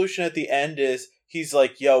resolution at the end is, he's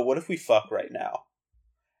like, yo, what if we fuck right now?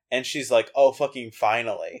 And she's like, oh, fucking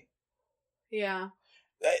finally. Yeah.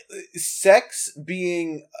 Sex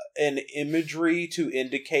being an imagery to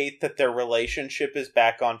indicate that their relationship is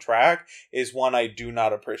back on track is one I do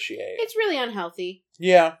not appreciate. It's really unhealthy.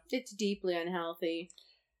 Yeah. It's deeply unhealthy.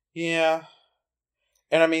 Yeah.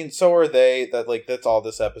 And I mean, so are they. That's all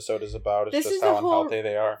this episode is about. It's just how unhealthy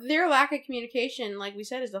they are. Their lack of communication, like we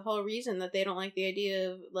said, is the whole reason that they don't like the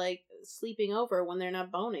idea of, like, sleeping over when they're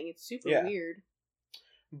not boning. It's super weird.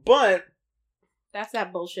 But that's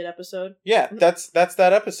that bullshit episode. Yeah, that's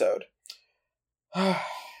that episode.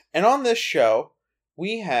 And on this show,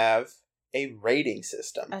 we have a rating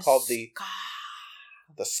system called the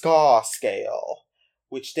SCA scale,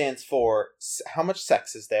 which stands for how much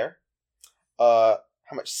sex is there, how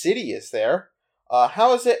much city is there,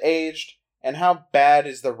 how is it aged, and how bad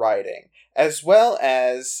is the writing, as well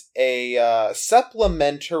as a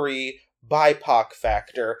supplementary BIPOC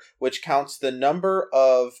factor, which counts the number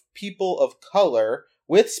of people of color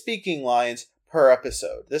with speaking lines per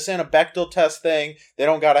episode. This ain't a Bechdel test thing. They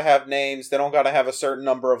don't gotta have names. They don't gotta have a certain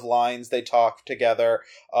number of lines they talk together.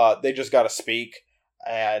 They just gotta speak.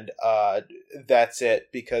 And that's it.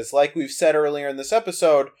 Because like we've said earlier in this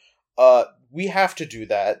episode, we have to do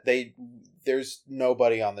that. There's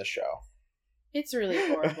nobody on the show. It's really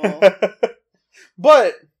horrible.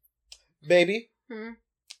 But, baby,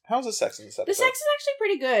 how's the sex in this episode? The sex is actually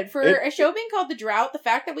pretty good. For a show being called The Drought, the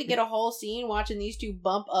fact that we get a whole scene watching these two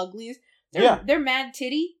bump uglies, they're mad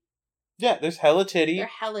titty. Yeah, there's hella titty. They're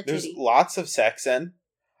hella titty. There's lots of sex in.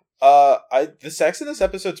 The sex in this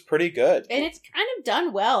episode's pretty good. And it's kind of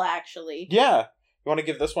done well, actually. Yeah. You want to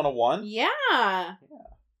give this one a 1? Yeah.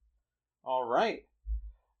 All right.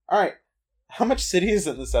 How much city is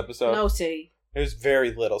in this episode? No city. There's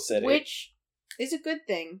very little city. Which is a good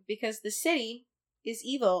thing, because the city is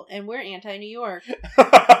evil, and we're anti-New York.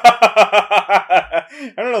 I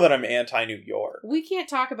don't know that I'm anti-New York. We can't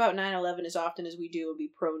talk about 9/11 as often as we do and be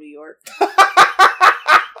pro-New York.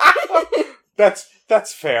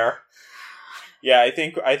 That's fair. Yeah, I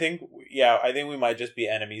think we might just be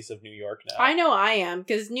enemies of New York now. I know I am,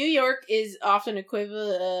 because New York is often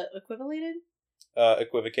equivocated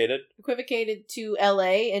to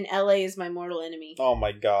LA, and LA is my mortal enemy. Oh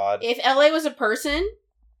my god. If LA was a person,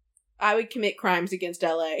 I would commit crimes against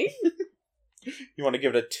LA. You want to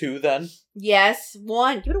give it a 2 then? Yes,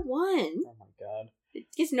 1. Give it a 1. Oh my god. It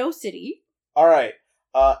is no city. Alright.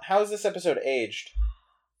 How is this episode aged?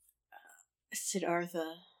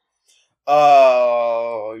 Siddhartha.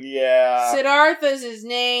 Oh, yeah. Siddhartha's his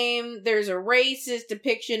name. There's a racist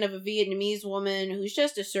depiction of a Vietnamese woman who's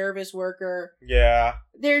just a service worker. Yeah.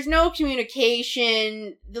 There's no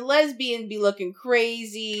communication. The lesbian be looking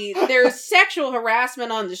crazy. There's sexual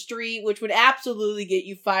harassment on the street, which would absolutely get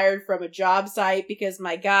you fired from a job site because,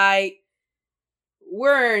 my guy,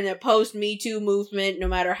 we're in a post-Me Too movement, no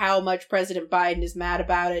matter how much President Biden is mad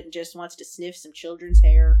about it and just wants to sniff some children's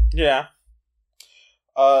hair. Yeah.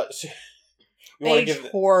 So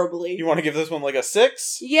horribly. You want to give this one like a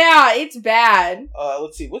 6? Yeah, it's bad.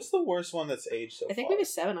 Let's see. What's the worst one that's aged so far? I think we have a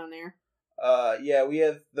 7 on there. Yeah, we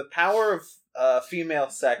have The Power of Female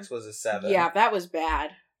Sex was a 7. Yeah, that was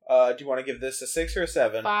bad. Do you want to give this a 6 or a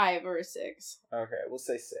 7? 5 or a 6. Okay, we'll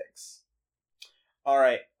say 6.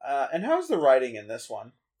 Alright, and how's the writing in this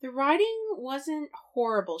one? The writing wasn't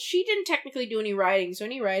horrible. She didn't technically do any writing, so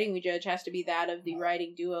any writing we judge has to be that of the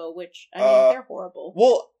writing duo, which, I mean, they're horrible.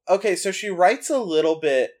 Well, okay, so she writes a little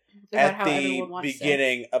bit at the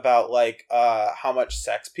beginning about, like, how much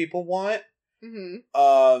sex people want.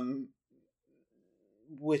 Mm-hmm.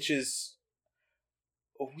 Which is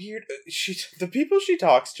weird. The people she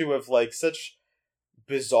talks to have, like, such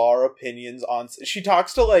bizarre opinions on... She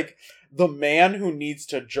talks to, like, the man who needs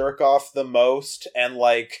to jerk off the most, and,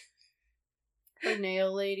 like... The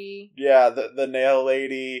nail lady. Yeah, the nail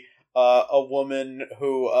lady. A woman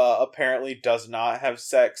who apparently does not have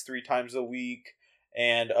sex 3 times a week,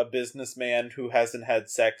 and a businessman who hasn't had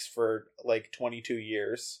sex for, like, 22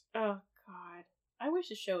 years. Oh, God. I wish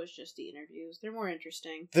the show was just the interviews. They're more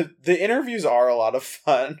interesting. The interviews are a lot of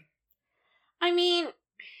fun. I mean...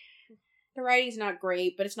 The writing's not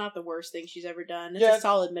great, but it's not the worst thing she's ever done. It's a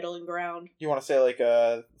solid middle and ground. You want to say like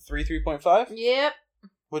a 3.5? Yep.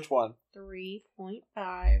 Which one?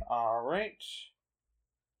 3.5.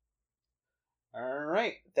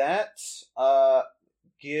 Alright. That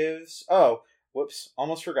gives... Oh, whoops.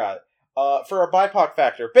 Almost forgot. For a BIPOC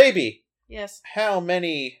factor. Baby! Yes. How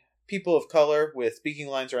many people of color with speaking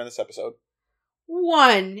lines are in this episode?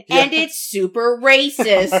 1. Yeah. And it's super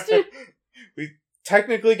racist. We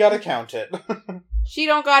technically gotta count it. She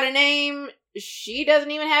don't got a name. She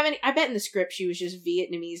doesn't even have any... I bet in the script she was just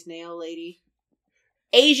Vietnamese nail lady.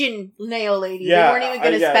 Asian nail lady. Yeah, they weren't even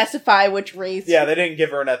going to specify which race. Yeah, they didn't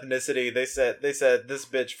give her an ethnicity. They said this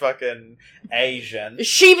bitch fucking Asian.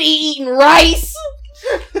 She be eating rice.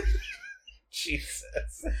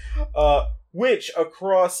 Jesus. Which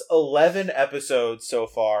across 11 episodes so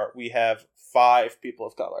far, we have 5 people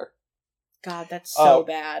of color. God, that's so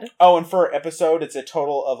bad. Oh, and for an episode, it's a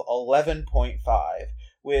total of 11.5,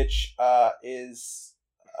 which is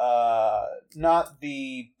not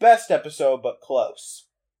the best episode, but close.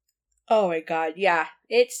 Oh my god, yeah.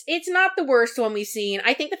 It's not the worst one we've seen.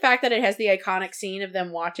 I think the fact that it has the iconic scene of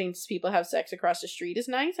them watching people have sex across the street is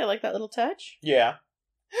nice. I like that little touch. Yeah.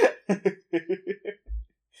 Do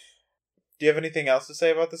you have anything else to say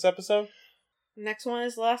about this episode? Next one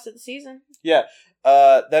is the last of the season. Yeah.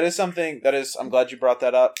 That is something I'm glad you brought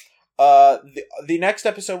that up. The next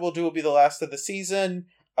episode we'll do will be the last of the season.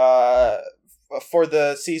 For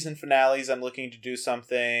the season finales, I'm looking to do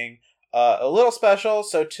something a little special,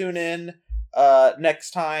 so tune in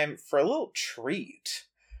next time for a little treat.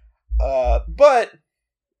 But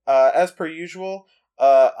as per usual,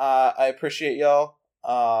 I appreciate y'all.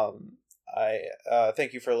 I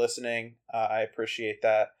thank you for listening. I appreciate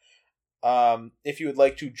that. If you would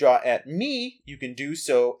like to jaw at me, you can do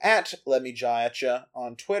so at Let Me Jaw At Ya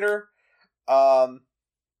on Twitter. And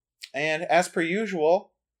as per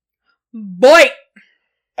usual, boy,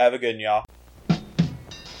 have a good one, y'all.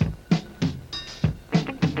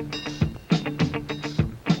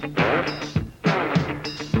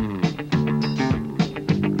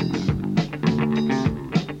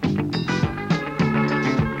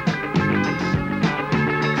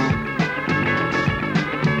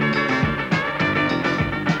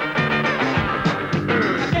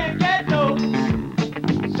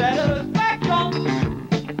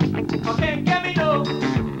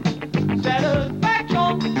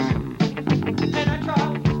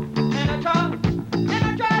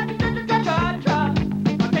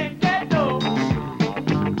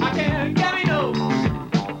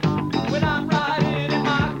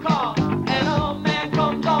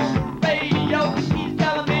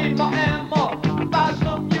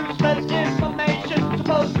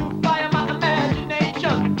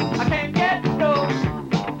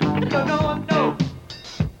 Don't know